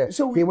was there.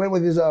 So he went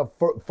with his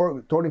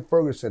Tony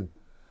Ferguson,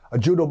 a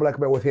judo black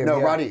belt with him. No,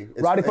 Roddy.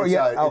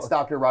 It's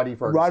Dr. Roddy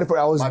Ferguson.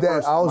 I was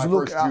there. I was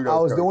looking. I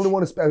was the only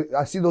one.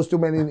 I see those two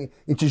men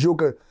in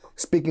Tijuca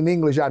speaking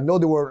English. I know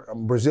they were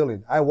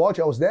Brazilian. I watched.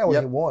 I was there when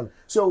he won.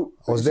 So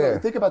I was there.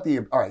 Think about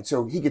all right.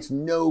 So he gets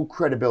no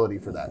credibility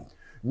for that,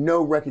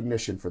 no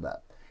recognition for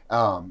that.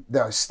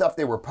 The stuff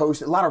they were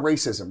posting, a lot of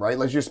racism, right?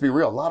 Let's just be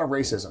real, a lot of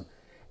racism.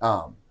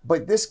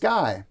 But this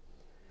guy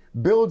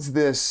builds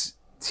this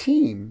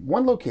team,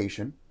 one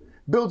location,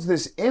 builds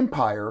this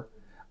empire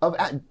of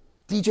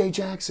DJ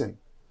Jackson,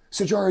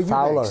 Sajara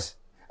Eubanks,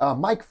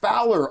 Mike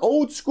Fowler,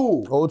 old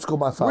school. Old school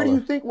Mike Fowler. Where do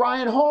you think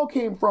Ryan Hall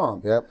came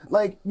from? Yep.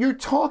 Like, you're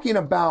talking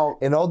about...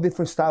 And all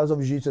different styles of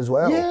jiu-jitsu as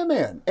well. Yeah,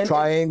 man.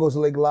 Triangles,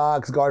 leg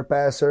locks, guard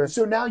passer.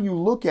 So now you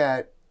look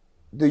at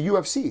the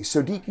UFC,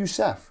 Sodiq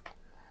Youssef,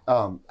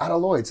 out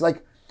of Lloyd's,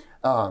 like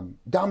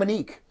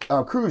Dominique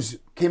Cruz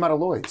came out of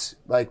Lloyd's,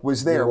 like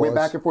was there, went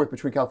back and forth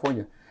between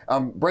California.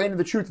 Brandon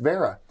the Truth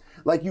Vera,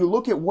 like you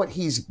look at what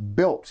he's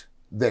built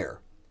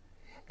there,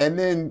 and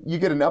then you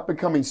get an up and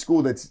coming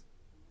school that's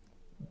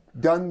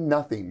done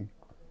nothing,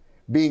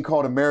 being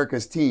called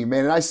America's team,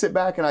 man. And I sit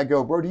back and I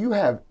go, bro, do you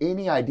have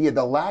any idea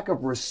the lack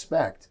of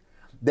respect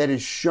that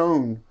is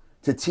shown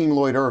to Team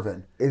Lloyd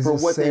Irvin for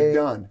what they've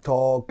done?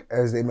 Talk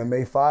as the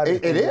MMA fighter.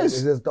 It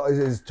is.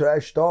 It's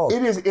trash talk.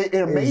 It is. It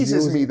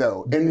amazes me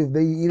though.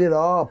 They eat it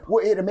up.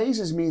 Well, it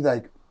amazes me,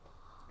 like,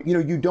 you know,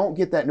 you don't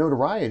get that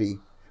notoriety,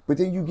 but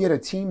then you get a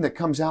team that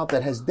comes out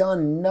that has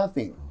done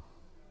nothing.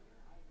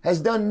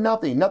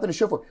 Nothing to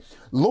show for.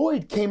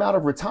 Lloyd came out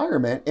of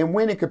retirement and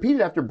went and competed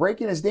after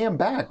breaking his damn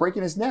back,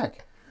 breaking his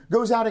neck.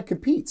 Goes out and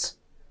competes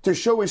to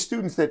show his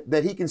students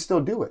that he can still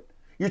do it.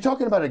 You're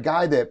talking about a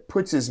guy that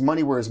puts his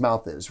money where his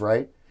mouth is,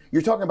 right?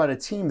 You're talking about a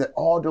team that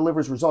all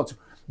delivers results.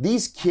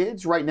 These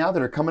kids right now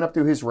that are coming up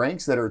through his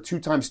ranks, that are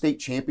two-time state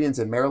champions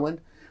in Maryland,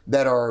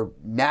 that are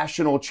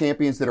national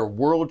champions, that are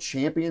world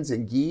champions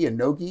in gi and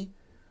no gi,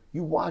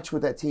 you watch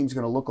what that team's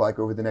going to look like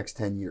over the next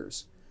 10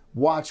 years.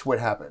 Watch what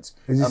happens.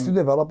 Is he still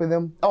developing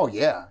them? Oh,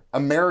 yeah.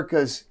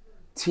 America's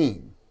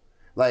team.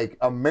 Like,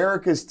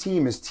 America's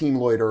team is Team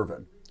Lloyd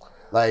Irvin.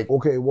 Like,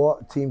 okay,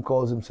 what team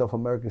calls himself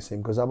America's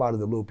team? Because I'm out of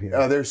the loop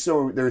here. There's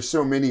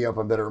so many of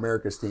them that are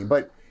America's team.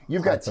 But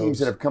you've got teams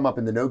that have come up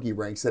in the no-gi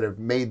ranks that have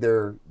made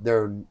their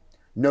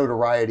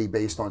notoriety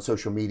based on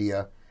social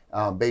media,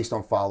 based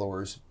on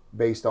followers,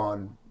 based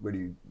on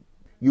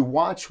you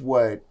watch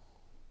what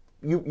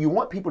you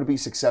want people to be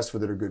successful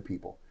that are good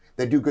people,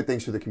 that do good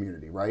things for the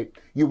community, right?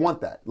 You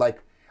want that.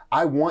 Like,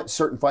 I want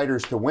certain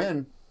fighters to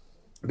win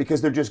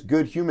because they're just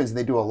good humans and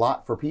they do a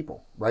lot for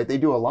people, right? They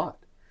do a lot.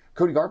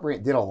 Cody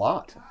Garbrandt did a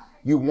lot.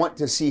 You want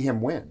to see him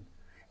win.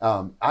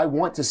 I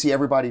want to see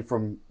everybody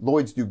from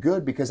Lloyd's do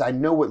good because I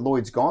know what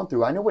Lloyd's gone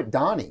through. I know what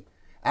Donnie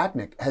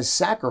Acknick has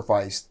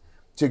sacrificed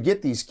to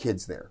get these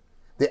kids there.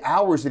 The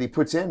hours that he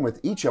puts in with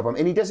each of them,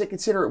 and he doesn't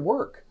consider it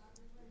work.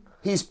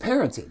 He's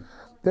parenting.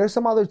 There's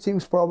some other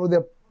teams probably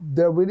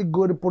they're really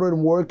good at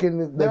putting work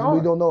in that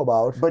we don't know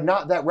about. But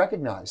not that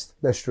recognized.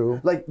 That's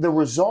true. Like the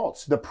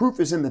results, the proof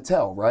is in the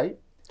tell, right?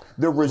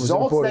 The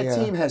results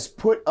that team has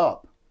put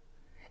up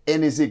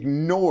and is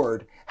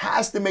ignored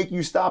has to make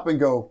you stop and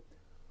go,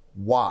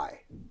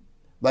 why?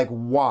 Like,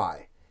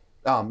 why?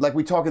 Like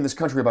we talk in this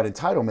country about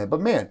entitlement,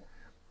 but man,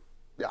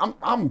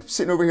 I'm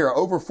sitting over here, an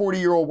over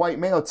 40-year-old white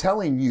male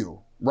telling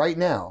you right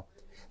now,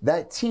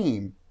 that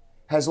team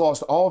has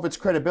lost all of its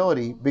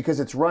credibility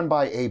because it's run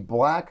by a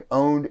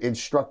black-owned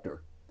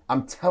instructor.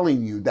 I'm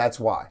telling you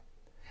that's why.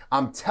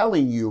 I'm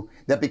telling you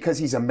that because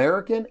he's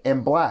American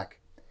and black,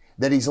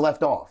 that he's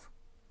left off.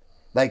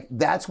 Like,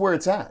 that's where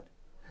it's at.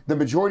 The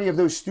majority of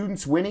those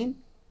students winning,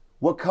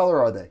 what color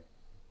are they?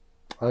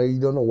 I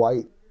don't know,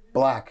 white.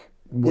 Black.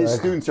 His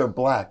students are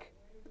black.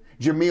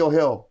 Jameel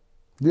Hill.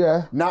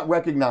 Yeah. Not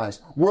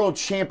recognized. World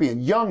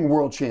champion. Young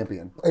world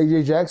champion.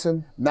 AJ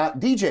Jackson. Not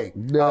DJ.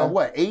 Yeah.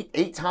 What?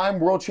 Eight-time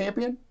world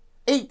champion?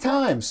 8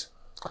 times.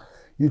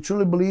 You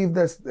truly believe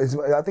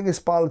I think it's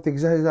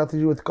politics. It has nothing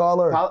to do with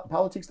color.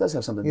 Politics does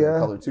have something to do with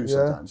color too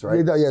sometimes,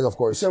 right? Yeah, of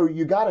course. So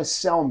you got to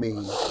sell me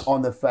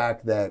on the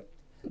fact that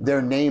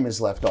their name is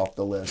left off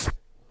the list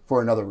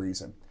for another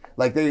reason.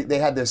 Like they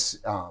had this,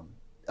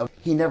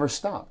 he never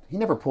stopped. He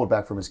never pulled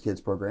back from his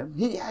kids program.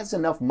 He has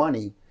enough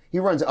money. He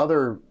runs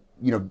other,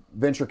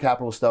 venture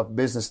capital stuff,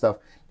 business stuff.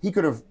 He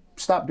could have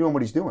stopped doing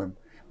what he's doing,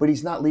 but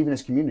he's not leaving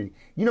his community.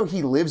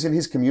 He lives in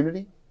his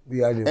community.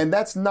 Yeah, I do. And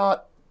that's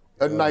not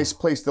a nice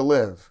place to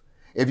live.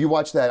 If you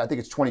watch that, I think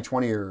it's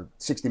 2020 or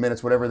 60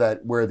 Minutes, whatever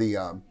that, where the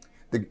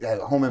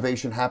home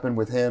invasion happened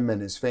with him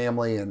and his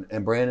family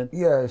and Brandon.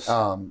 Yes.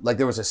 Like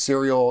there was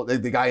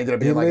the guy ended up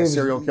being a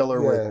serial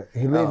killer.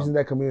 Yeah, he lives in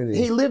that community.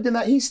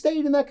 He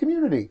stayed in that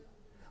community.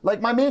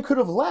 Like my man could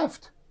have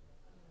left.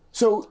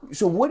 So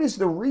what is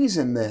the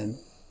reason then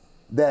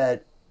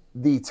that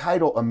the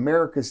title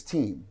America's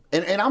Team,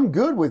 and I'm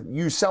good with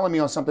you selling me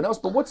on something else,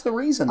 but what's the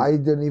reason? I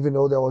didn't even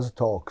know there was a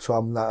talk, so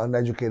I'm not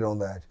uneducated on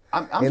that.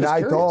 I'm just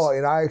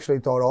curious. I actually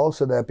thought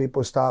also that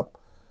people stopped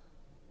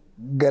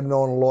getting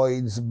on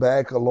Lloyd's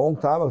back a long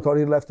time. I thought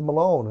he left him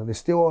alone, and he's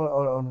still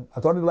on. I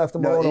thought he left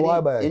him alone a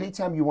while back.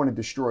 Anytime you want to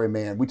destroy a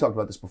man, we talked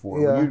about this before.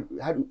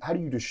 Yeah. How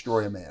do you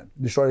destroy a man?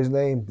 Destroy his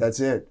name.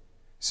 That's it.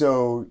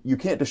 So you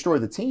can't destroy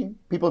the team.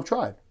 People have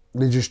tried.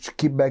 They just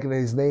keep backing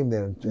his name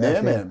then.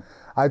 Yeah, man.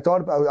 I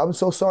thought, I'm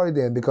so sorry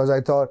then, because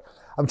I thought,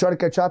 I'm trying to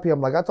catch up here. I'm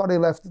like, I thought he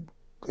left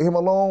him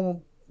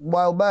alone a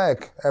while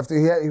back.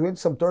 After he went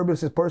some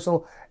turbulence,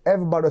 personal,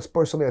 everybody was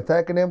personally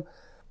attacking him.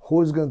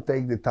 Who's going to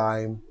take the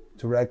time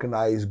to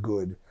recognize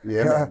good?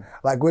 Yeah,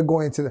 like we're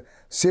going to,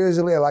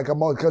 seriously, like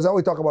because I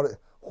always talk about it,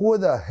 who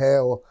the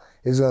hell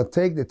is going to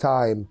take the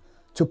time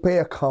to pay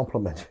a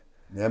compliment?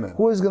 Yeah, man.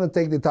 Who is going to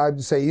take the time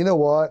to say, you know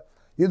what,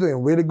 you're doing a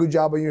really good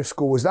job in your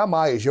school. It's not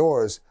mine, it's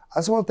yours. I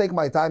just want to take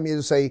my time here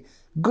to say,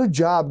 good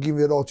job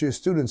giving it all to your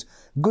students.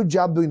 Good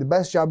job doing the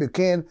best job you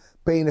can,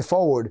 paying it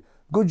forward.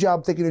 Good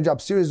job taking your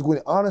job serious,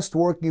 doing honest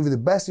work, giving the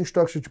best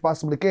instruction you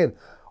possibly can.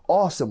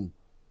 Awesome.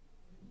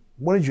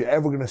 When are you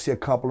ever going to see a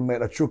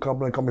compliment, a true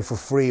compliment coming for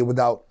free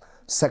without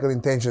second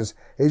intentions?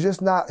 It's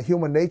just not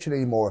human nature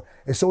anymore.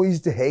 It's so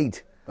easy to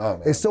hate. Oh,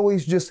 man. It's so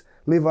easy to just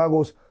leave out and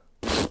goes,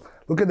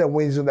 look at the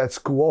wings in that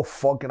school. Oh,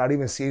 fuck, and I didn't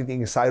even see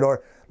anything inside.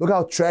 Or look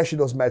how trashy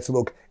those mats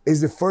look. It's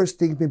the first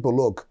thing people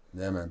look.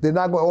 Yeah, man. They're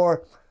not going,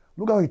 or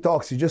look how he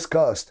talks, he just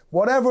cussed.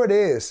 Whatever it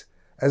is,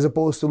 as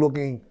opposed to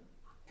looking.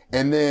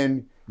 And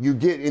then you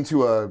get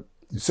into a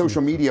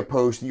social media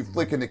post and you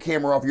flicking the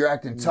camera off, you're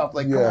acting tough,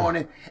 like, come on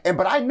in.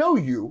 But I know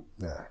you,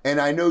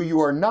 and I know you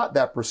are not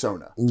that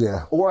persona.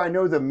 Yeah. Or I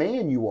know the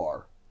man you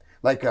are.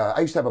 Like, I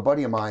used to have a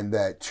buddy of mine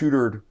that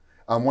tutored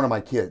one of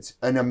my kids,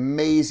 an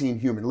amazing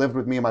human, lived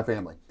with me and my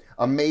family.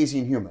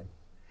 Amazing human.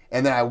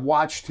 And then I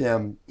watched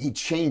him, he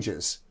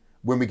changes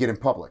when we get in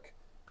public.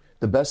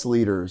 The best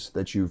leaders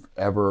that you've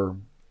ever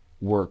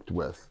worked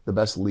with, the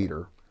best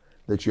leader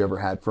that you ever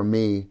had, for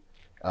me,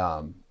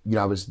 I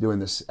was doing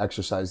this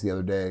exercise the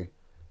other day.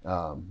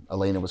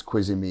 Elena was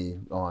quizzing me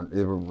on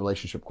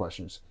relationship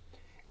questions.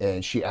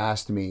 And she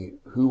asked me,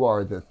 who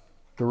are the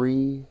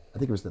three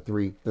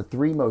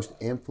most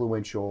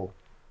influential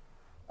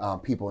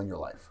people in your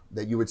life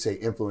that you would say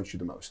influence you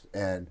the most?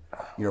 And,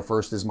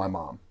 first is my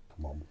mom.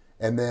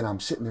 And then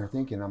I'm sitting there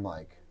thinking, I'm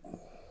like,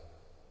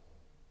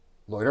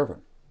 Lloyd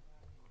Irvin,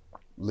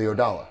 Leo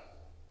Dalla.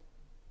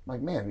 I'm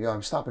like, man,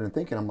 I'm stopping and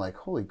thinking, I'm like,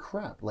 holy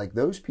crap, like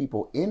those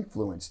people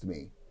influenced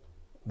me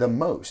the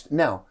most.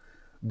 Now,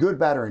 good,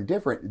 bad, or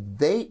indifferent,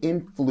 they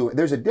influence,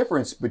 there's a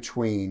difference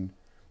between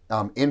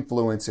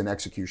influence and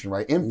execution,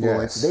 right?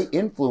 Influence, they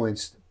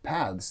influenced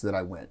paths that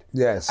I went.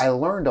 Yes. I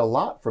learned a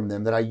lot from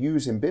them that I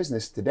use in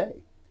business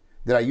today,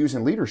 that I use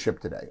in leadership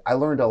today. I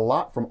learned a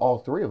lot from all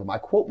three of them. I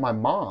quote my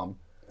mom,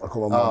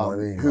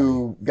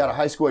 who got a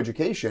high school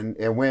education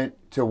and went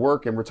to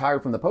work and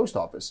retired from the post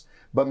office.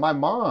 But my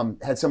mom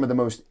had some of the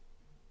most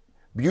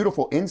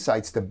beautiful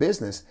insights to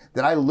business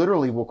that I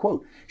literally will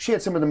quote. She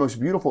had some of the most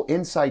beautiful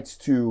insights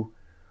to,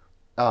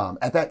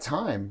 at that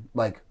time,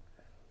 like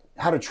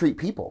how to treat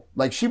people.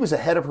 Like she was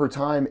ahead of her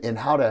time in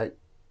how to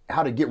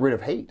get rid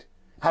of hate,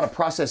 how to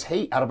process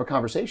hate out of a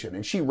conversation.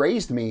 And she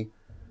raised me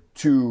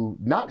to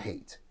not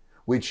hate,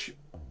 which,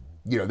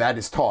 that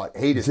is taught.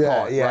 Hate is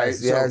taught, right?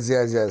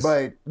 Yes.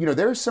 But,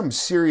 there's some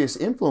serious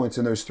influence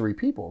in those three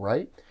people,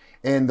 right?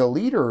 And the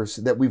leaders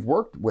that we've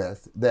worked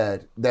with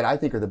that I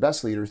think are the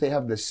best leaders, they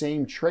have the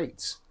same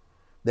traits.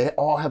 They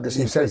all have the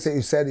same traits.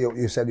 You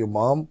said your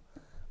mom,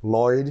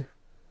 Lloyd,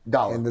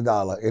 Dalla. and the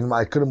Dalla. And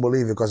I couldn't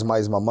believe it because my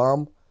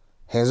mom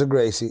Renzo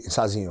Gracie, and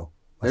Sazinho.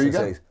 There you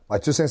go. My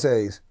two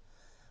senseis.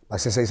 My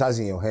sensei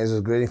Sazinho. Renzo's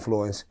a great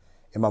influence.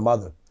 And my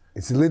mother.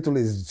 It's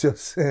literally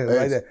just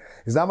right there.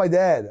 It's not my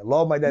dad. I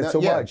love my dad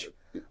so much.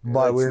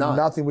 But we're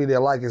nothing really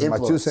alike. It's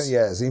influence. My two cents.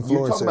 Yes,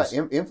 influences. You're talking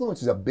about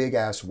influence is a big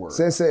ass word.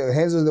 Sensei,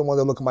 Renzo's the one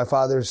that looked at my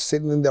father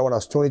sitting in there when I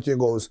was 22 and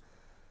goes,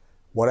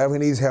 whatever he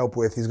needs help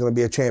with, he's going to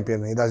be a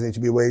champion. He doesn't need to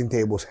be waiting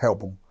tables.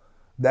 Help him.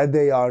 That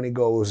day, Arnie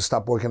goes,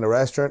 stop working in the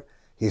restaurant.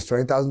 He's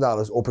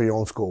 $20,000. Open your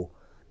own school.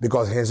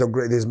 Because Renzo,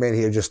 this man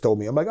here just told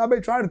me. I'm like, I've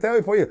been trying to tell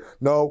you for you.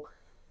 No,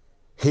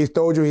 he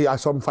told you. I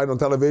saw him fight on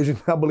television.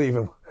 I believe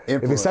him.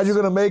 Influence. If he said you're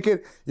going to make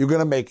it, you're going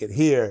to make it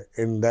here.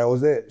 And that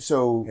was it.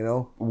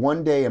 So,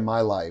 one day in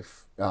my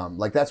life,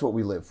 like that's what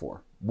we live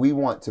for. We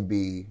want to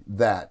be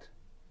that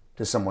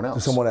to someone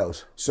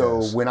else.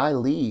 So when I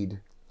lead,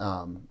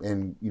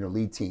 and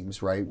lead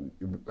teams, right?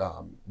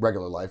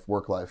 Regular life,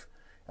 work life,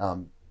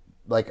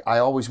 like I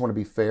always want to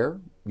be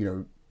fair,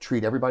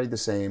 treat everybody the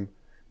same,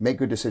 make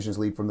good decisions,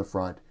 lead from the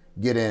front,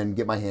 get in,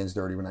 get my hands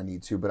dirty when I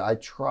need to. But I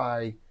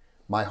try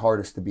my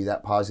hardest to be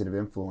that positive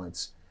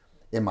influence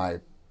in my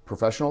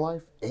professional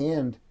life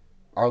and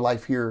our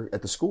life here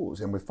at the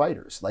schools and with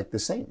fighters, like the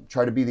same.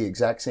 Try to be the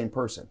exact same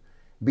person.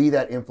 Be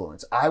that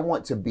influence. I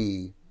want to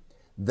be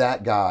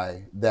that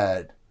guy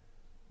that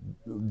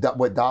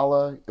what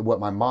Dalla, what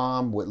my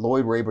mom, what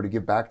Lloyd were able to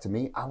give back to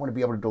me, I want to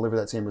be able to deliver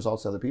that same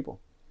results to other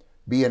people.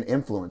 Be an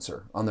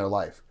influencer on their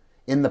life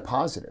in the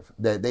positive,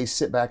 that they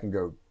sit back and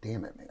go,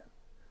 damn it, man.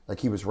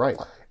 Like he was right.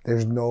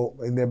 There's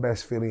in their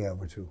best feeling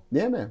ever, too.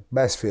 Yeah, man.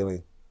 Best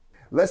feeling.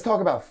 Let's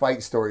talk about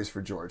fight stories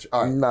for George.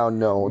 All right.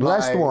 No.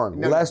 Last one,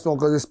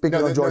 because it's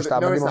speaking of George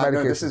stuff. No,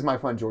 this is my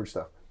fun George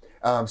stuff.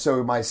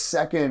 So my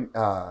second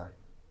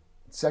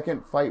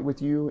fight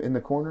with you in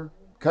the corner,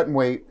 cutting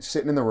weight,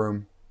 sitting in the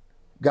room.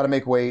 Got to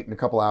make weight in a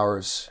couple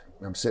hours.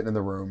 I'm sitting in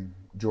the room.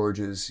 George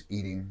is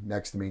eating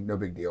next to me. No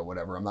big deal,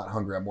 whatever. I'm not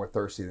hungry. I'm more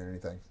thirsty than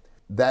anything.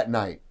 That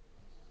night,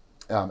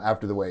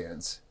 after the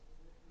weigh-ins,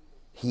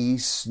 he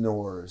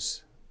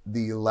snores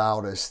the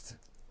loudest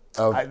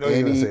of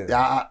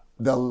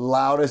the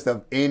loudest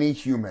of any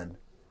human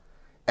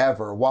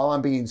ever while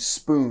I'm being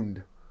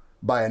spooned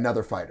by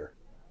another fighter.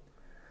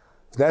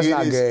 That's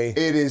not gay.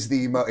 It is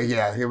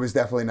it was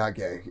definitely not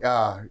gay.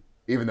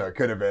 Even though it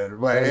could have been.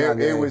 But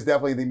it was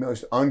definitely the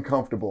most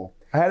uncomfortable.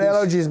 I had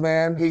allergies,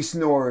 man. He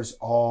snores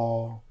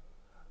all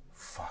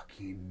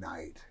fucking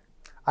night.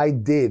 I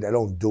did. I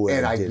don't do it.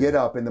 And I get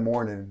up in the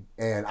morning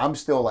and I'm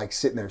still like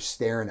sitting there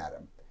staring at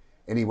him.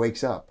 And he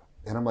wakes up.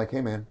 And I'm like,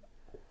 hey, man.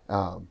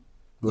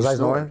 Was I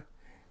snoring?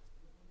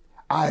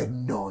 I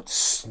don't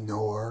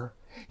snore.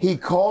 He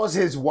calls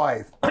his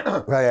wife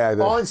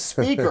on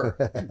speaker.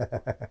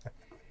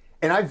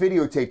 And I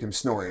videotaped him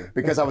snoring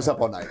because I was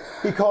up all night.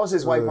 He calls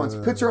his wife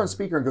puts her on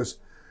speaker and goes,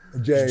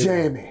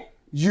 Jamie,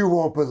 you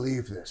won't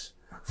believe this.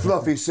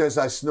 Fluffy says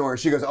I snore.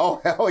 She goes,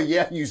 oh, hell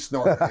yeah, you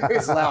snore.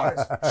 It's loud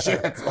as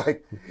shit.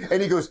 And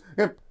he goes,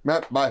 I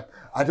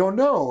don't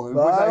know.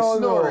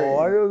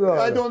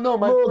 I don't know,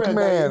 my friend.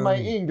 Man. My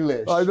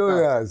English. I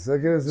don't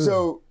know.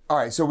 So, all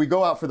right, so we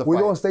go out for the fight. We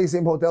don't stay in the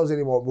same hotels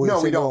anymore. We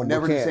don't.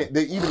 Never do same.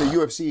 Even the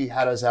UFC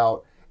had us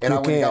out. And I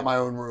went and got my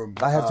own room.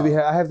 I have to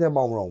have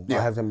my own room. Yeah.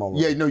 I have to have my own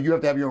room. Yeah, no, you have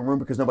to have your own room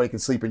because nobody can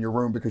sleep in your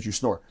room because you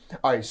snore.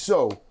 All right,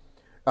 so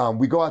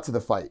we go out to the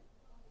fight.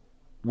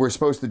 We're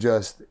supposed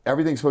to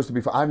everything's supposed to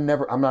be fine.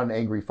 I'm not an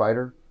angry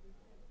fighter.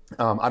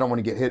 I don't want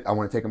to get hit. I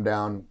want to take them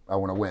down. I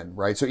want to win,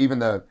 right? So even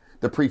the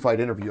pre-fight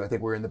interview, I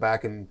think we were in the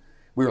back and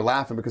we were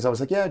laughing because I was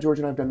like, yeah, George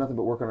and I have done nothing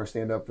but work on our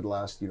stand-up for the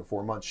last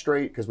 4 months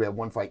straight because we had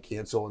one fight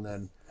cancel and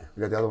then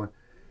we got the other one.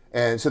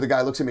 And so the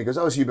guy looks at me and goes,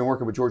 oh, so you've been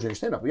working with George on your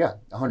stand-up? Yeah,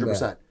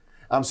 100%. Yeah.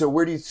 So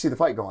where do you see the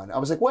fight going? I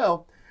was like,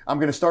 well, I'm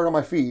going to start on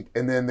my feet,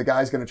 and then the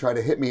guy's going to try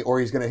to hit me, or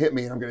he's going to hit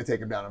me, and I'm going to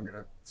take him down. I'm going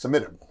to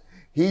submit him.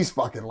 He's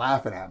fucking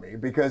laughing at me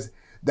because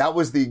that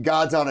was the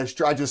God's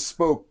honest. I just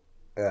spoke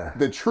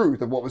the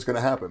truth of what was going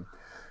to happen.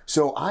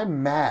 So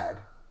I'm mad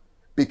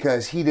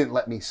because he didn't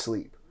let me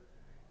sleep.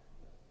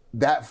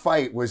 That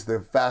fight was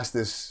the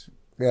fastest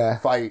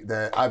fight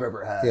that I've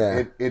ever had.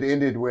 Yeah. It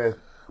ended with...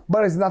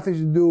 But it's nothing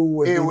to do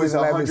with... It was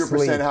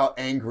 100% how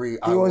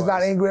angry I was. He was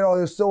not angry at all.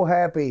 He was so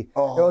happy.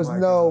 Oh, there was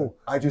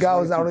God. guy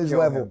was not on his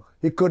level. Him.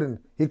 He couldn't.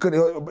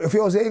 If he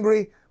was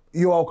angry,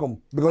 you're welcome.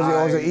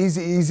 Because it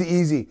was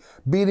easy.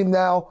 Beat him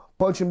now,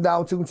 punch him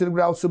down, took him to the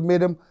ground,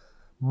 submit him.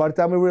 By the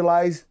time we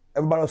realized,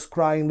 everybody was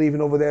crying, leaving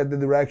over there the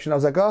direction. I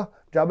was like,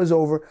 job is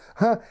over.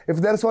 If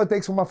that's what it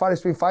takes for my fighters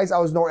between fights, I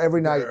was snore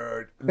every night.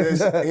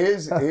 His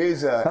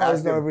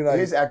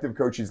active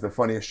coaching is the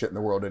funniest shit in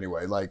the world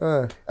anyway. Like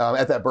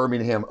at that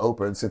Birmingham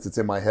Open, since it's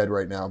in my head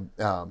right now,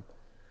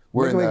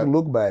 we're make it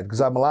look bad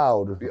because I'm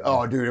loud.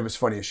 Oh, dude, it was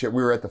funny as shit.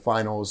 We were at the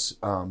finals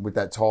with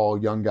that tall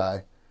young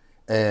guy,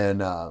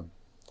 and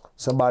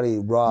somebody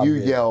robbed. You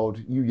yelled.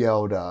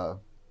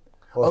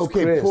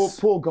 Okay,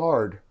 pull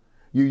guard.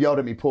 You yelled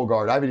at me, pull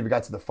guard. I haven't even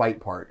got to the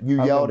fight part.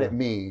 You yelled at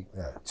me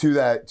to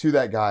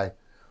that guy,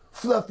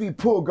 Fluffy,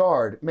 pull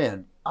guard.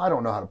 Man, I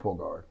don't know how to pull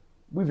guard.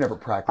 We've never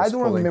practiced. I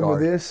don't remember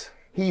guard. this.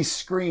 He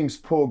screams,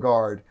 pull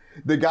guard.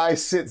 The guy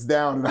sits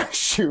down and I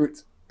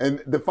shoot.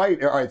 And the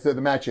fight, all right, so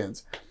the match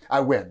ends. I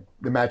win.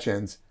 The match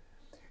ends.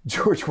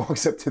 George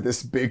walks up to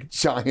this big,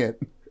 giant,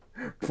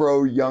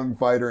 pro young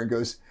fighter and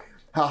goes,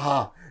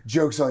 "Ha,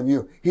 joke's on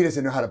you. He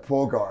doesn't know how to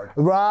pull guard."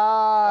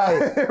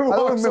 Right.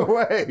 Walks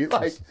away.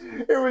 Like,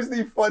 it was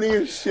the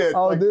funniest shit. I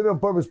Like, did it on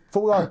purpose.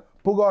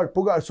 Pull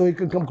guard, so he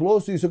can come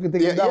close to you, so he can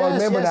take you down. I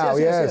remember now.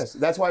 Yes.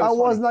 That's why I it was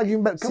was funny. not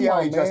even. Come See how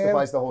on, he man.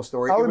 justifies the whole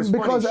story. I It was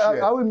because funny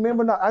shit. I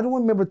remember not. I don't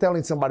remember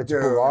telling somebody to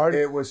Dude, pull guard.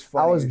 it was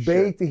funny I was as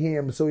bait shit. to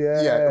him. So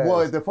yeah. Yeah,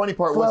 well, the funny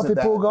part wasn't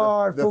that. Pull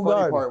guard, the pull funny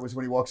guard. part was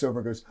when he walks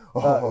over and goes,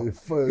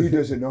 he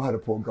doesn't know how to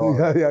pull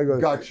guard. Yeah, I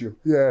go, Got you.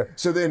 Yeah.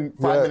 So then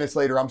 5 minutes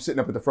later, I'm sitting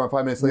up at the front.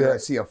 5 minutes later, I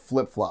see a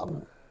flip-flop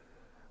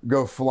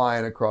go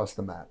flying across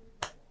the mat.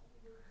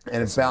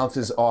 And it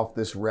bounces off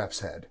this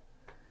ref's head.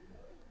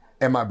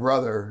 And my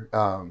brother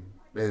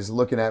is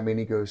looking at me and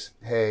he goes,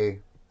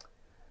 "Hey,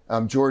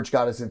 George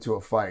got us into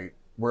a fight.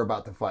 We're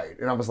about to fight."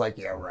 And I was like,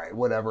 "Yeah, right,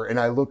 whatever." And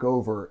I look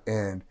over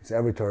and It's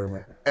every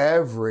tournament.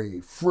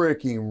 every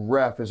freaking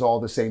ref is all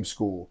the same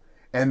school.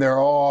 And they're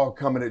all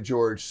coming at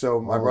George.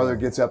 So my brother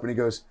gets up and he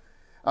goes,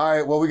 "All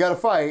right, well, we got to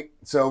fight."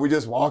 So we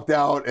just walked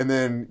out. And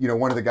then,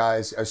 one of the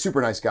guys, a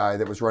super nice guy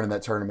that was running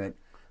that tournament.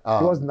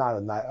 He was not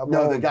a night.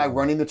 No, the guy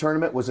running the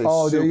tournament was a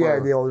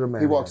super... the older man.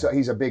 He walks up.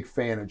 He's a big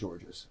fan of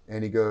George's.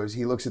 And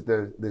he looks at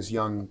this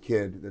young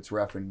kid that's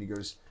reffing and he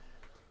goes,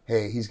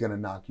 "Hey, he's going to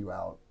knock you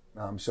out.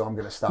 So I'm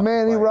going to stop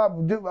Man, the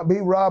he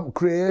fight." robbed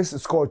Chris,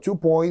 scored 2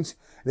 points.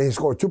 Then he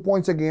scored 2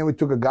 points again. We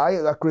took a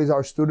guy, Chris,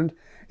 our student,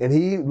 and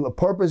he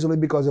purposely,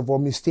 because of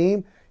from his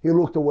team, he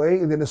looked away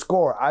and then the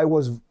score.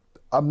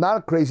 I'm not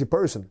a crazy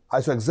person.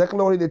 I saw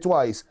exactly what he did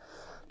twice.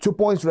 2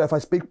 points, ref. I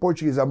speak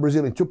Portuguese. I'm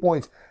Brazilian. 2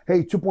 points.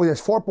 Hey, 2 points.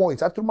 That's 4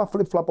 points. I threw my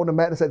flip-flop on the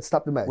mat and said,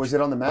 "Stop the match." Was it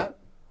on the mat?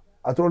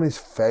 I threw on his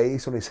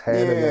face, on his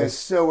head. Yeah,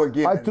 so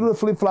again... I threw the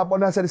flip-flop on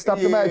and I said, "Stop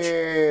the match."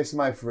 Yes,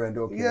 my friend.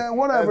 Okay. Yeah,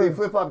 whatever. The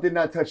flip-flop did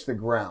not touch the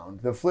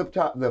ground. The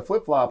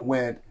flip-flop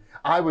went...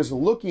 I was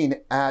looking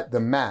at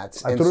the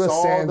mats and threw a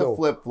saw sandal. the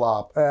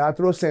flip-flop. I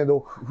threw a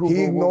sandal.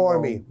 He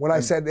ignored me. When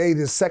I said, "Hey,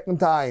 the second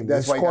time,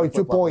 That's he why you got scored a 2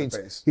 flip-flop in the points."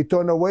 face. He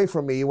turned away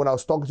from me when I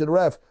was talking to the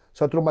ref.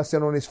 So I threw my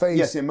sandal on his face.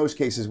 Yes, in most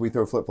cases, we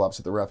throw flip-flops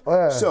at the ref.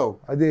 Yeah, So,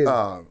 I did.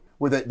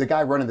 With the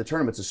guy running the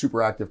tournament's a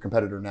super active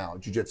competitor now,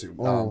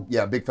 jiu-jitsu.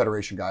 Yeah, big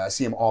federation guy. I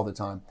see him all the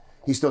time.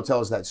 He still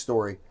tells that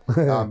story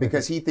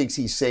because he thinks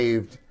he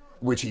saved,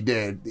 which he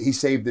did, he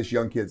saved this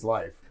young kid's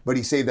life. But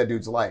he saved that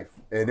dude's life.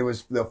 And it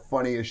was the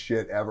funniest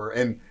shit ever.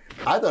 And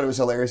I thought it was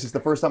hilarious. It's the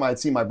first time I had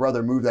seen my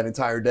brother move that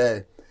entire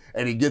day.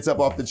 And he gets up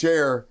off the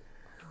chair,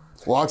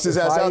 walks his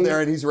ass out there,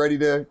 and he's ready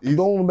to...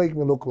 Don't make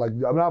me look like...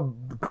 I'm not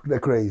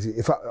that crazy.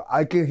 If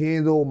I can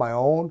handle my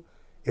own,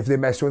 if they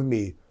mess with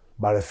me.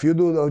 But if you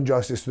do the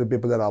injustice to the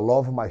people that I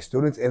love, my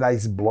students, and I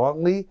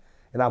bluntly,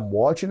 and I'm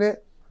watching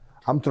it,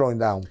 I'm throwing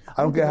down.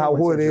 I don't care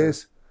who it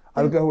is.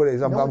 I don't care who it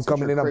is. I'm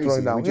coming in, I'm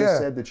throwing down. We just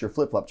said that you're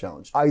flip-flop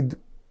challenged. I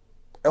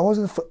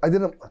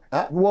didn't...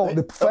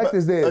 The fact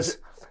is this.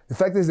 The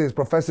fact is this.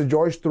 Professor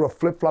George threw a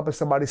flip-flop at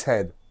somebody's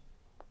head.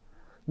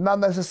 Not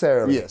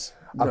necessarily. Yes.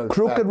 A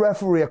crooked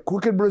referee, a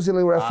crooked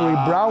Brazilian referee,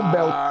 brown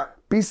belt,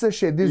 piece of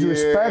shit,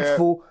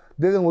 disrespectful,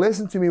 didn't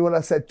listen to me when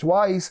I said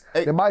twice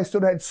that my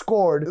student had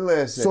scored.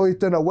 Listen. So he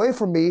turned away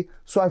from me.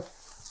 So I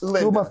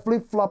threw my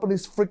flip-flop in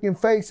his freaking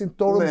face and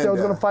told him that I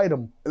was going to fight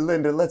him.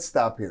 Linda, let's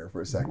stop here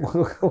for a second.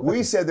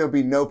 We said there'll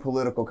be no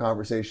political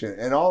conversation,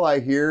 and all I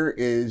hear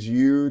is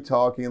you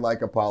talking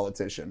like a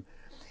politician.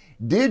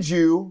 Did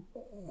you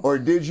or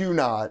did you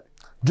not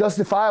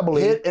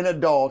justifiably hit an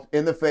adult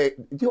in the face?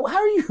 How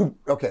are you?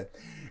 Okay,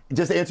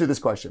 just answer this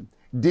question.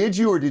 Did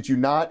you or did you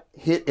not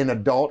hit an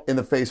adult in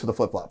the face with a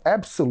flip-flop?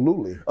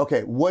 Absolutely.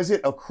 Okay, was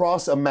it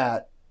across a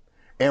mat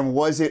and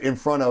was it in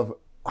front of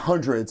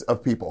hundreds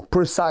of people?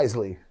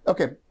 Precisely.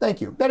 Okay,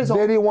 thank you. That is all.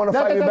 Did he want to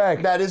fight me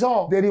back? That is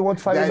all. Did he want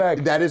to fight me back?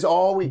 That is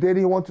all we... Did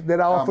he want to... Did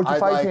I offer to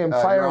fight him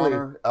fairly?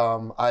 Your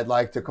Honor, I'd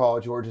like to call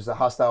George as a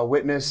hostile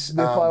witness.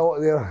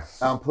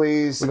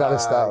 Please, we gotta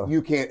stop.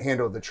 You can't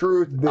handle the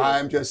truth.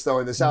 I'm just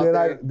throwing this out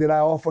there. Did I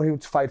offer him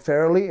to fight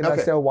fairly? And I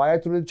said why I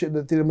threw the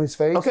tip in his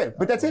face? Okay,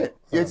 but that's it.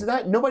 It's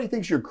not... Nobody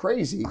thinks you're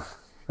crazy.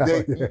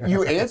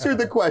 You answered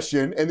the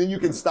question, and then you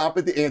can stop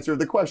at the answer of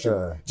the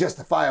question.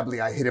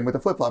 Justifiably, I hit him with a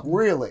flip-flop.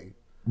 Really?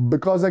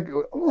 Because I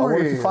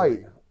wanted to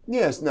fight.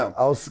 Yes, no.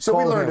 So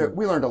we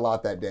learned a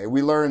lot that day.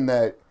 We learned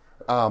that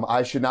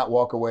I should not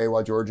walk away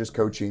while George is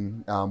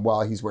coaching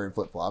while he's wearing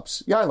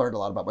flip-flops. Yeah, I learned a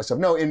lot about myself.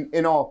 No,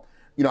 in all,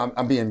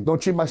 I'm being...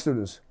 Don't cheat my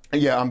students.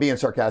 Yeah, I'm being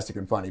sarcastic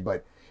and funny,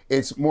 but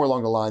it's more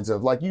along the lines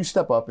of, like, you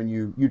step up and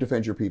you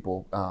defend your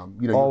people.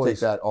 You take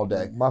that all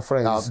day. My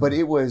friends. But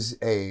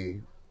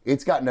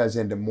it's gotten us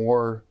into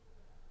more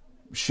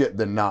shit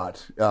than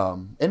not.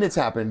 And it's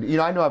happened.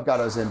 I know I've got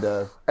us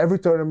into... Every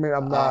tournament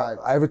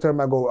every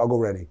tournament I go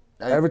ready.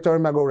 Every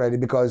tournament I go ready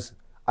because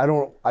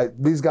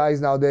these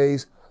guys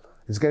nowadays,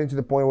 it's getting to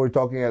the point where we're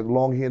talking at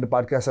long here in the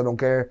podcast, I don't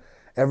care.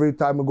 Every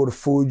time we go to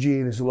Fuji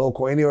and it's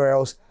local, anywhere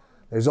else,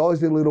 there's always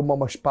the little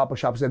mama papa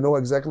shops that know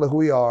exactly who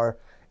we are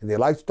and they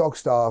like to talk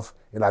stuff.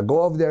 And I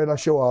go over there and I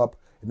show up.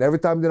 And every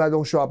time that I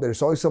don't show up,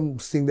 there's always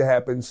something that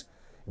happens.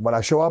 And when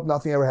I show up,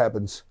 nothing ever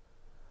happens.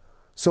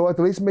 So at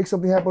least make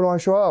something happen when I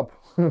show up.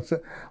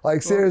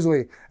 Like,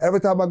 seriously, every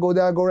time I go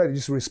there, I go ready.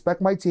 Just respect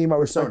my team. I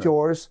respect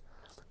yours.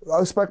 I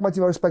respect my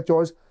team. I respect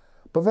yours.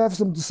 But if I have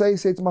something to say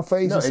it to my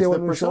face and say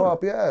when we show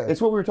up. Yeah.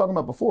 It's what we were talking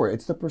about before.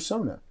 It's the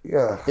persona.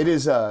 Yeah. It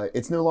is.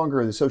 It's no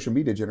longer the social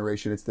media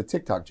generation. It's the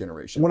TikTok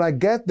generation. When I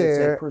get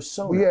there, it's a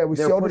persona. Yeah,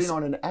 they're putting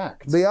on an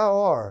act. They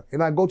are.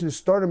 And I go to these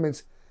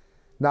tournaments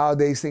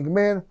nowadays thinking,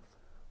 man,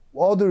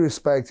 all due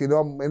respect, you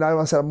know, and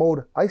I said,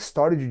 I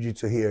started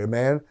jiu-jitsu here,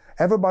 man.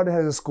 Everybody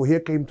has a school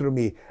here, came through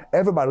me.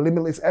 Everybody,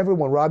 Limitless,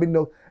 everyone,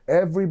 Robin,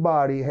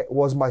 everybody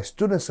was my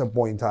student at some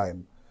point in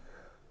time.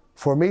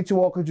 For me to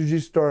walk into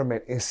jiu-jitsu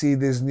tournament and see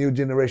this new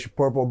generation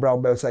purple,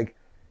 brown belts, like,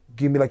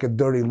 give me like a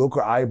dirty look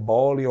or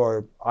eyeball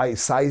or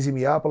sizing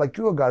me up, like,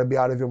 you gotta be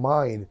out of your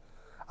mind.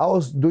 I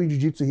was doing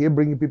jiu-jitsu here,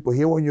 bringing people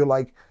here when you're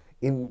like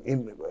in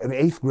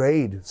 8th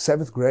grade,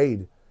 7th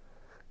grade.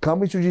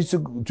 Coming to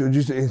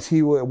jiu-jitsu and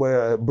see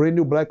where a brand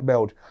new black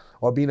belt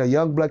or being a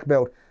young black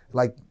belt,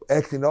 like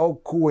acting all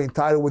cool and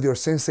entitled with your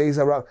senseis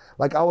around.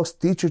 Like, I was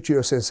teacher to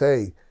your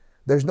sensei.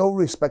 There's no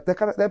respect.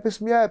 That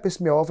pissed me out. It pissed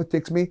me off. It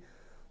ticks me.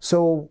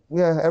 So,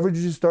 yeah, every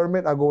jiu-jitsu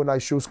tournament, I go in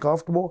nice shoes,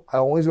 comfortable. I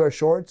always wear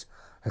shorts.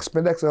 I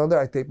spandex under.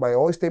 I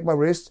always tape my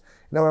wrists.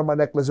 And I wear my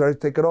necklace ready to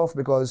take it off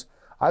because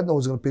I know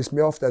who's going to piss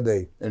me off that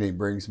day. And he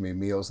brings me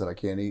meals that I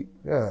can't eat.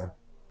 Yeah.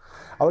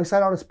 Are we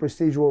signing on this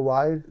Prestige World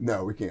Ride?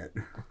 No, we can't.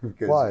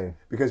 Why?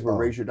 Because we're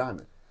Raise Your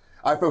Diamond.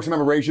 All right, folks,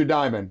 remember, raise your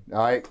diamond, all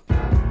right?